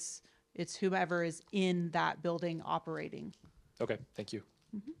if it's whomever is in that building operating. Okay, thank you.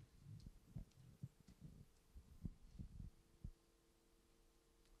 Mm-hmm.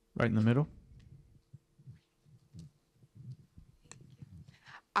 Right in the middle.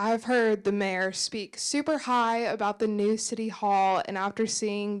 I've heard the mayor speak super high about the new city hall, and after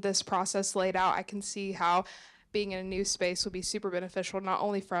seeing this process laid out, I can see how being in a new space would be super beneficial, not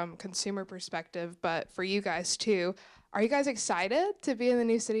only from consumer perspective, but for you guys too. Are you guys excited to be in the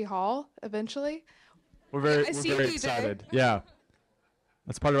new city hall eventually? We're very DJ. excited. Yeah.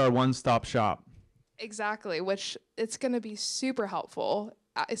 That's part of our one-stop shop. Exactly, which it's going to be super helpful,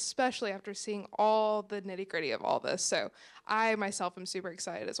 especially after seeing all the nitty-gritty of all this. So I myself am super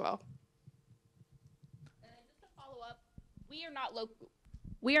excited as well. And then just to follow up, we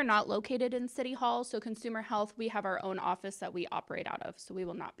are not located in City Hall, so Consumer Health, we have our own office that we operate out of, so we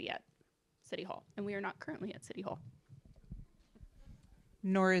will not be at City Hall, and we are not currently at City Hall.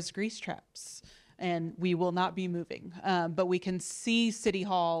 Nor is grease traps, and we will not be moving. But we can see City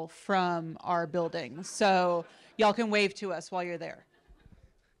Hall from our building, so y'all can wave to us while you're there.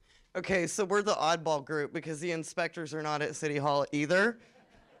 Okay, so we're the oddball group because the inspectors are not at City Hall either.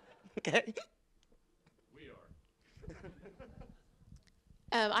 Okay. We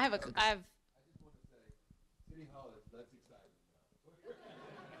are. I have City Hall is less exciting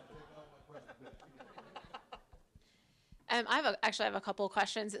now. actually have a couple of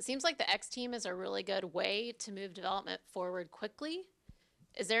questions. It seems like the X team is a really good way to move development forward quickly.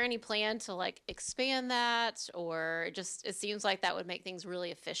 Is there any plan to like expand that, or just it seems like that would make things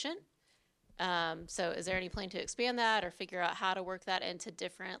really efficient? So is there any plan to expand that or figure out how to work that into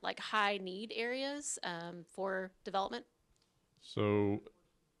different like high need areas for development? So,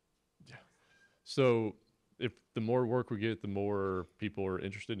 yeah. So if the more work we get, the more people are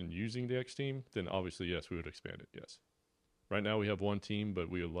interested in using the X team, then obviously, yes, we would expand it, yes. Right now we have one team, but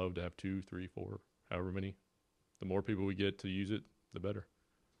we would love to have 2, 3, 4, however many. The more people we get to use it, the better.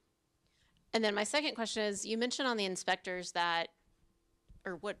 And then my second question is, you mentioned on the inspectors that,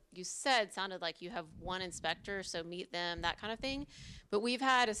 or what you said sounded like you have one inspector, so meet them, that kind of thing. But we've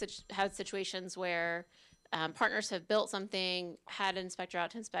had had situations where partners have built something, had an inspector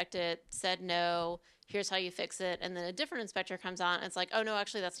out to inspect it, said no, here's how you fix it, and then a different inspector comes out and it's like, oh no,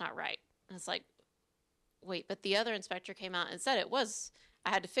 actually that's not right. And it's like, wait, but the other inspector came out and said it was,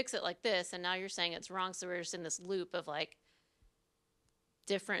 I had to fix it like this, and now you're saying it's wrong, so we're just in this loop of like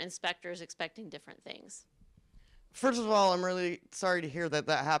different inspectors expecting different things. First of all, I'm really sorry to hear that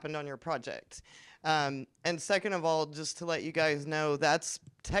that happened on your project. And second of all, just to let you guys know, that's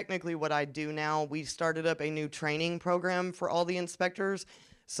technically what I do now. We started up a new training program for all the inspectors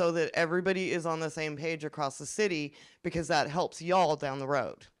so that everybody is on the same page across the city, because that helps y'all down the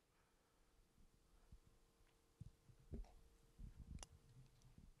road.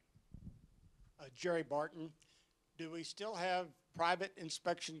 Jerry Barton, do we still have private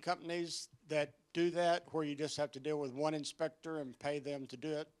inspection companies that do that, where you just have to deal with one inspector and pay them to do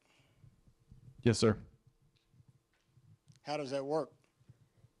it? Yes, sir. How does that work?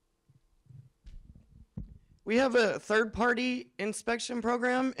 We have a third-party inspection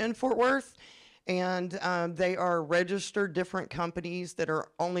program in Fort Worth, and they are registered different companies that are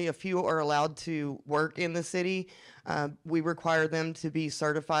only a few are allowed to work in the city. We require them to be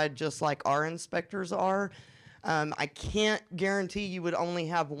certified just like our inspectors are. I can't guarantee you would only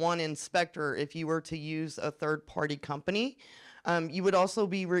have one inspector if you were to use a third-party company, You would also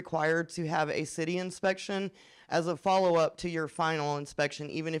be required to have a city inspection as a follow-up to your final inspection,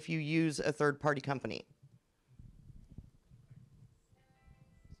 even if you use a third-party company.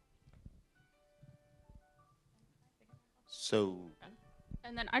 So,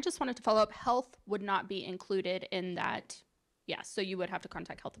 And then I just wanted to follow up, health would not be included in that. Yeah, so you would have to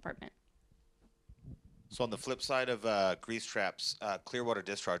contact health department. so on the flip side of grease traps, clear water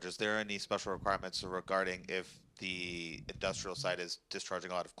discharge, is there any special requirements regarding if the industrial site is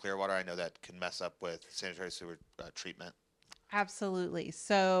discharging a lot of clear water? I know that can mess up with sanitary sewer treatment. Absolutely.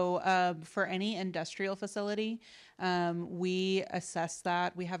 So for any industrial facility, we assess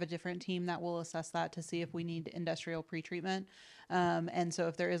that. We have a different team that will assess that to see if we need industrial pretreatment. And so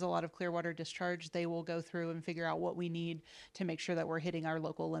if there is a lot of clear water discharge, they will go through and figure out what we need to make sure that we're hitting our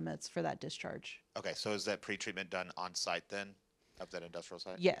local limits for that discharge. Okay, so is that pretreatment done on site then of that industrial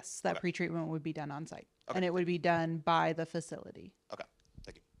site? Yes, that Okay. pretreatment would be done on site. Okay. And it would be done by the facility. Okay,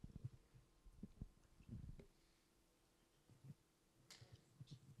 thank you.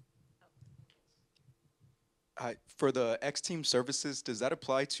 Hi, for the X-Team services, does that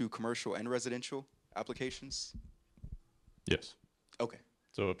apply to commercial and residential applications? Yes. Okay.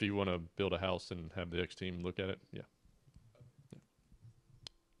 So if you want to build a house and have the X team look at it, yeah.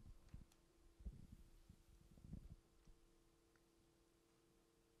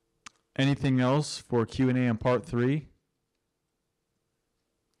 Anything else for Q&A on part 3?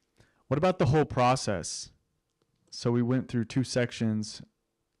 What about the whole process? So we went through 2 sections.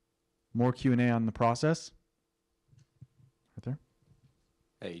 More Q&A on the process? Right there.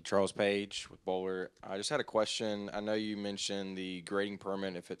 Hey, Charles Page with Bowler. I just had a question. I know you mentioned the grading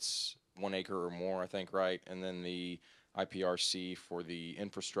permit if it's 1 acre or more, I think, right? And then the IPRC for the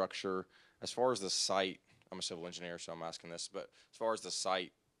infrastructure. As far as the site, I'm a civil engineer, so I'm asking this, but as far as the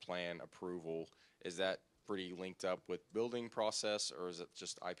site plan approval, is that pretty linked up with building process, or is it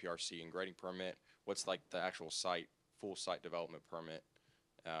just IPRC and grading permit? What's like the actual site, full site development permit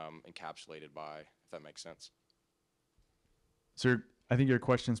encapsulated by, if that makes sense? So I think your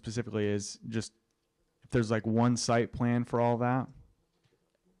question specifically is just if there's like one site plan for all that.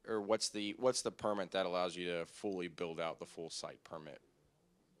 Or what's the permit that allows you to fully build out the full site permit?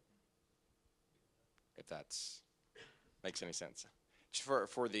 If that's makes any sense. Just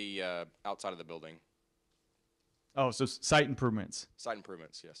for the outside of the building. Oh, so site improvements. Site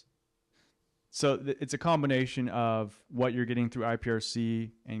improvements, yes. So it's a combination of what you're getting through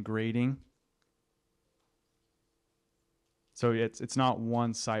IPRC and grading. So it's not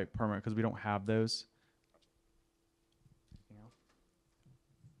one site permit because we don't have those.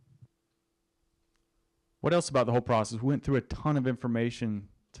 What else about the whole process? We went through a ton of information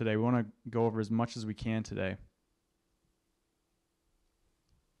today. We want to go over as much as we can today.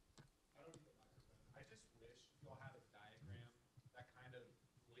 I just wish y'all had a diagram that kind of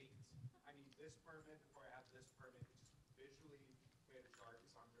linked. I need this permit before I have this permit. Just visually made a chart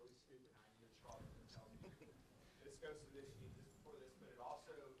because I'm really stupid. I need a chart to tell me this goes to this, you need this before this, but it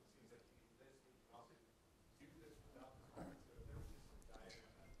also seems like you need this, but you can also do this without this permit. So if there was just a diagram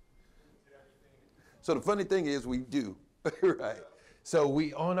that did everything. So the funny thing is we do, right? So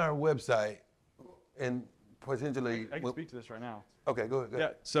we on our website and potentially. I can speak to this right now. Okay, go ahead. Yeah,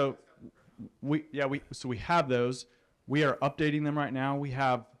 so we have those. We are updating them right now. We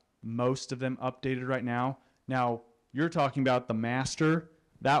have most of them updated right now. Now, you're talking about the master.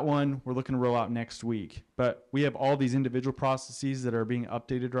 That one we're looking to roll out next week. But we have all these individual processes that are being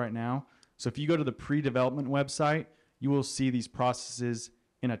updated right now. So if you go to the pre-development website, you will see these processes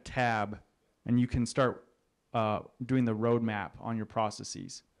in a tab, and you can start doing the roadmap on your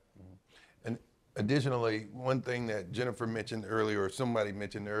processes. And additionally, one thing that Jennifer mentioned earlier, or somebody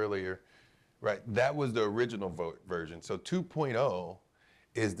mentioned earlier, right, that was the original version. So 2.0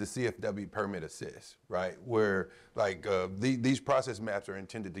 is the CFW permit assist, right, where like these process maps are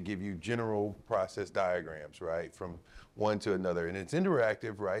intended to give you general process diagrams, right, from one to another. And it's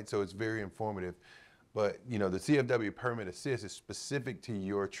interactive, right, so it's very informative. But, you know, the CFW permit assist is specific to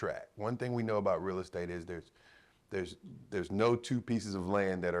your tract. One thing we know about real estate is there's no 2 pieces of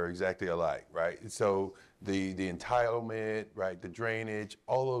land that are exactly alike, right? So the entitlement, right, the drainage,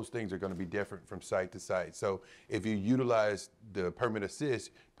 all those things are going to be different from site to site. So if you utilize the permit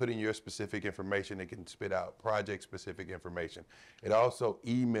assist, put in your specific information, it can spit out project-specific information. It also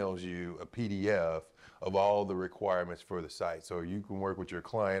emails you a PDF of all the requirements for the site, so you can work with your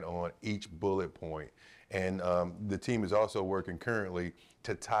client on each bullet point. And the team is also working currently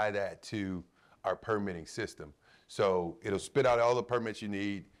to tie that to our permitting system. So it'll spit out all the permits you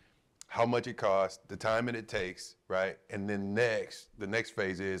need, how much it costs, the time it takes, right? And then the next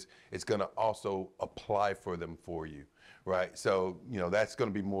phase is it's gonna also apply for them for you, right? So, you know, that's going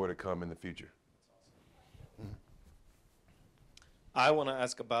to be more to come in the future. I want to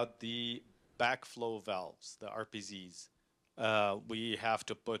ask about the backflow valves, the RPZs. We have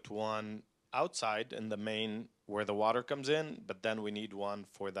to put one outside in the main where the water comes in, but then we need one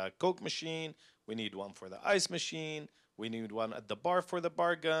for the Coke machine, we need one for the ice machine, we need one at the bar for the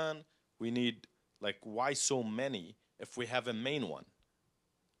bar gun. We need, like, why so many if we have a main one?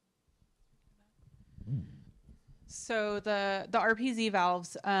 So the RPZ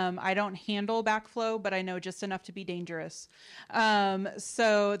valves, I don't handle backflow, but I know just enough to be dangerous.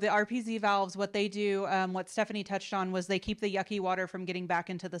 So the RPZ valves, what they do, what Stephanie touched on, was they keep the yucky water from getting back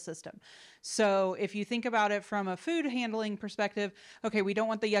into the system. So if you think about it from a food handling perspective, okay, we don't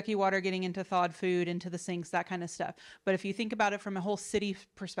want the yucky water getting into thawed food, into the sinks, that kind of stuff. But if you think about it from a whole city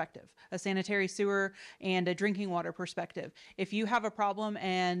perspective, a sanitary sewer and a drinking water perspective, if you have a problem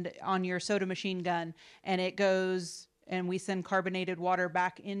and on your soda machine gun and it goes and we send carbonated water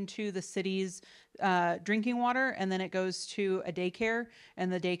back into the city's drinking water, and then it goes to a daycare,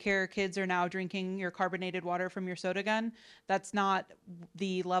 and the daycare kids are now drinking your carbonated water from your soda gun, that's not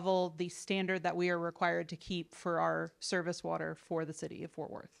the level, the standard that we are required to keep for our service water for the city of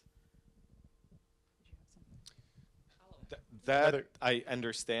Fort Worth. That I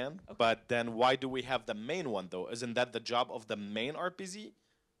understand, but then why do we have the main one though? Isn't that the job of the main RPZ?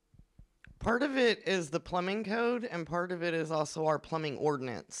 Part of it is the plumbing code, and part of it is also our plumbing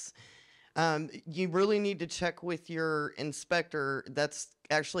ordinance. You really need to check with your inspector. That's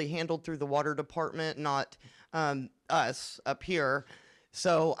actually handled through the water department, not us up here.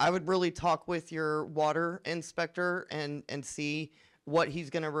 So I would really talk with your water inspector and see what he's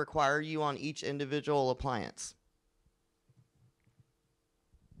going to require you on each individual appliance.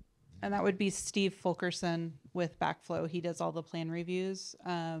 And that would be Steve Fulkerson with Backflow. He does all the plan reviews.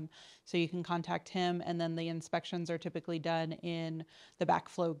 So you can contact him, and then the inspections are typically done in the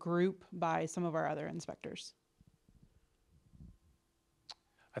Backflow group by some of our other inspectors.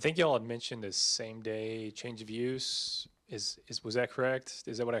 I think y'all had mentioned this same day change of use. Was that correct?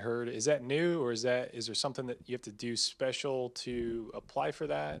 Is that what I heard? Is that new, or is there something that you have to do special to apply for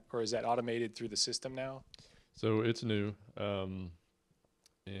that, or is that automated through the system now? So it's new.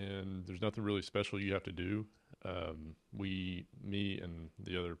 And there's nothing really special you have to do. Me and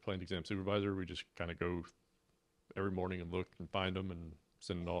the other plant exam supervisor, we just kind of go every morning and look and find them and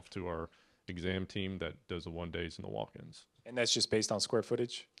send it off to our exam team that does the 1 days and the walk-ins. And that's just based on square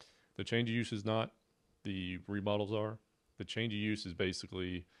footage? The change of use is not. The remodels are. The change of use is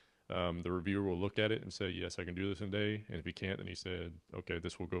basically the reviewer will look at it and say, yes, I can do this in a day. And if he can't, then he said, okay,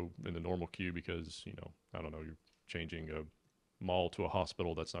 this will go in the normal queue because, you know, I don't know, you're changing a mall to a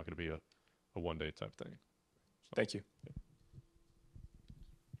hospital. That's not going to be a 1 day type thing. So, thank you. Yeah.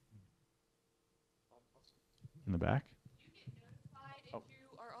 In the back?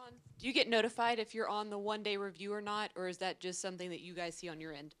 Do you get notified if you're on the 1 day review or not, or is that just something that you guys see on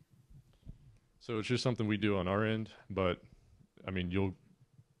your end? So it's just something we do on our end, but I mean,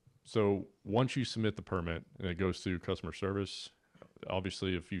 so once you submit the permit and it goes through customer service,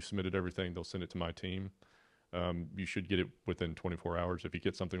 obviously if you submitted everything, they'll send it to my team. You should get it within 24 hours. If you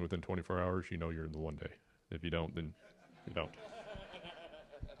get something within 24 hours, you know you're in the 1 day. If you don't, then you don't.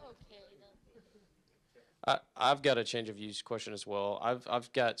 I've got a change of use question as well.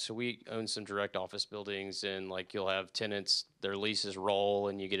 So we own some direct office buildings, and like you'll have tenants, their leases roll,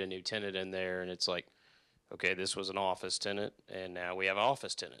 and you get a new tenant in there, and it's like, okay, this was an office tenant, and now we have an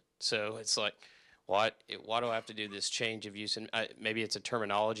office tenant. So it's like, why do I have to do this change of use? And maybe it's a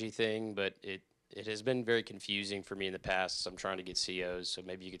terminology thing, but it has been very confusing for me in the past. So I'm trying to get COs, so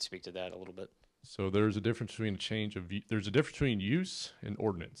maybe you could speak to that a little bit. So there's a difference between there's a difference between use and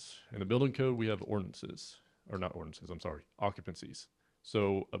ordinance. In the building code, we have occupancies.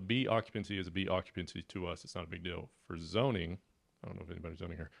 So a B occupancy is a B occupancy to us. It's not a big deal. For zoning, I don't know if anybody's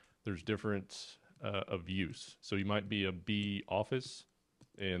zoning here, there's different of use. So you might be a B office,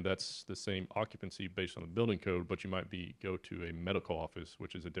 and that's the same occupancy based on the building code, but you might go to a medical office,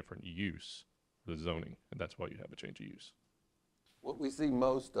 which is a different use, the zoning, and that's why you have a change of use. What we see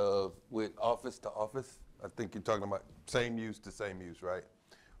most of with office to office, I think you're talking about same use to same use, right?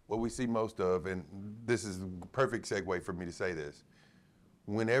 What we see most of, and this is a perfect segue for me to say this,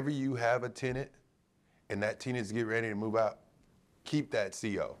 whenever you have a tenant and that tenant's getting ready to move out, keep that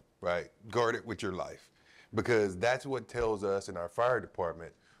CO, right? Guard it with your life, because that's what tells us in our fire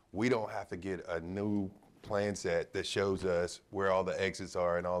department, we don't have to get a new plan set that shows us where all the exits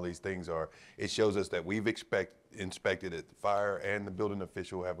are and all these things are. It shows us that we've inspected it, the fire and the building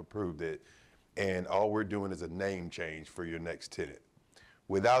official have approved it, and all we're doing is a name change for your next tenant.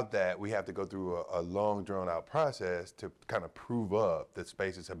 Without that, we have to go through a long, drawn-out process to kind of prove up that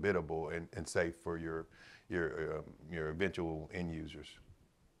space is habitable and safe for your eventual end users.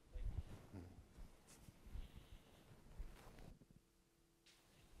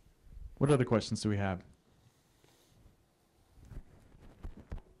 What other questions do we have?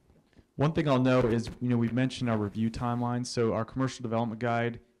 One thing I'll note is, we've mentioned our review timelines. So our commercial development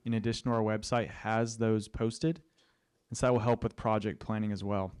guide, in addition to our website, has those posted. And so that will help with project planning as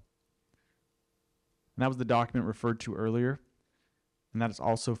well. And that was the document referred to earlier. And that is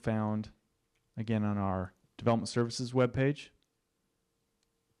also found, again, on our development services webpage.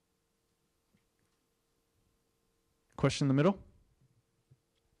 Question in the middle?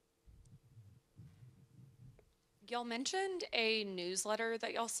 Y'all mentioned a newsletter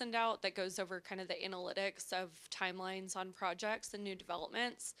that y'all send out that goes over kind of the analytics of timelines on projects and new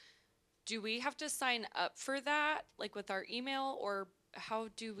developments. Do we have to sign up for that, like with our email, or how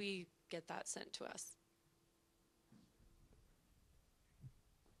do we get that sent to us?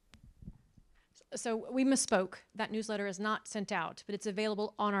 So we misspoke. That newsletter is not sent out, but it's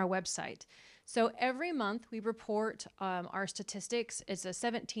available on our website. So every month we report our statistics. It's a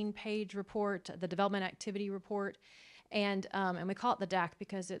 17-page report, the development activity report, and we call it the DAC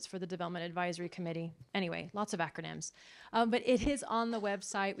because it's for the Development Advisory Committee. Anyway, lots of acronyms. But it is on the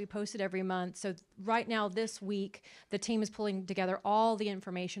website. We post it every month. So right now, this week, the team is pulling together all the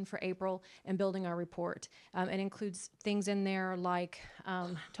information for April and building our report. It includes things in there like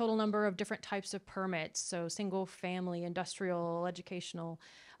total number of different types of permits, so single family, industrial, educational.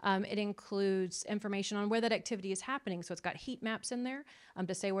 It includes information on where that activity is happening. So it's got heat maps in there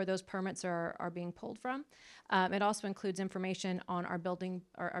to say where those permits are being pulled from. It also includes information on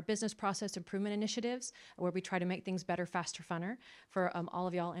our business process improvement initiatives, where we try to make things better, faster, funner for all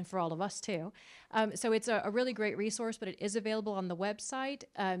of y'all and for all of us too. So it's a really great resource, but it is available on the website.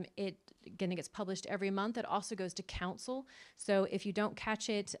 It gets published every month. It also goes to council. So if you don't catch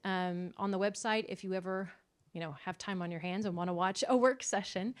it on the website, if you ever have time on your hands and want to watch a work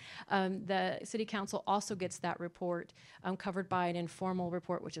session, the city council also gets that report covered by an informal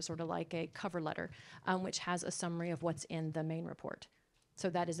report, which is sort of like a cover letter, which has a summary of what's in the main report. So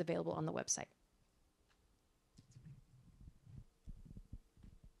that is available on the website.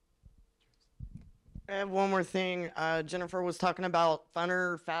 I have one more thing. Jennifer was talking about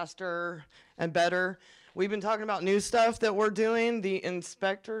funner, faster, and better. We've been talking about new stuff that we're doing. The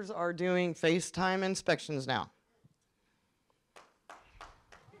inspectors are doing FaceTime inspections now.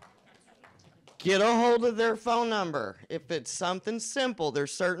 Get a hold of their phone number. If it's something simple,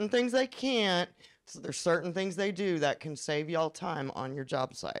 there's certain things they can't, so there's certain things they do that can save y'all time on your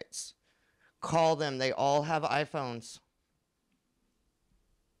job sites. Call them. They all have iPhones.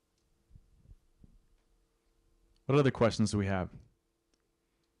 What other questions do we have?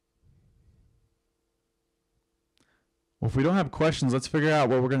 Well, if we don't have questions, let's figure out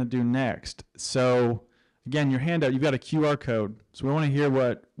what we're going to do next. So, again, your handout, you've got a QR code. So we want to hear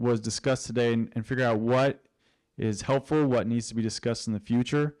what was discussed today and figure out what is helpful, what needs to be discussed in the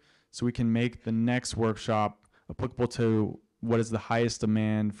future, so we can make the next workshop applicable to what is the highest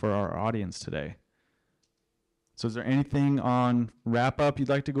demand for our audience today. So is there anything on wrap-up you'd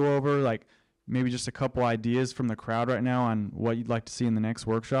like to go over, like maybe just a couple ideas from the crowd right now on what you'd like to see in the next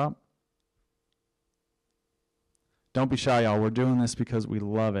workshop? Don't be shy, y'all. We're doing this because we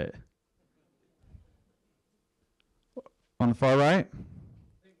love it. On the far right?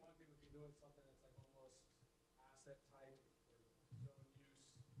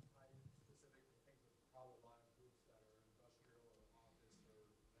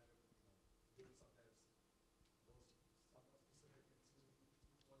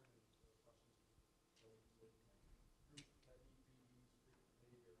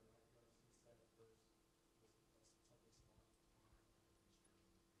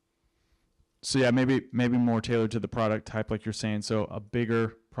 So yeah, maybe more tailored to the product type, like you're saying. So a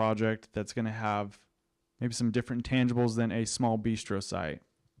bigger project that's going to have maybe some different intangibles than a small bistro site.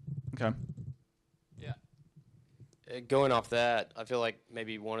 Okay. Yeah. Going off that, I feel like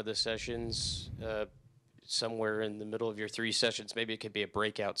maybe one of the sessions, somewhere in the middle of your 3 sessions, maybe it could be a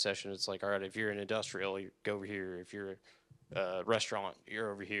breakout session. It's like, all right, if you're an industrial, you go over here. If you're a restaurant,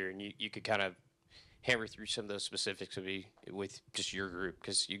 you're over here, and you could kind of hammer through some of those specifics with just your group,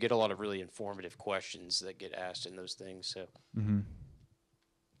 because you get a lot of really informative questions that get asked in those things. So. Mm-hmm.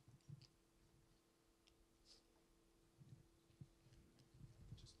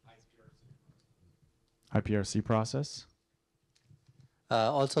 IPRC process.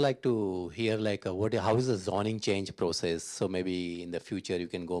 Also like to hear like how is the zoning change process? So maybe in the future you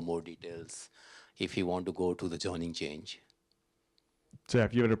can go more details if you want to go to the zoning change. So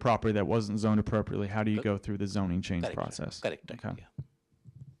if you had a property that wasn't zoned appropriately, how do you go through the zoning change Correct, process? correct, Okay. yeah.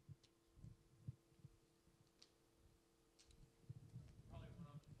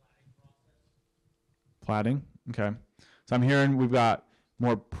 Platting. Okay. So I'm hearing we've got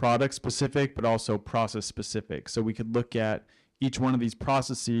more product specific, but also process specific. So we could look at each one of these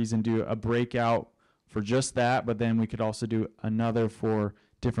processes and do a breakout for just that, but then we could also do another for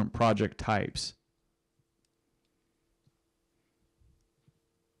different project types.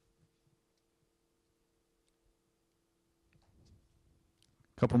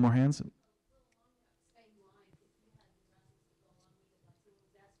 Couple more hands.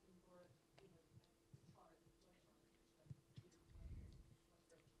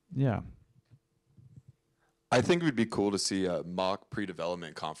 Yeah. I think it would be cool to see a mock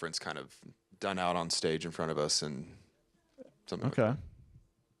pre-development conference kind of done out on stage in front of us and something like Okay.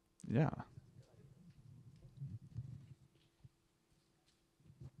 Yeah.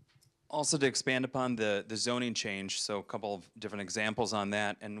 Also, to expand upon the zoning change, so a couple of different examples on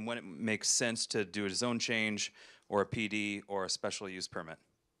that, and when it makes sense to do a zone change or a PD or a special use permit.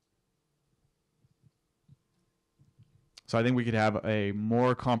 So I think we could have a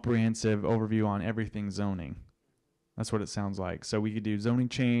more comprehensive overview on everything zoning. That's what it sounds like. So we could do zoning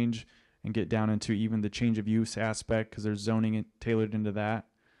change and get down into even the change of use aspect because there's zoning tailored into that.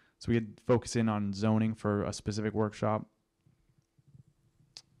 So we could focus in on zoning for a specific workshop.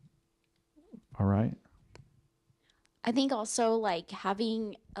 All right. I think also like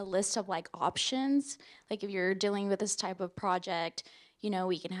having a list of like options, like if you're dealing with this type of project, you know,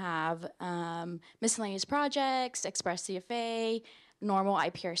 we can have miscellaneous projects, express CFA, normal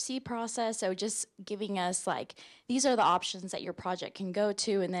IPRC process. So just giving us like, these are the options that your project can go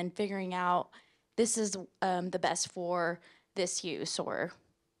to, and then figuring out this is the best for this use or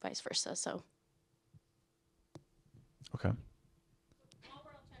vice versa. So. Okay.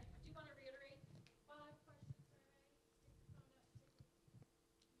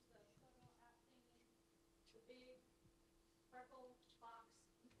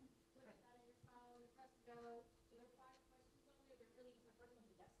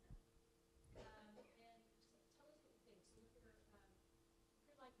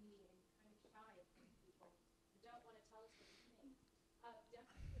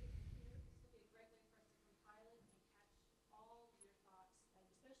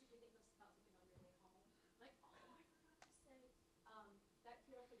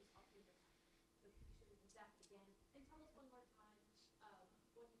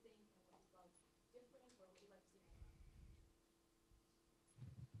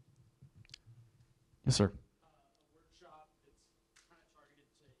 Yes, sir.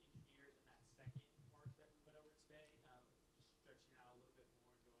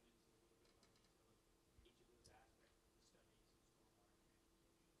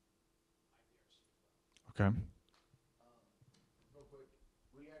 Okay. Real quick,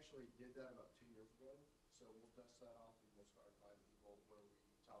 we actually did that about 2 years ago, so we'll dust that off and we'll start inviting people where we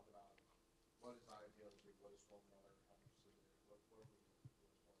talk about what is IPRC, what is stormwater, how much is it, what are we doing,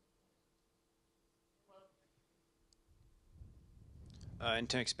 And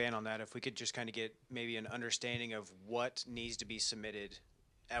to expand on that, if we could just kind of get maybe an understanding of what needs to be submitted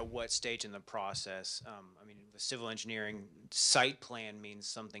at what stage in the process. I mean, with civil engineering, site plan means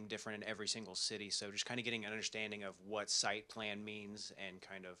something different in every single city. So just kind of getting an understanding of what site plan means and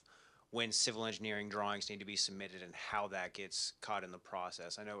kind of when civil engineering drawings need to be submitted and how that gets caught in the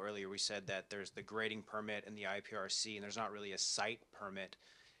process. I know earlier we said that there's the grading permit and the IPRC, and there's not really a site permit.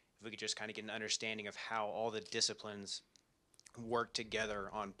 If we could just kind of get an understanding of how all the disciplines work together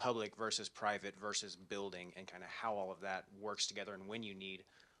on public versus private versus building, and kind of how all of that works together, and when you need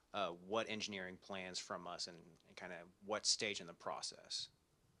what engineering plans from us, and kind of what stage in the process.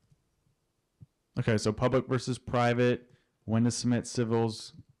 Okay, so public versus private, when to submit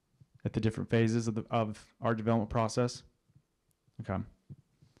civils at the different phases of our development process. Okay.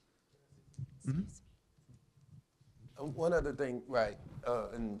 One other thing, right,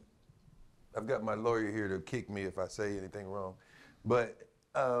 and I've got my lawyer here to kick me if I say anything wrong, but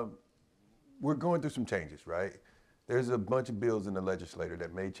we're going through some changes, right? There's a bunch of bills in the legislature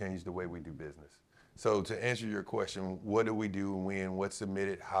that may change the way we do business. So to answer your question, what do we do and when, what's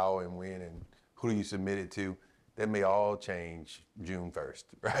submitted, how and when, and who do you submit it to? That may all change June 1st,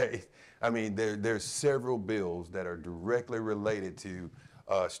 right? I mean, there's several bills that are directly related to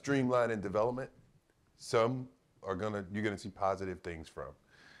streamlining development. Some are you're gonna see positive things from.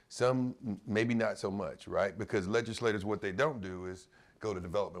 Some maybe not so much, right? Because legislators, what they don't do is go to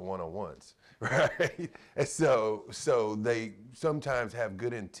development one-on-ones, right? And so they sometimes have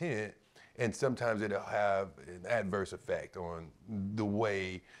good intent and sometimes it'll have an adverse effect on the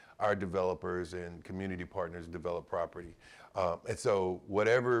way our developers and community partners develop property. And so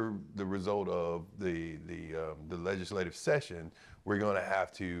whatever the result of the legislative session, we're going to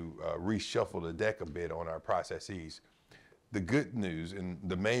have to reshuffle the deck a bit on our processes. The good news, and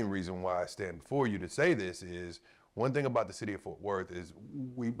the main reason why I stand before you to say this, is one thing about the city of Fort Worth is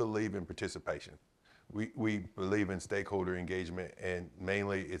we believe in participation. We believe in stakeholder engagement, and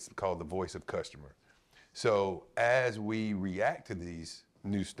mainly it's called the voice of customer. So as we react to these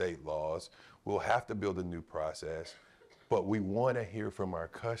new state laws, we'll have to build a new process, but we want to hear from our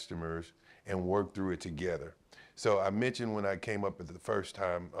customers and work through it together. So I mentioned when I came up at the first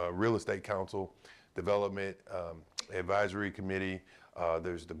time, Real Estate Council, Development Advisory Committee,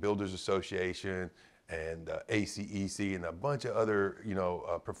 there's the Builders Association, and ACEC, and a bunch of other,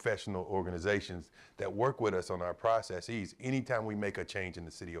 professional organizations that work with us on our processes anytime we make a change in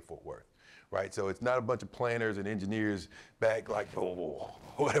the city of Fort Worth, right? So it's not a bunch of planners and engineers back like, oh,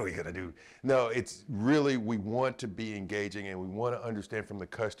 what are we gonna do? No, it's really, we want to be engaging, and we want to understand from the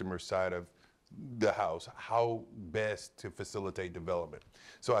customer side of the house how best to facilitate development.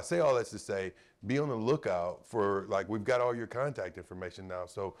 So I say all this to say, be on the lookout for, like, we've got all your contact information now.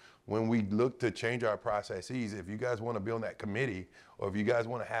 So when we look to change our processes, if you guys want to be on that committee, or if you guys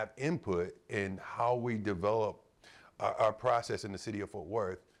want to have input in how we develop our process in the city of Fort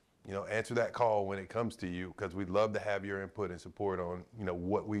Worth, answer that call when it comes to you, because we'd love to have your input and support on,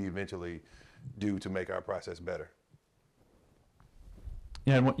 what we eventually do to make our process better.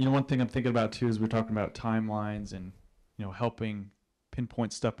 Yeah, and one thing I'm thinking about too is we're talking about timelines and helping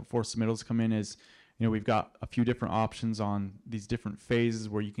pinpoint stuff before submittals come in. Is we've got a few different options on these different phases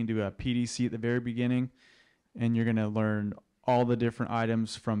where you can do a PDC at the very beginning, and you're going to learn all the different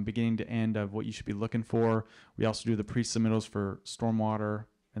items from beginning to end of what you should be looking for. We also do the pre-submittals for stormwater,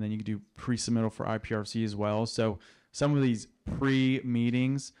 and then you can do pre-submittal for IPRC as well. So some of these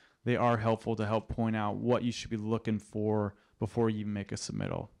pre-meetings, they are helpful to help point out what you should be looking for before you even make a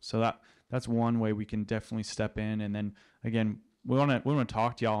submittal. So that's one way we can definitely step in. And then again, we want to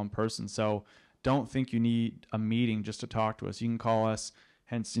talk to y'all in person. So don't think you need a meeting just to talk to us. You can call us.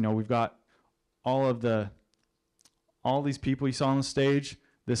 Hence, we've got all these people you saw on the stage.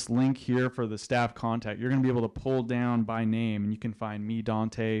 This link here for the staff contact, you're going to be able to pull down by name, and you can find me,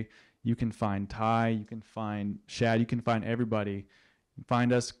 Dante. You can find Ty. You can find Shad. You can find everybody.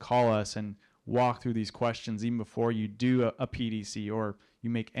 Find us, call us, and walk through these questions even before you do a PDC or you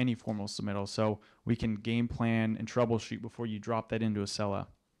make any formal submittal, so we can game plan and troubleshoot before you drop that into a CELA.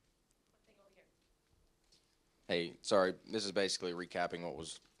 Hey, sorry, this is basically recapping what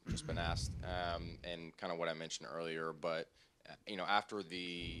was just been asked, and kind of what I mentioned earlier, but after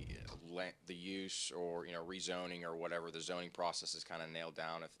the use or rezoning or whatever, the zoning process is kind of nailed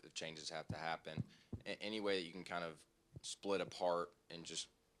down. If changes have to happen, any way that you can kind of split apart and just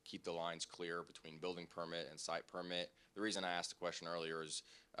keep the lines clear between building permit and site permit. The reason I asked the question earlier is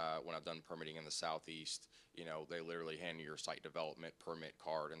when I've done permitting in the southeast, they literally hand you your site development permit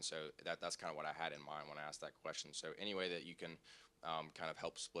card, and so that's kind of what I had in mind when I asked that question. So any way that you can kind of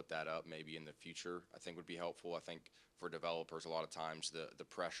help split that up maybe in the future, I think would be helpful. I think for developers, a lot of times the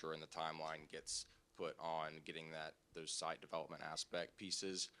pressure and the timeline gets put on getting those site development aspect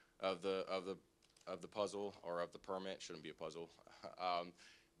pieces of the puzzle, or of the permit. Shouldn't be a puzzle.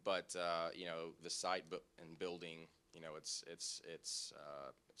 But the site and building, it's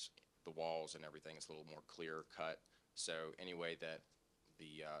the walls and everything is a little more clear cut. So any way that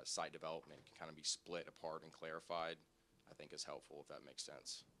the site development can kind of be split apart and clarified, I think is helpful, if that makes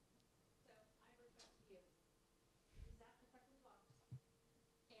sense.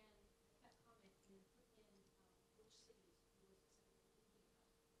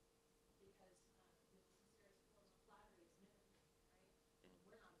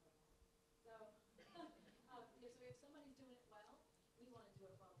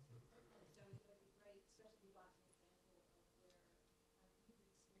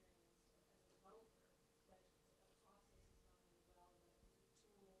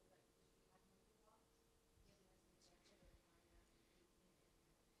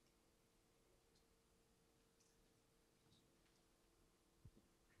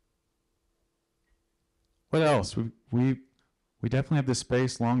 What else? We definitely have this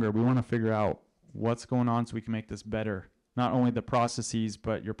space longer. We want to figure out what's going on so we can make this better. Not only the processes,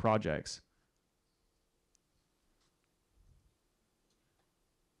 but your projects.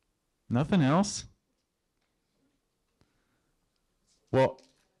 Nothing else? Well,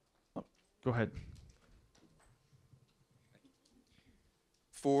 go ahead.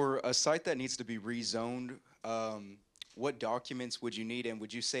 For a site that needs to be rezoned, what documents would you need, and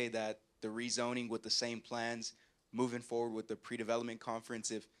would you say that the rezoning with the same plans, moving forward with the pre-development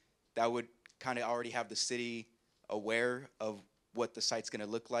conference, if that would kind of already have the city aware of what the site's going to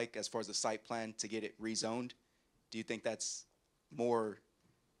look like as far as the site plan to get it rezoned? Do you think that's more,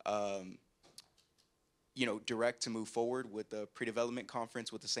 you know, direct to move forward with the pre-development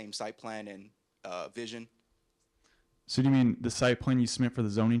conference with the same site plan and vision? So do you mean the site plan you submit for the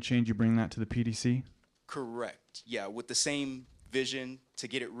zoning change, you bring that to the PDC? Correct. Yeah, with the same vision to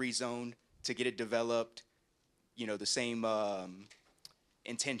get it rezoned, to get it developed, you know, the same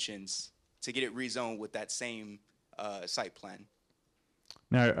intentions to get it rezoned with that same site plan.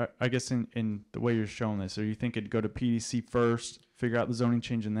 Now, I guess in the way you're showing this, so you think it'd go to PDC first, figure out the zoning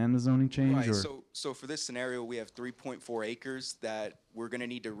change, and then the zoning change? Right. Or? So for this scenario, we have 3.4 acres that we're going to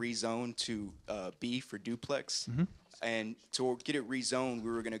need to rezone to B for duplex. Mhm. And to get it rezoned, we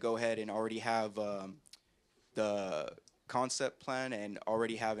were going to go ahead and already have the concept plan and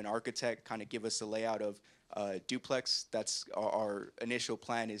already have an architect kind of give us a layout of duplex. That's our initial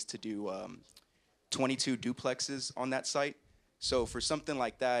plan, is to do 22 duplexes on that site. So for something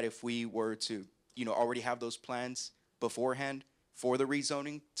like that, if we were to, you know, already have those plans beforehand for the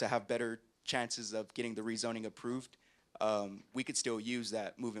rezoning to have better chances of getting the rezoning approved, we could still use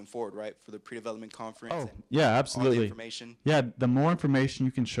that moving forward, right, for the pre-development conference. Oh, and yeah, all the absolutely. information. Yeah, the more information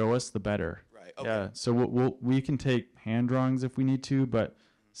you can show us, the better. Right. Okay. Yeah, so we can take hand drawings if we need to, but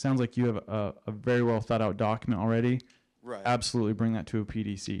sounds like you have a very well thought out document already. Right. Absolutely, bring that to a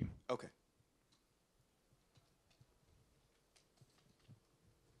PDC. Okay.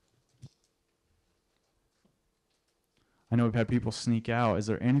 I know we've had people sneak out. Is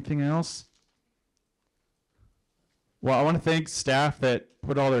there anything else? Well, I want to thank staff that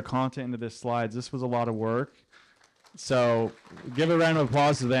put all their content into this slides. This was a lot of work. So give a round of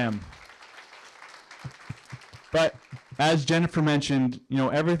applause to them. But as Jennifer mentioned, you know,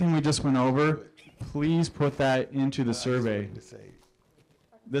 everything we just went over, please put that into the survey.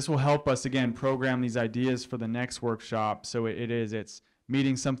 This will help us, again, program these ideas for the next workshop. So it's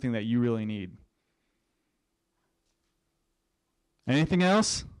meeting something that you really need. Anything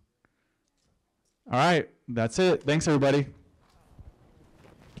else? All right, that's it. Thanks, everybody.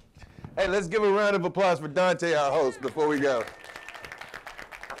 Hey, let's give a round of applause for Dante, our host, before we go.